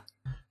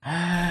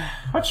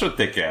 What should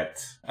they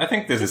get? I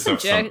think this is Some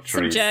of some jerk-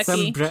 some treats. jerk-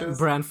 Some Just-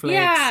 bran flakes.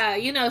 Yeah,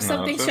 you know,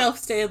 something just- shelf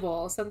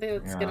stable, something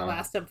that's gonna Yeah.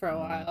 last them for a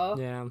while.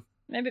 Yeah.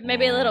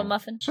 Maybe a little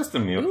muffin. Just a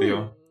meal Ooh.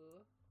 deal.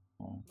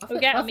 We'll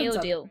get a Muffins meal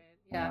are deal. great.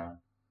 Yeah.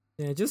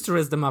 Yeah, just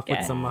raise them up with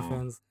Yeah. some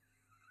muffins.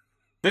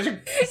 Did you?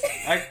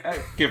 I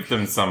give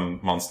them some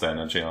Monster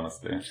Energy,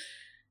 honestly.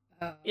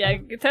 Yeah,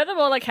 throw them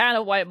all a can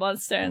of White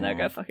Monster and they'll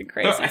go fucking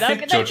crazy. No, I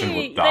think Jojen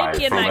would die they'd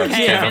be in from that a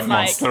cave can in of like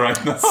Monster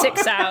right now.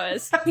 6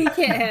 hours. He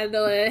can't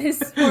handle it. His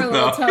poor little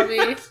No.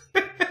 tummy.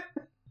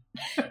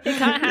 He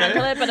can't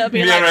handle it, but it'll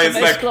be Mira like is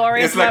the most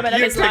glorious it's like, moment of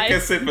you his take a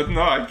life. sip, but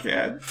no, I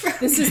can't.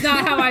 This is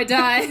not how I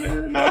die.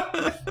 No.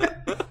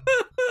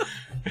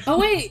 Oh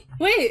wait.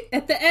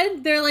 At the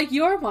end, they're like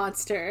your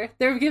monster.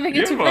 They're giving it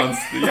Your to Bran.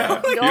 monster,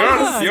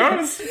 yeah.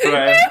 Yours. yours,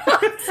 Bran.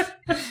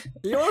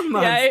 Your Yeah,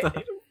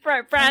 monster.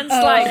 Bran's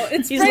Oh, like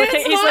it's he's Bran's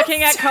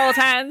looking at monster. Cold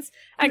Hands,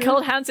 and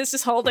Cold Hands is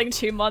just holding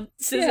 2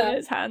 monsters Yeah. in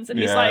his hands, and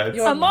he's Yeah, like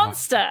it's- a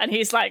monster, and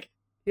he's like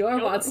Your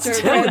Your monster.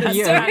 monster. Bran.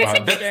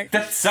 Yeah.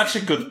 That's such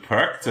a good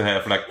perk to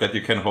have, like that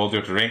you can hold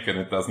your drink and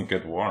it doesn't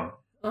get warm.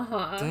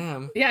 Uh-huh.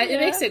 Damn. Yeah, it Yeah.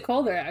 makes it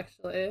colder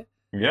actually.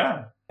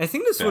 Yeah, I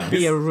think this Yeah, would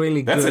be a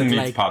really that's a good neat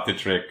like party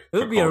trick. it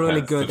would for be a Cold really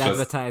Hands to good just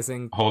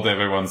advertising. Hold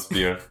everyone's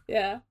beer.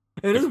 Yeah.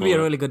 It would be a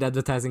Before. really good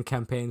advertising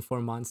campaign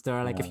for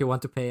Monster. Like Yeah. if you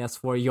want to pay us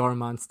for your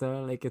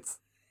monster, like it's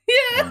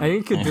Yeah. I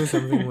think you could do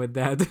something with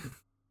that.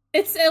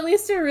 It's at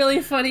least a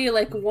really funny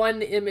like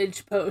one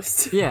image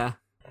post. Yeah.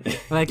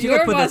 Like you Your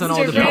could put that on all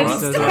the monster, your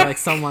posters monster. where like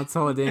someone's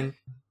holding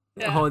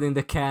Yeah. holding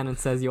the can and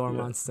says your Yeah.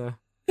 monster.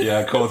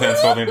 Yeah, Cold Hands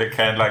holding the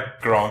can like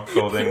Gronk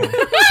holding the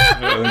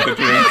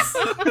drinks.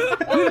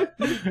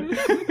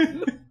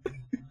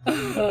 All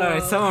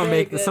right, someone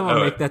make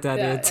that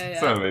edit.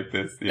 So like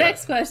this. Yeah.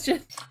 Next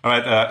question. All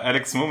right.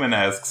 Alex Moomin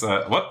asks,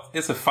 "What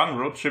is a fun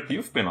road trip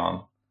you've been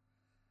on?"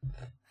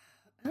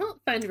 I don't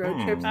find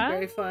road trips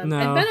very fun. No.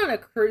 I've been on a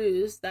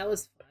cruise. That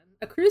was fun.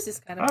 A cruise is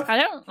kind of fun. I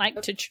don't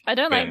like to. I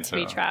don't like to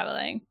be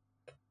traveling.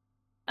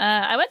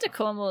 I went to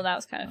Cornwall. That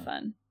was kind of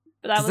fun.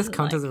 But that Does this wasn't,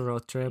 count like, as a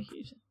road trip?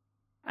 huge.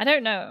 I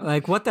don't know.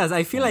 Like, what does?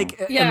 I feel like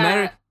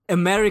Yeah.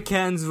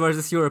 Americans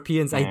versus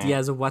Europeans'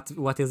 ideas of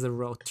what is a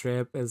road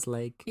trip is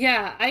like.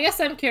 Yeah, I guess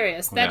I'm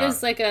curious. That Yeah.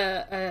 is like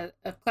a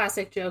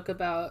classic joke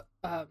about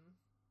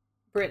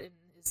Britain.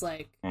 Is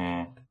like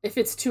if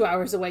it's 2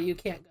 hours away, you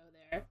can't go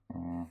there.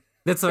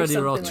 That's already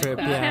a road something like trip,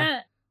 that.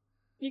 yeah.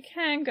 You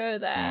can go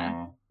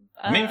there.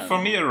 I mean,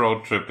 for me, a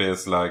road trip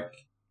is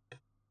like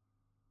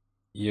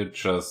you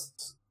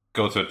just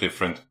go to a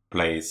different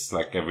place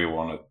like every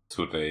 1 or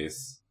 2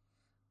 days.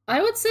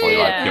 I would say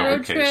Or, like, a your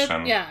road trip.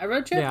 vacation. Yeah, a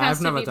road trip Yeah, has I've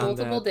to never be done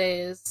multiple that.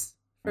 days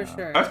for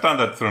sure. I've done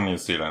that through New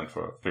Zealand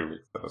for 3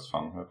 weeks. That was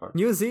fun. With like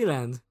New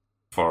Zealand.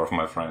 4 of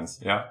my friends.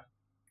 Yeah,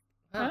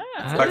 Oh.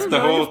 I like didn't the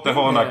know whole you've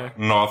been like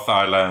North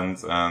Island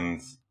and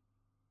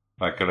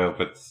like a little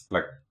bit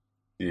like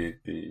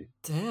the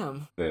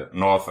Damn.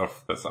 north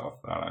of the South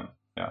Island.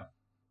 Yeah.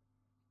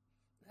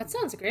 That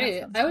sounds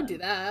great. sounds I would fun. do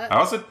that. I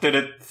also did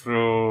it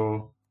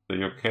through the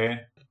UK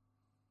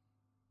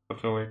for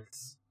 2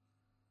 weeks.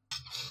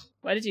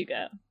 Where did you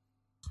go?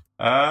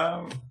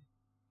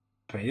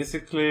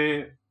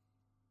 Basically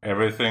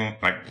everything,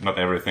 like not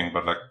everything,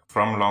 but like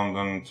from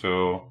London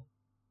to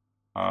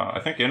I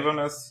think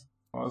Inverness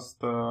was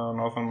the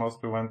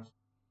northernmost we went.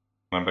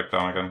 Then back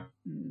down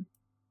again.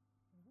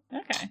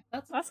 Okay,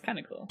 that's kind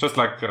of cool. Just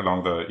like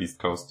along the east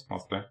coast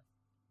mostly.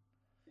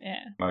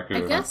 Yeah. Like we I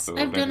went guess to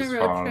I've done a Ladies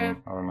road Farm, trip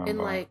I remember. in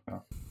like Yeah.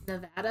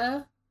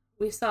 Nevada.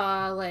 We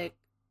saw like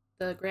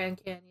the Grand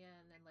Canyon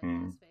and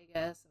like Las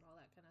Vegas and all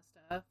that kind of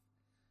stuff.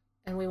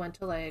 And we went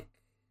to like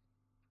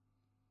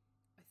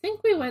I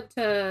think we went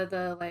to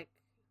the like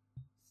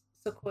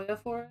Sequoia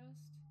Forest.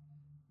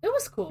 It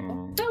was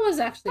cool. That was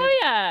actually Oh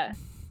yeah,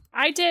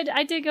 I did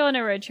go on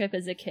a road trip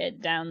as a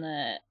kid down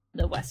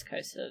the west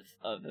coast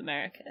of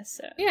America.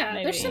 So Yeah,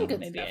 maybe, there's some good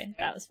maybe stuff there.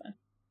 that was fun.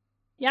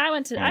 Yeah, I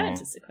went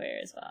to Sequoia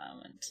as well. I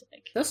went to,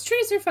 like, those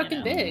trees are fucking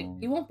know. big.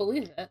 You won't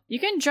believe it. you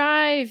can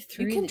drive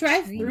through. You can the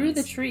drive trees. through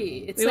the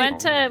tree. It's We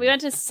like,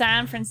 went to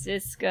San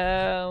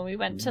Francisco. We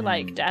went to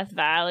like Death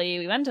Valley.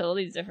 We went to all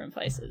these different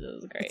places. It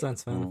was That great.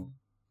 sounds fun.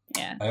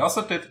 Yeah. I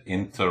also did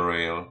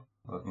Interrail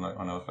when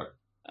I was like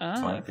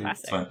Oh, 20,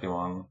 classic.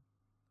 21.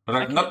 But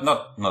like not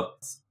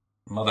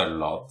a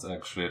lot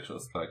actually,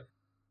 just like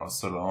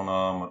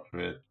Barcelona,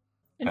 Madrid.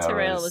 Interrail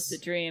Paris. was the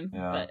dream,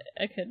 Yeah. but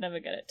I could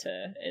never get it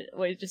to. It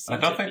always just I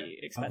seemed don't to think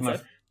be I don't know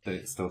expensive. if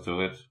they still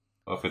do it,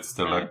 or if it's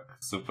still No. like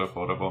super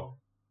affordable. all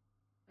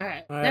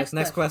right. All right,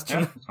 next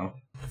question.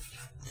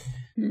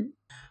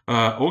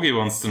 Yeah. Ogi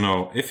wants to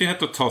know if you had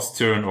to toss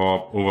Tyrion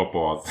or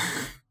overboard.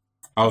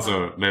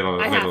 Also, little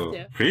I have little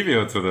to.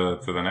 preview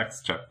to the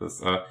next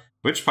chapters.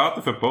 Which part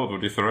of a boat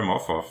would you throw him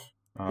off of?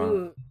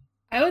 Ooh.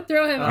 I would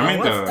throw him I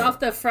mean, off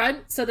the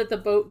front so that the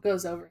boat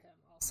goes over him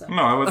also.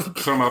 No, I would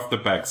throw him off the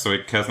back, so he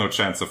has no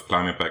chance of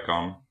climbing back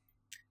on.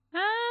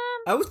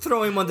 I would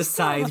throw him on the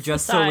side off the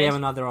just so we side. have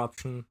another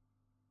option.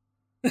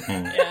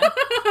 Yeah.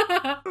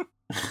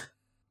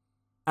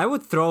 I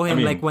would throw him I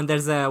mean- like when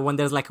there's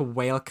like a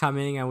whale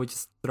coming. I would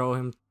just throw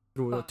him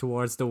through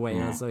towards the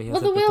whale, so he has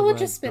Well, a the bit whale of would a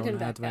just spit own him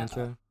back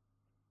adventure.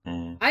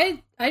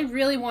 I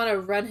really want to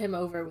run him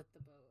over with the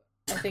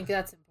boat. I think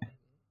that's important.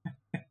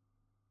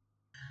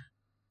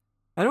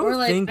 I don't Or,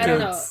 like, think I don't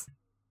know. it's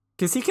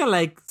because he can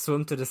like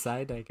swim to the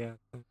side. I guess.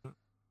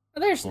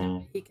 There's no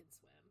way he can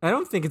swim. I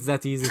don't think it's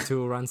that easy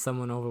to run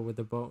someone over with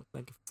a boat.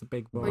 Like if it's a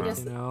big boat,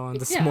 guess- you know, and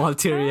the yeah. small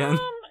Tyrion.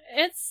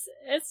 It's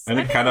And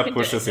it I think kinda you can do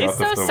pushes it. you It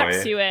out of still the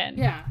sucks way. you in.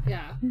 Yeah.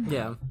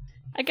 Yeah.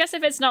 I guess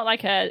if it's not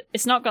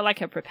got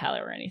like a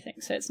propeller or anything,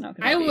 so it's not.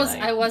 Gonna I be was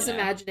like,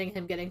 imagining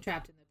him getting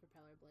trapped in the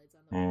propeller blades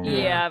on the boat.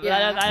 Yeah, but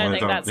I don't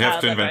think that's you how have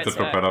to the invent the boats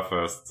work. propeller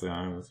first,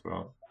 yeah, as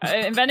well.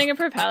 Inventing a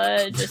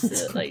propeller just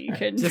so, like you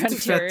couldn't Just run to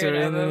trap Tyrion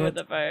Tyrion in over it. with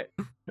the boat.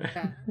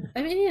 Yeah.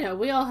 I mean, you know,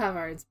 we all have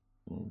our.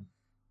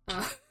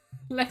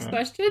 Next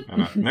question.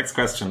 Next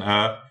question.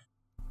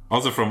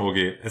 Also from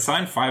Ogi.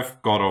 Assign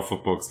 5 God Awful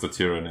books to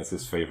Tyrion as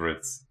his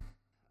favorites.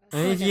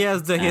 He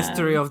has the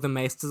history of the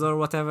Maesters or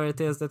whatever it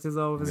is that he's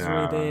always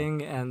Yeah.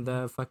 reading, and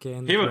the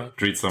fucking. He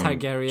would read some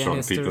Targaryen John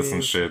histories.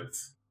 Peterson shit.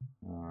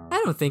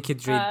 I don't think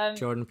he'd read Um,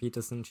 Jordan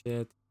Peterson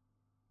shit.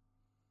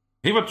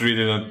 He would read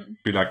it and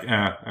be like,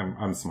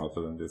 I'm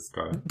smarter than this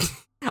guy.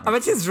 I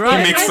bet he's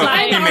right. He makes some-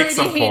 I'm he already makes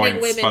some hating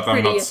points, women but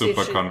I'm pretty not super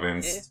efficiently.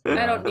 convinced.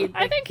 I don't need.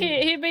 I think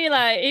he'd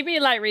be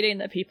like reading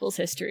the people's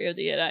history of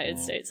the United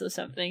States or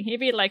something. He'd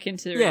be like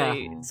into Yeah.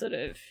 really sort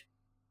of,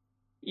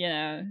 you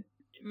know,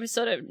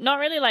 sort of not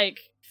really like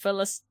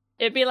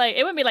it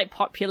wouldn't be like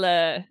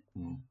popular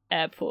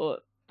airport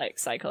like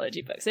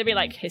psychology books. It'd be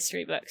like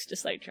history books,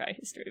 just like dry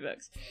history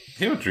books.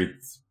 He would read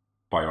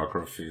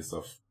biographies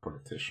of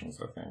politicians,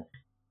 I think.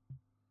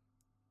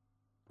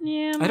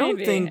 Yeah, maybe. I don't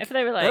think if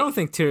they were like, I don't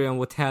think Tyrion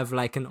would have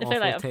like an If they're, awful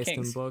like, of taste in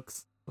kings.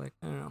 books. Like,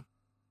 I don't know.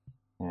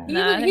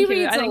 No, he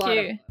reads I a think lot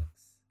you. of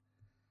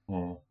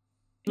books.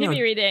 He'd No.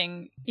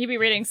 be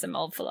reading some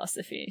old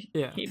philosophy.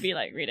 Yeah. He'd be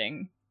like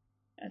reading,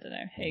 I don't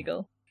know,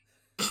 Hegel.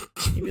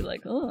 He'd be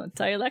like, oh,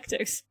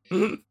 dialectics.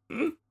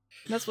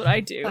 That's what I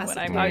do when Classic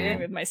I'm Tyrion. arguing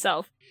with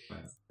myself.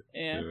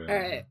 Yeah. All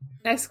right,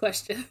 next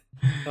question.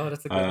 Oh,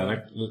 that's a good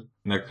one.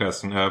 Next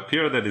question.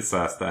 Pure the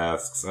Disaster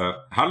asks,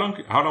 how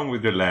long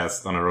would you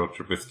last on a road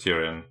trip with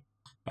Tyrion?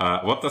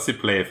 What does he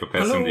play for How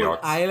passing long the would ox?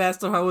 I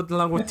last, or how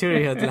long would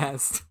Tyrion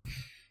last?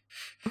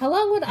 How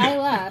long would I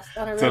last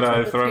on a road Till trip I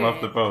with throw him off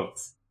Tyrion? the boat.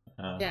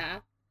 Yeah.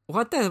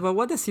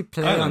 What does he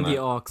play I don't on the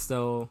know. Ox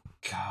though?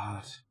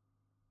 God.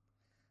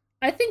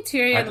 I think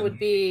Tyrion would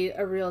be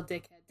a real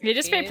dickhead. to He'd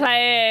just be me.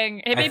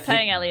 playing. He'd I be think-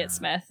 playing Elliot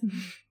Smith.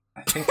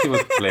 I think he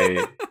would play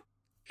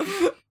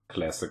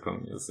classical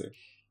music.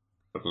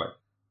 But like,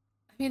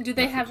 I mean, do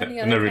they have any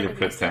other in a kind really of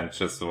music?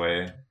 pretentious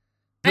way.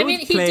 I He mean,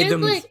 would he play did the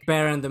like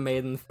Bear and the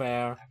Maiden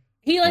Fair.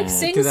 he like Because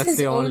sings that's his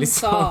the own only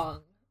song.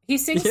 song. He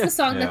sings Yeah. the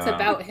song that's Yeah.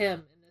 about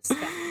him in this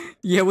film.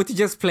 Yeah, would he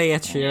just play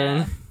Ed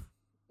Sheeran?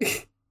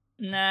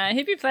 Nah,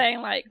 he'd be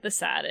playing like the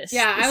saddest.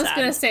 Yeah, the I was sad-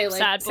 gonna say like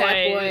sad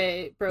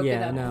boy. broken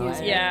Yeah, up no,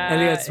 music. Yeah,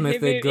 Elliot Smith,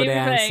 he'd be, a good he'd be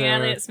answer. playing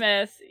Elliot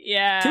Smith.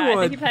 Yeah, He I would.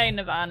 think he'd be playing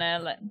Nirvana.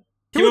 Like,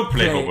 He would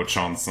play play- Bobo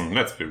Johnson,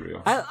 let's be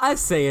real. I'd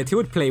say it. He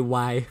would play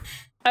Y.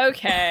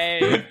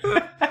 okay,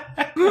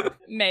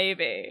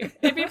 maybe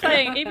he'd be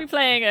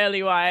playing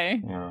early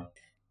Y. Yeah.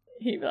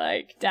 He'd be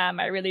like, "Damn,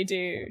 I really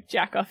do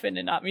jack off in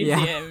an art Yeah.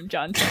 museum,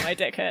 John, till my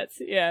dick hurts."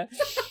 Yeah.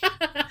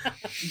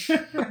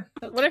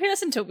 What if he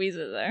listened to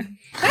Weezer though?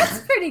 That's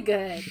pretty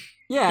good.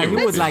 Yeah, he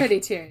That's would like. Pretty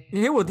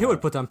Tyrion. He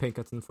would put on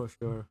Pinkerton for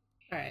sure.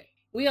 All right,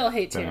 we all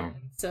hate Tyrion, Damn.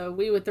 so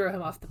we would throw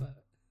him off the boat.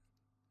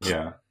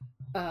 Yeah.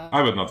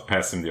 I would not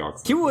pass him the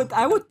ox. He would.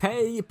 I would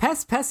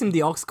pass him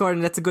the Ox card,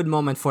 and that's a good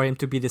moment for him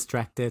to be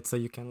distracted, so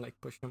you can like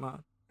push him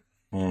out.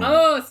 Mm.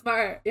 Oh,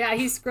 smart. Yeah,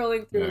 he's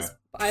scrolling through his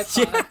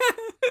iPod.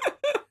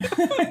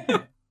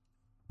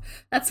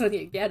 That's when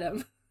you get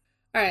him.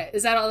 All right,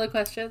 is that all the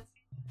questions?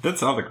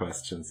 That's all the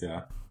questions,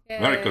 yeah.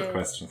 Very Yay. good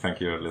question.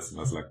 Thank you,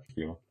 listeners like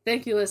you.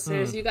 Thank you,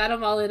 listeners. You got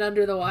them all in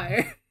under the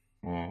wire.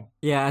 Mm.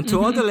 Yeah, and to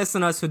all the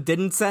listeners who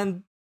didn't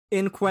send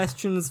in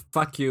questions,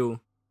 fuck you.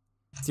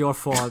 It's your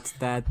fault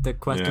that the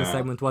question Yeah.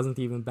 segment wasn't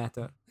even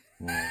better.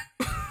 Mm.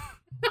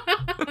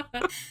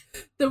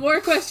 The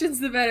more questions,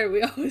 the better,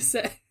 we always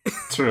say.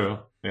 True,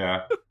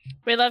 yeah.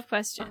 We love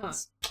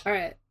questions. All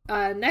right,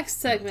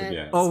 next segment.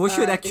 Yeah. Oh, we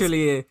should is-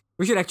 actually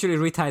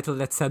retitle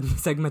that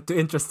segment to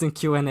interesting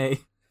Q&A.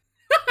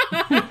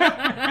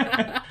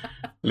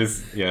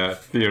 Yeah,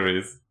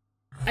 theories.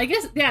 I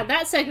guess, yeah,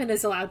 that segment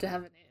is allowed to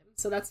have a name,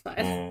 so that's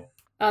fine.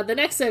 Mm. The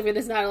next segment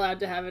is not allowed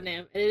to have a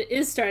name, and it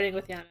is starting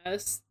with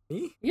Janos.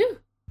 Me? You.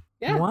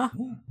 Yeah. Moi?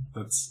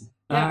 That's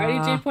Yeah, Uh,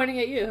 RDJ pointing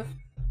at you.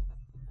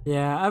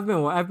 Yeah, I've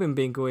been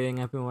bingoing.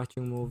 I've been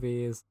watching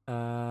movies.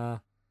 I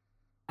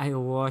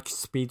watched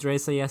Speed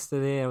Racer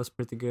yesterday. It was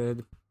pretty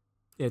good.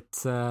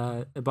 It's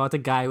about a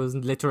guy whose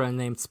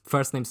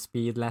first name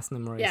Speed, last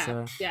name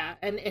Racer. Yeah,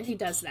 and he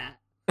does that.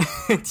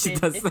 She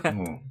does that.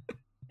 mm.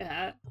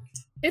 Yeah.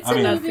 It's I a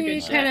mean- That's the movie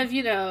good kind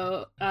shit.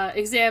 of,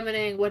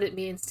 examining what it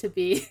means to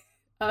be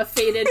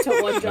fated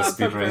to one job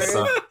Speed from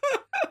Racer. birth.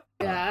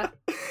 Yeah,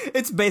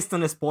 It's based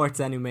on a sports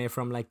anime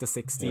from like the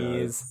 60s.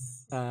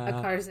 Yes. a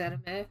Cars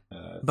anime.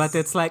 But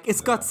it's like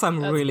it's got some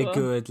That's really cool.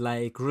 good,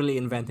 like really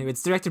inventive.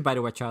 It's directed by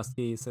the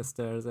Wachowski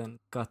sisters and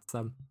got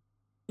some,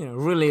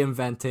 really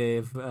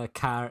inventive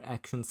car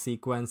action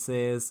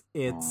sequences.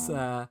 It's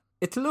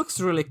it looks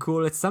really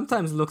cool. It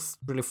sometimes looks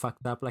really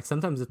fucked up. Like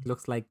sometimes it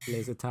looks like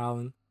Lazy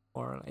Town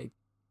or like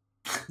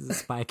the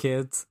Spy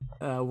Kids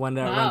when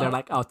they're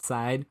like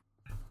outside.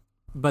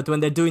 But when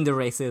they're doing the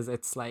races,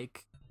 it's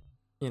like,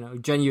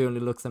 genuinely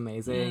looks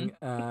amazing.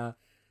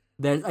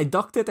 I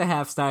docked it a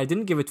half star. I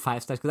didn't give it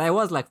 5 stars because I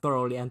was like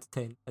thoroughly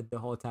entertained at the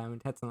whole time.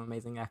 It had some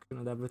amazing action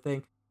and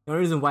everything. The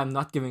only reason why I'm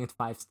not giving it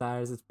 5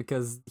 stars is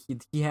because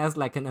he has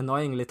like an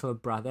annoying little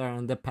brother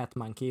and a pet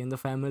monkey in the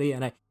family,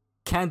 and I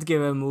can't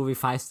give a movie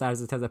 5 stars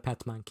that has a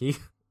pet monkey.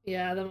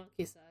 Yeah, the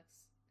monkey sucks.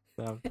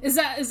 So Is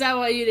that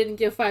why you didn't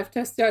give 5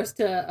 stars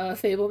to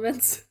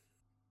Fablemans?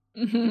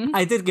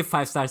 I did give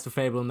 5 stars to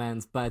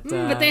Fablemans, but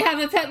But they have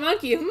a pet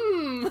monkey.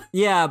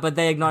 yeah, but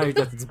they acknowledge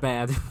that it's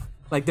bad.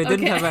 Like they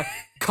didn't Okay. have a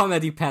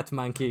comedy pet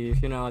monkey,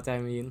 if you know what I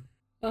mean.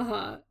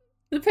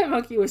 The pet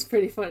monkey was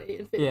pretty funny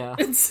in Yeah.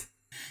 Fablemans.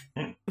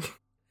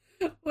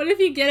 What if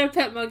you get a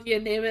pet monkey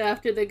and name it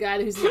after the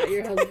guy who's not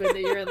your husband that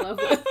you're in love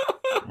with?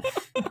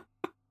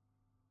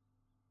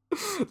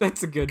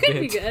 That's a good Could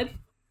bit. be good.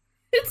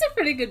 It's a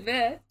pretty good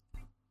bit.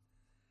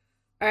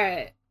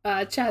 Alright,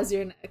 Chaz,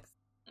 you're next.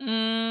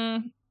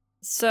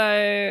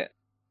 So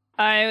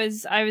I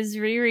was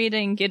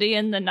rereading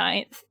Gideon the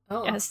Ninth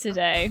Oh.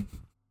 yesterday,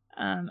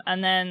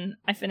 and then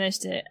I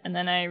finished it, and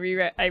then I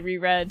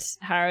reread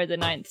Harrow the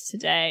Ninth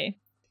today,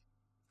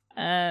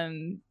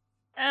 and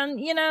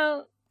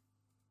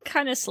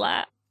kind of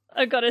slap.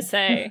 I gotta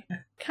say,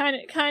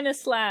 kind of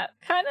slap,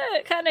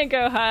 kind of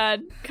go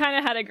hard, kind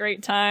of had a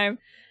great time.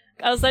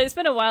 I was like, it's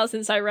been a while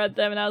since I read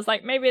them, and I was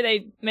like,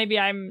 maybe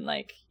I'm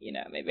like,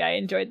 maybe I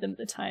enjoyed them at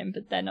the time,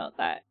 but they're not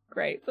that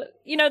great. But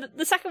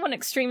the second one,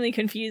 extremely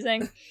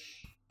confusing.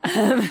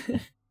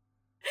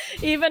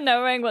 Even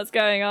knowing what's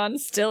going on,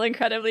 still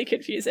incredibly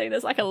confusing.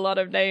 There's like a lot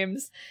of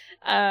names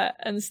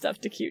and stuff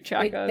to keep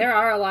track of. There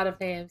are a lot of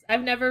names.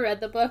 I've never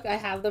read the book. I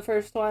have the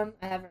first one.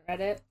 I haven't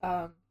read it.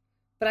 But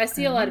I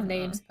see a lot of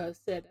names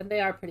posted, and they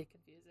are pretty confusing.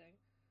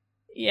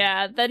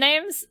 Yeah, the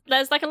names,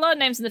 there's like a lot of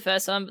names in the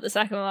first one, but the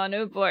second one,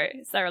 oh boy,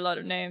 is there a lot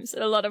of names.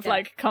 A lot of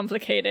like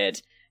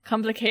complicated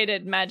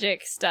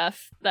magic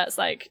stuff that's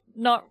like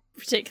not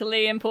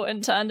particularly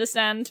important to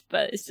understand,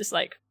 but it's just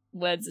like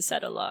words are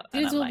said a lot.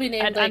 Dudes will be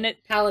named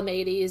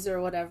Palamades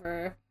or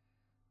whatever.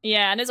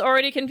 Yeah, and it's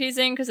already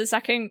confusing because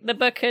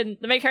the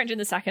main character in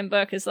the second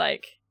book is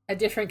like a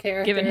different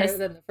character than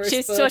the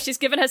first book. So she's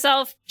given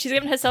herself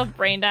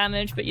brain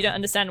damage, but you don't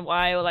understand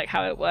why or like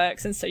how it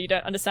works, and so you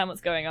don't understand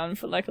what's going on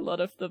for like a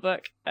lot of the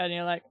book, and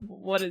you're like,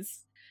 what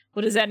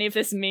does any of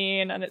this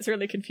mean? And it's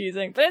really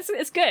confusing, but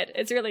it's good.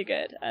 It's really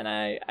good, and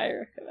I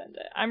recommend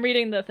it. I'm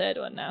reading the third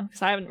one now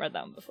because I haven't read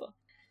that one before,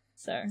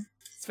 so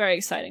it's very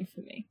exciting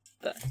for me.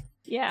 But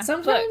yeah,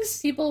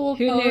 sometimes people will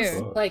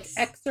post like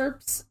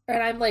excerpts,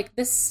 and I'm like,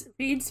 this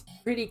reads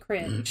pretty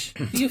cringe.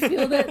 Do you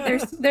feel that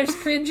there's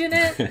cringe in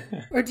it,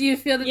 or do you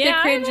feel that the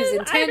cringe is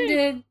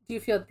intended? Do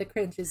you feel that the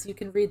cringe is you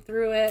can read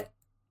through it?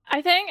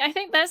 I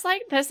think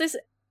there's this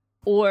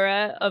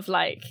aura of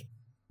like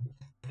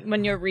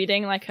when you're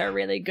reading like a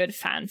really good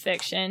fan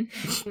fiction,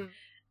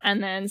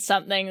 and then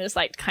something just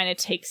like kind of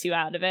takes you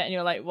out of it, and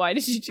you're like, why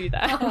did you do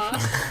that?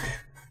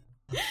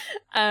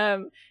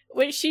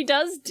 Which she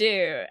does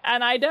do,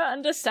 and I don't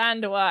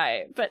understand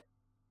why,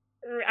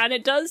 and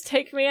it does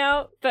take me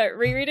out, but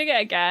rereading it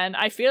again,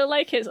 I feel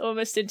like it's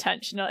almost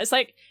intentional. It's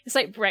like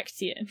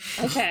Brechtian.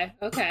 Okay.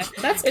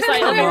 That's it's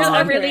kind like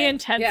of a really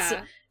intense.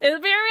 Yeah. It'll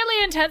be a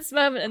really intense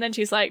moment, and then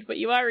she's like, "But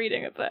you are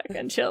reading a book,"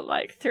 and she'll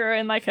like throw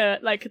in like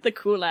the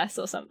cool S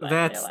or something.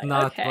 That's like,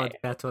 not okay.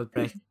 what Bertolt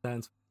Brecht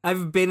stands for.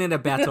 I've been in a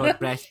Bertolt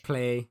Brecht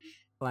play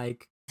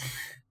like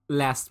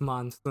last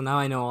month, so now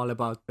I know all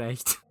about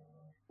Brecht.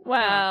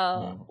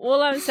 Well,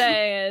 all I'm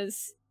saying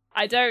is,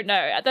 I don't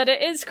know, that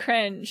it is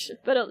cringe,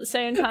 but at the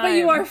same time... But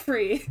you are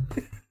free.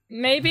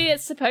 Maybe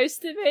it's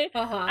supposed to be?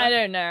 I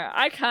don't know.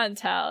 I can't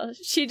tell.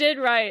 She did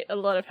write a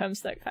lot of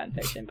Homestuck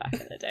fanfiction back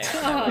in the day.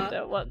 I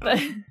wonder what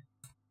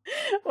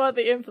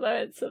the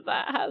influence of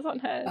that has on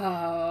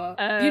her.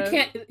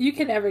 You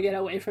can never get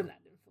away from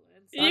that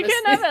influence, honestly. You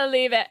can never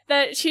leave it.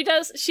 That she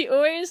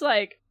always,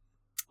 like...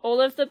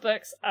 All of the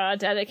books are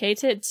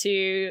dedicated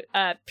to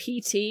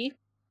PT,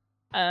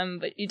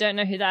 but you don't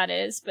know who that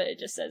is, but it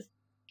just says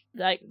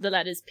like the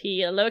letters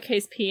P, a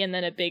lowercase p, and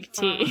then a big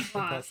T.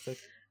 Fantastic.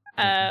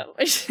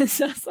 Which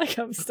sounds like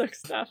Homestuck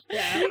stuff.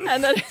 Yeah.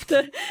 And then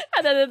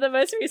in the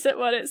most recent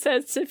one it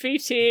says to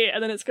PT,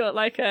 and then it's got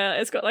like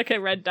a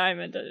red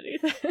diamond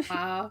underneath it.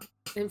 Wow.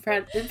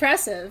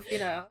 Impressive,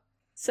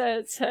 So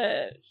it's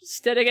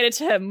dedicated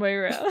to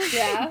Moira.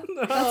 Yeah.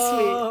 That's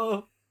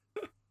sweet.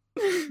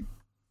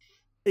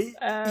 There's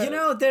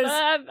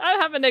I'm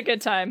having a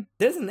good time.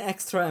 There's an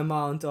extra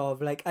amount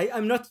of like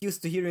I'm not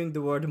used to hearing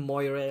the word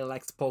Moira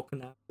like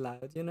spoken out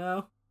loud,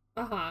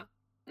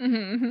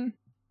 Mm-hmm.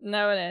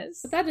 No, it is.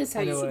 But that is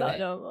how you say not it.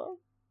 normal.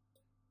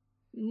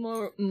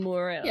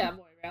 Moira. Yeah,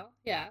 Moira.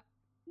 Yeah.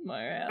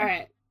 Moira. All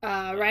right.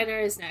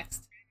 Reiner is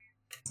next.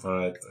 All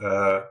right.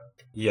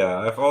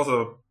 I've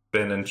also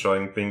been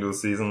enjoying Bingo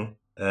season,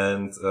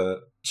 and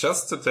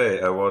just today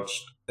I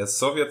watched a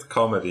Soviet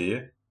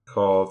comedy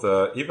called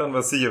Ivan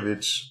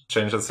Vasilievich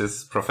Changes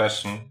His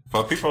Profession.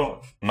 For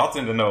people not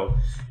in the know,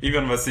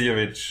 Ivan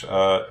Vasilievich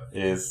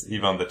is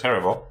Ivan the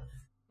Terrible.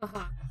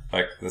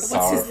 Like the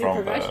Tsar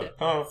from the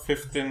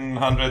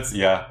 1500s.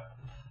 Yeah.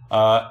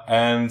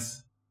 And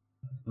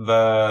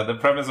the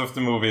premise of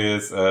the movie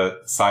is a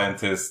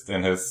scientist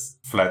in his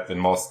flat in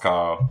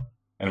Moscow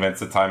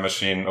invents a time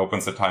machine,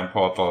 opens a time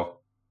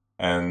portal,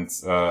 and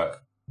Ivan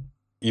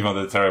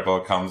the Terrible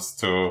comes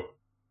to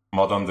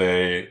modern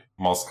day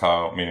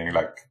Moscow, meaning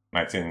like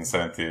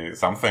 1970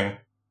 something,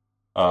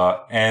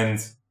 and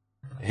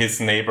his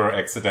neighbor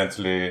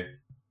accidentally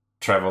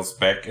travels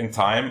back in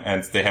time,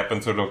 and they happen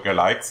to look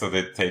alike, so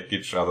they take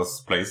each other's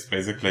place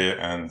basically,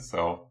 and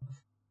so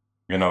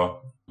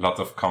lot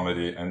of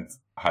comedy and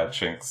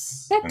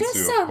hijinks that does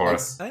ensue, sound of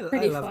course. like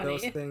pretty I love funny.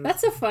 those things.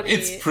 That's a funny.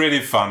 It's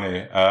pretty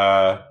funny.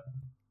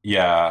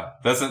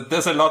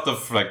 There's a lot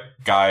of like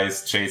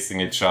guys chasing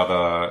each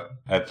other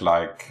at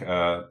like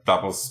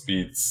double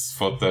speeds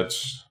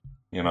footage.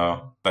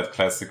 That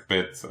classic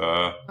bit.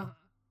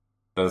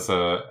 There's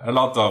a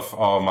lot of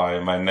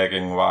my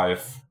nagging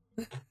wife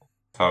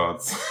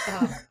towards.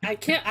 I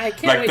can't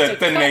like wait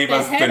the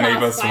neighbor's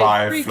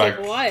wife, like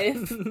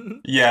wife.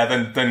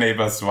 Yeah, the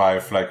neighbor's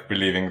wife, like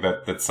believing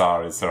that the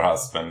Tsar is her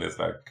husband, is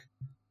like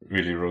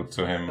really rude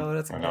to him. Oh,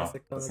 that's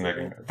classic. It's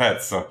nagging.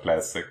 That's so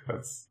classic.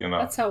 That's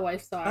how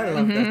wives are. I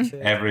love that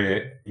shit.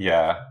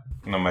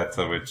 No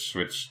matter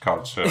which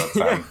culture or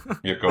time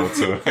you go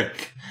to,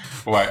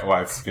 like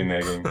wives be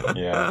nagging.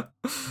 Yeah.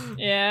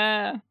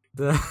 Yeah.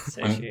 So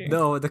true.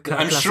 No,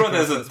 I'm sure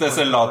there's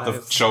a lot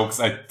of jokes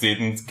I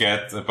didn't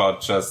get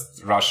about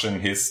just Russian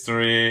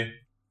history,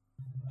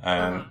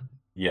 and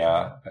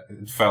yeah,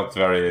 it felt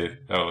very.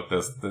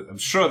 I'm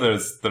sure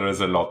there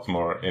is a lot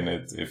more in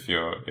it if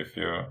you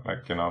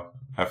like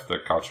have the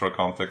cultural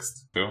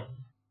context too.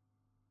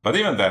 But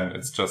even then,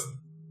 it's just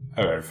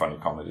a very funny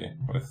comedy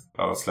with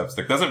a lot of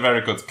slapstick. There's a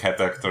very good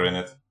cat actor in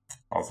it,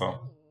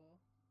 also.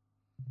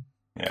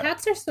 Yeah.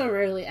 Cats are so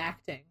rarely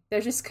acting. They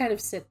just kind of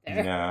sit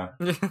there.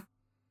 Yeah.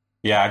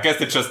 Yeah, I guess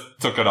they just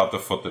took a lot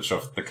of footage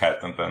of the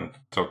cat and then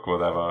took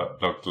whatever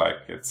looked like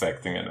it's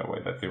acting in a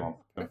way that they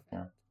wanted to.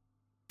 Yeah.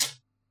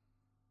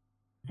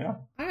 Yeah.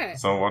 All right.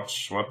 So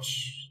watch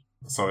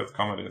Soviet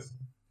comedies.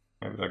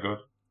 Maybe they're good.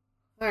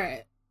 All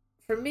right.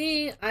 For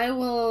me, I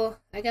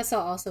guess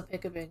I'll also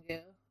pick a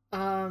bingo.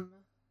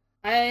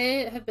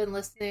 I have been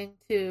listening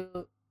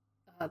to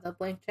the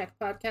Blank Check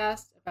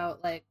podcast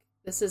about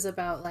it's a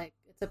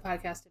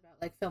podcast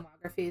about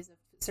filmographies of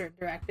certain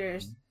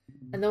directors.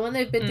 And the one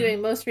they've been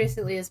doing most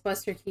recently is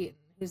Buster Keaton,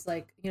 who's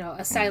a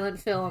silent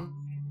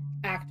film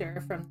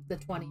actor from the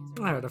 20s.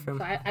 I heard of him.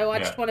 So I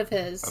watched one of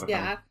his.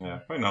 Yeah. Yeah,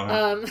 we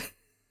know him.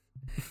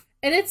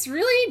 And it's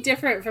really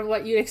different from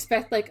what you'd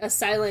expect a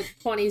silent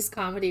 20s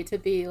comedy to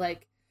be.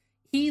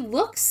 He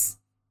looks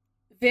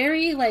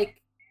very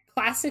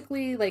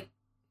classically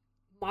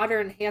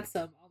modern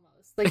handsome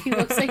almost. He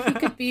looks like he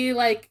could be in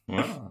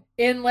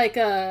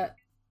a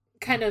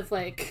kind of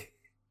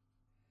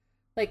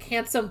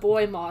handsome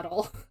boy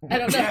model. I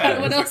don't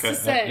know what else to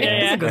say.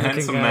 Yeah. The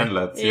handsome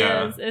manlet.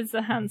 Yeah, it's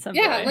a handsome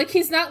boy. boy.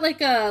 He's not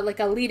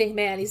a leading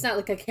man. He's not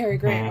a Cary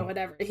Grant or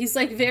whatever. He's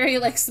very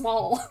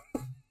small.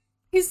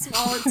 He's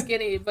small and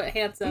skinny but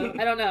handsome.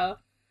 I don't know.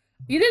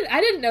 I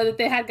didn't know that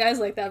they had guys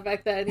like that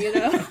back then.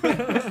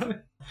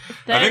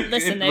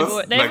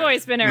 They've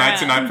always been around.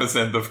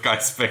 99% of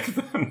guys back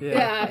then.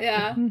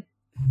 Yeah.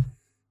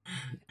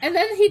 And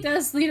then he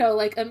does, he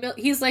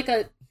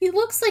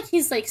looks like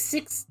he's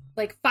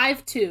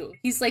 5'2".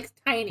 He's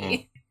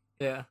tiny.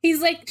 Yeah.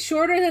 He's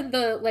shorter than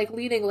the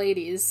leading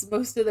ladies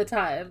most of the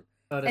time.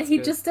 And he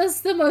just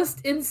does the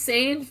most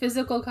insane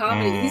physical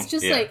comedy. He's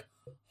just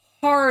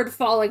hard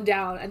falling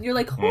down, and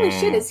you're holy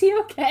shit, is he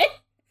okay?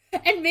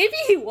 And maybe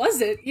he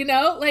wasn't,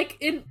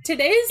 in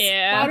today's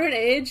modern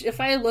age,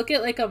 if I look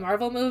at a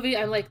Marvel movie,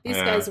 I'm these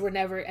guys were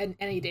never in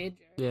any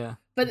danger. Yeah.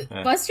 But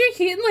Buster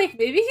Keaton,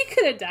 maybe he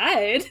could have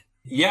died.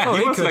 Yeah,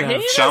 he was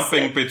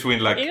jumping between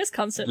he was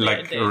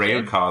constantly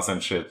rail cars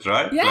and shit,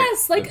 right?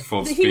 Yes, at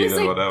full speed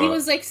and whatever. He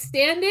was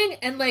standing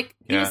and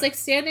he was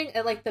standing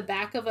at the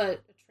back of a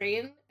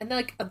train, and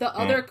then the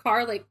other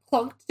car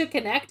clunked to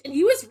connect, and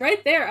he was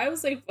right there. I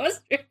was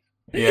Buster.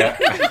 Yeah.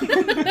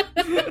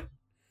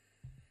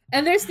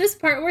 And there's this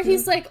part where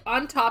he's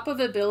on top of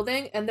a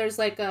building, and there's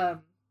the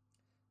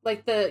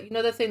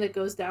the thing that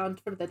goes down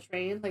from the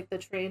train, the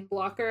train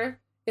blocker.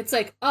 It's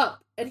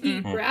up, and he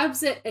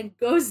grabs it and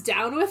goes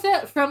down with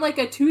it from a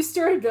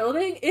 2-story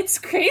building. It's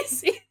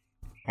crazy.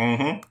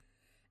 Mm-hmm.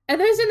 And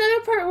there's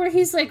another part where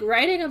he's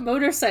riding a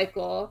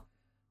motorcycle,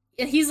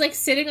 and he's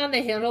sitting on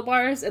the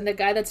handlebars, and the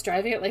guy that's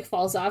driving it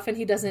falls off, and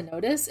he doesn't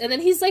notice. And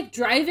then he's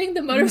driving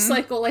the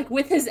motorcycle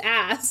with his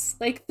ass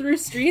through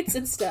streets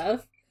and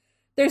stuff.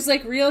 There's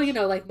real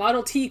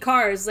Model T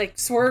cars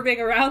swerving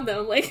around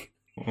them.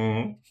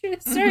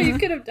 Sir, you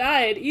could have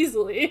died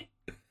easily.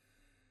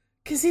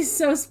 Because he's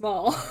so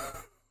small.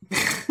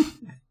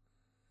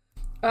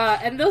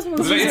 And those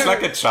movies it's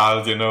like a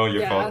child,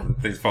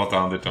 they fall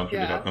down, they don't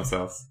really hurt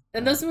themselves.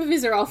 And those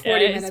movies are all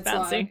 40 minutes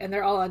long, and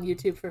they're all on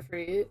YouTube for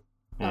free.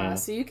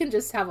 So you can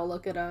just have a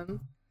look at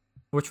them.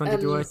 Which one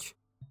did you watch?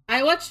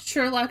 I watched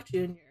Sherlock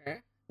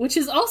Jr., which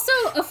is also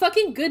a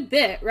fucking good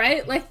bit,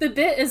 right? The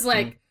bit is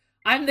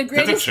I'm the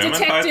greatest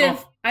detective.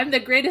 Title? I'm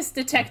the greatest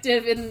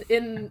detective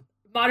in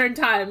modern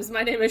times.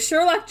 My name is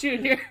Sherlock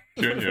Jr.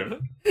 Junior.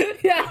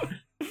 Yeah.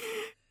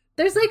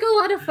 There's a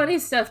lot of funny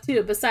stuff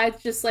too,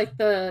 besides just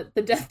the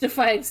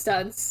death-defying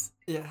stunts.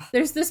 Yeah.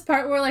 There's this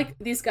part where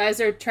these guys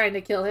are trying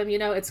to kill him.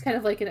 It's kind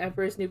of an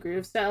Emperor's New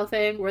Groove style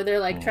thing where they're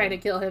trying to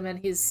kill him, and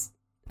he's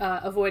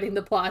avoiding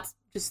the plots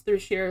just through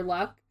sheer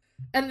luck.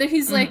 And then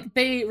he's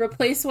they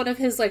replace one of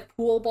his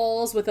pool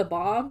balls with a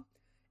bomb.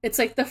 It's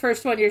the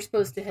first one you're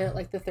supposed to hit,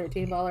 the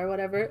 13 ball or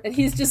whatever, and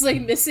he's just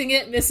missing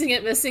it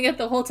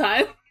the whole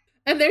time.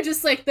 And they're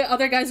just the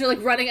other guys are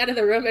running out of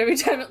the room every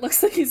time it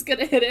looks like he's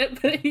gonna hit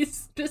it, but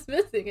he's just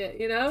missing it,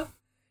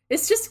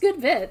 It's just good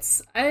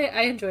bits.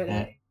 I enjoyed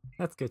it.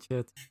 That's good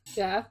shit.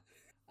 Yeah.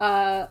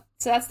 So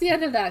that's the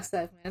end of that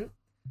segment.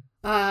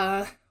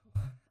 I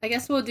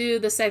guess we'll do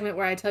the segment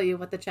where I tell you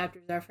what the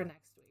chapters are for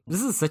next week.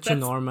 This is such a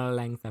normal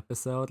length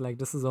episode.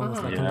 This is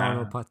almost a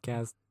normal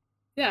podcast.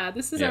 Yeah,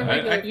 this is our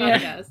regular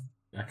podcast.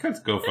 I could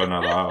go for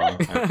another hour.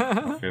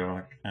 I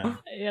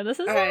feel this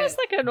is almost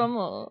a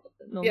normal.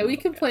 Yeah, we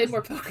can play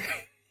more poker.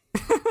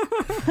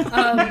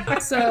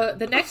 So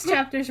the next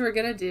chapters we're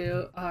gonna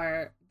do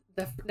are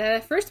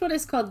the first one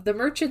is called The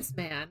Merchant's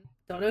Man.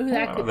 Don't know who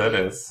that could be. That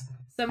is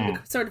some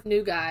sort of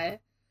new guy.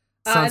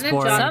 Sounds and then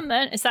boring. John,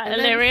 is that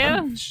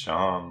Illyrio?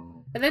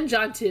 John. And then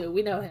John too.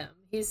 We know him.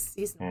 He's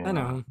I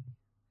know.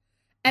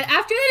 And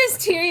after that is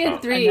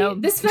Tyrion 3.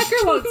 This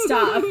fucker won't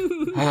stop.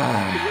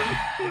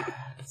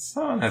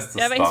 Someone has to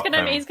Yeah, but stop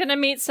him. he's gonna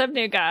meet some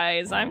new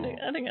guys. I think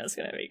that's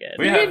gonna be good.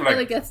 We have Tyrion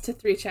really gets to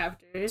 3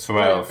 chapters.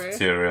 12 whatever.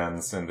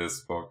 Tyrions in this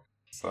book.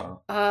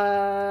 So.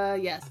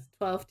 Yes,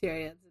 12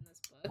 Tyrions in this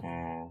book.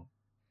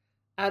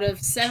 Out of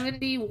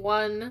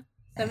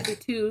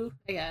 72,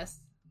 I guess.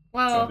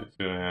 Well,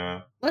 72,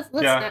 yeah. let's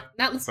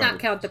not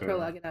count the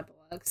prologue and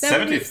epilogue.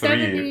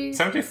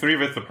 73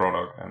 with the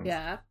prologue. And,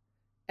 yeah.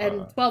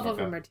 And 12 of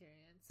them are Tyrion.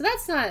 So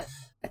that's not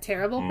a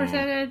terrible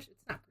percentage.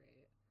 It's not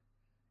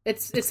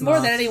great. It's more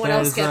than anyone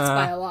else gets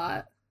by a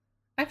lot.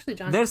 Actually,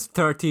 John. There's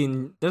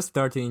 13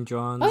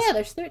 Johns. Oh yeah,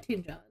 there's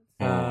 13 Johns.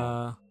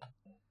 I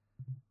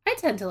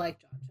tend to like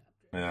John chapters.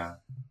 Yeah.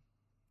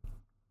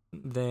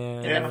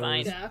 They're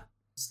fine. Yeah.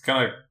 It's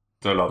gonna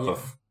do a lot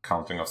of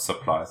counting of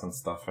supplies and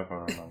stuff, if I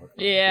remember.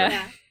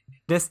 Yeah.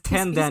 There's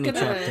 10 He's Danny gonna-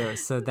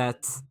 chapters, so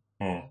that's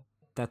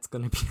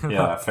gonna be a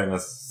Yeah, lot.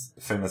 famous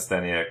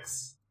Danny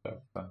X.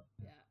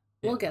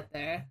 We'll get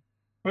there.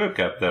 We'll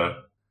get there.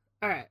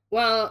 All right.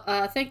 Well,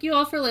 thank you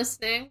all for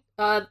listening.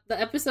 The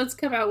episodes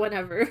come out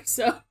whenever,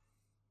 so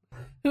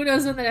who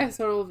knows when the next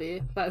one will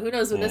be? But who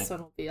knows when this one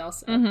will be?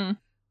 Also, Mm-hmm.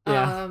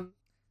 Yeah.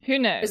 Who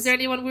knows? Is there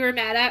anyone we were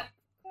mad at?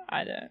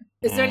 I don't.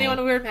 Is there anyone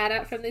we were mad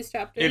at from these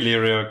chapters?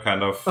 Illyrio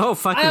kind of. Oh,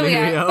 fuck Oh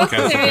yeah, Illyrio. fuck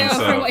Cancel Illyrio for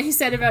himself. what he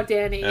said about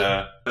Danny.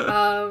 Yeah.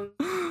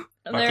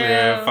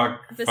 Illyrio,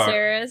 fuck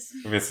Viserys.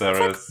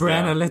 Viserys.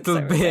 Bran yeah. a little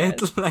So bit,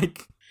 good.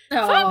 like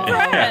No. Fuck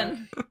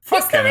Bran.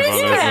 Fuck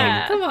cannibalism.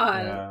 Yeah. Come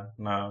on. Yeah,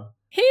 no.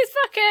 He's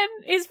fucking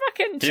He's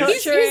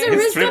torturing a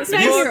this Rizzo poor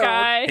 9-year-old.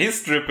 guy.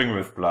 He's dripping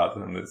with blood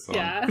in this one.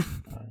 Yeah.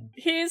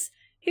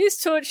 He's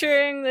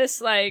torturing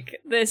this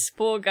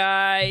poor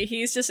guy.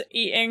 He's just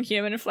eating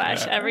human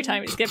flesh every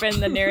time he's given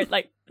the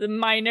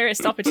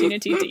nearest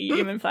opportunity to eat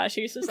human flesh.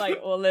 He's just like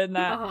all in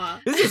that. Uh-huh.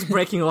 this is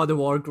breaking all the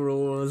war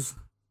rules.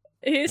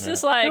 He's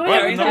just like No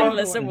going one- down no a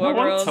list of no war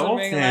one rules and told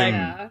being him. like,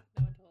 Yeah. No one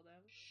told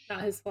him.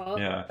 Not his fault.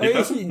 Yeah, Hey, he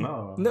doesn't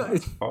know. no,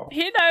 It's his fault.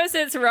 he knows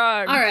it's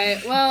wrong. All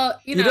right. Well,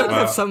 you You know. don't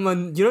have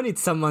someone. You don't need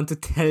someone to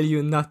tell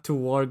you not to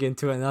warg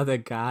into another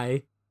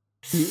guy.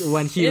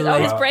 When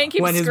His brain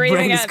keeps when his screaming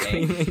brain is at me.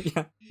 screaming,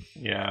 yeah.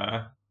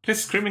 Yeah.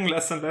 He's screaming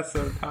less and less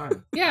every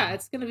time. Yeah,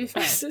 it's gonna be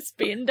fine. It's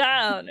been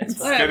down. It's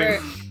Whatever.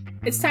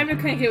 It's time to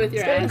crank it with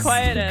your getting ass.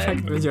 quieter.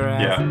 Check with your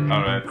ass. Yeah,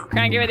 alright.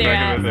 Crank it with your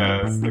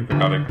ass. The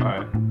Caconic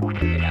Eye.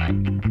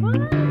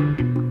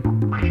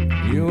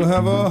 You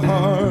have a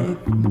heart,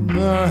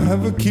 I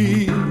have a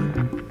key.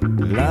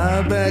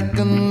 Lie back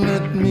and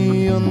let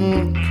me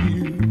unlock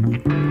you.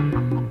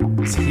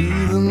 It's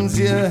heathens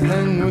you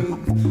hang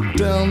with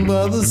down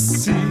by the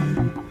sea.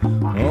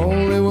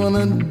 All they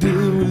wanna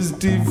do is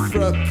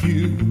defrock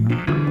you.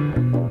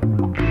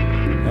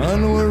 I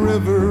know a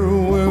river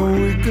where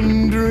we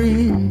can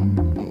dream.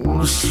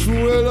 Will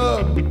swell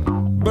up,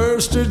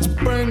 burst its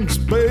banks,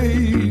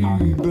 babe,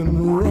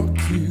 and rock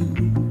you.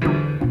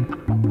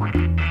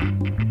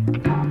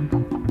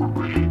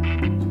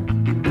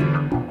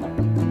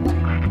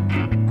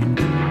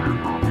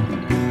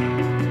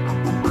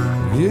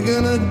 You're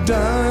gonna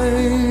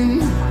dine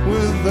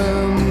with them.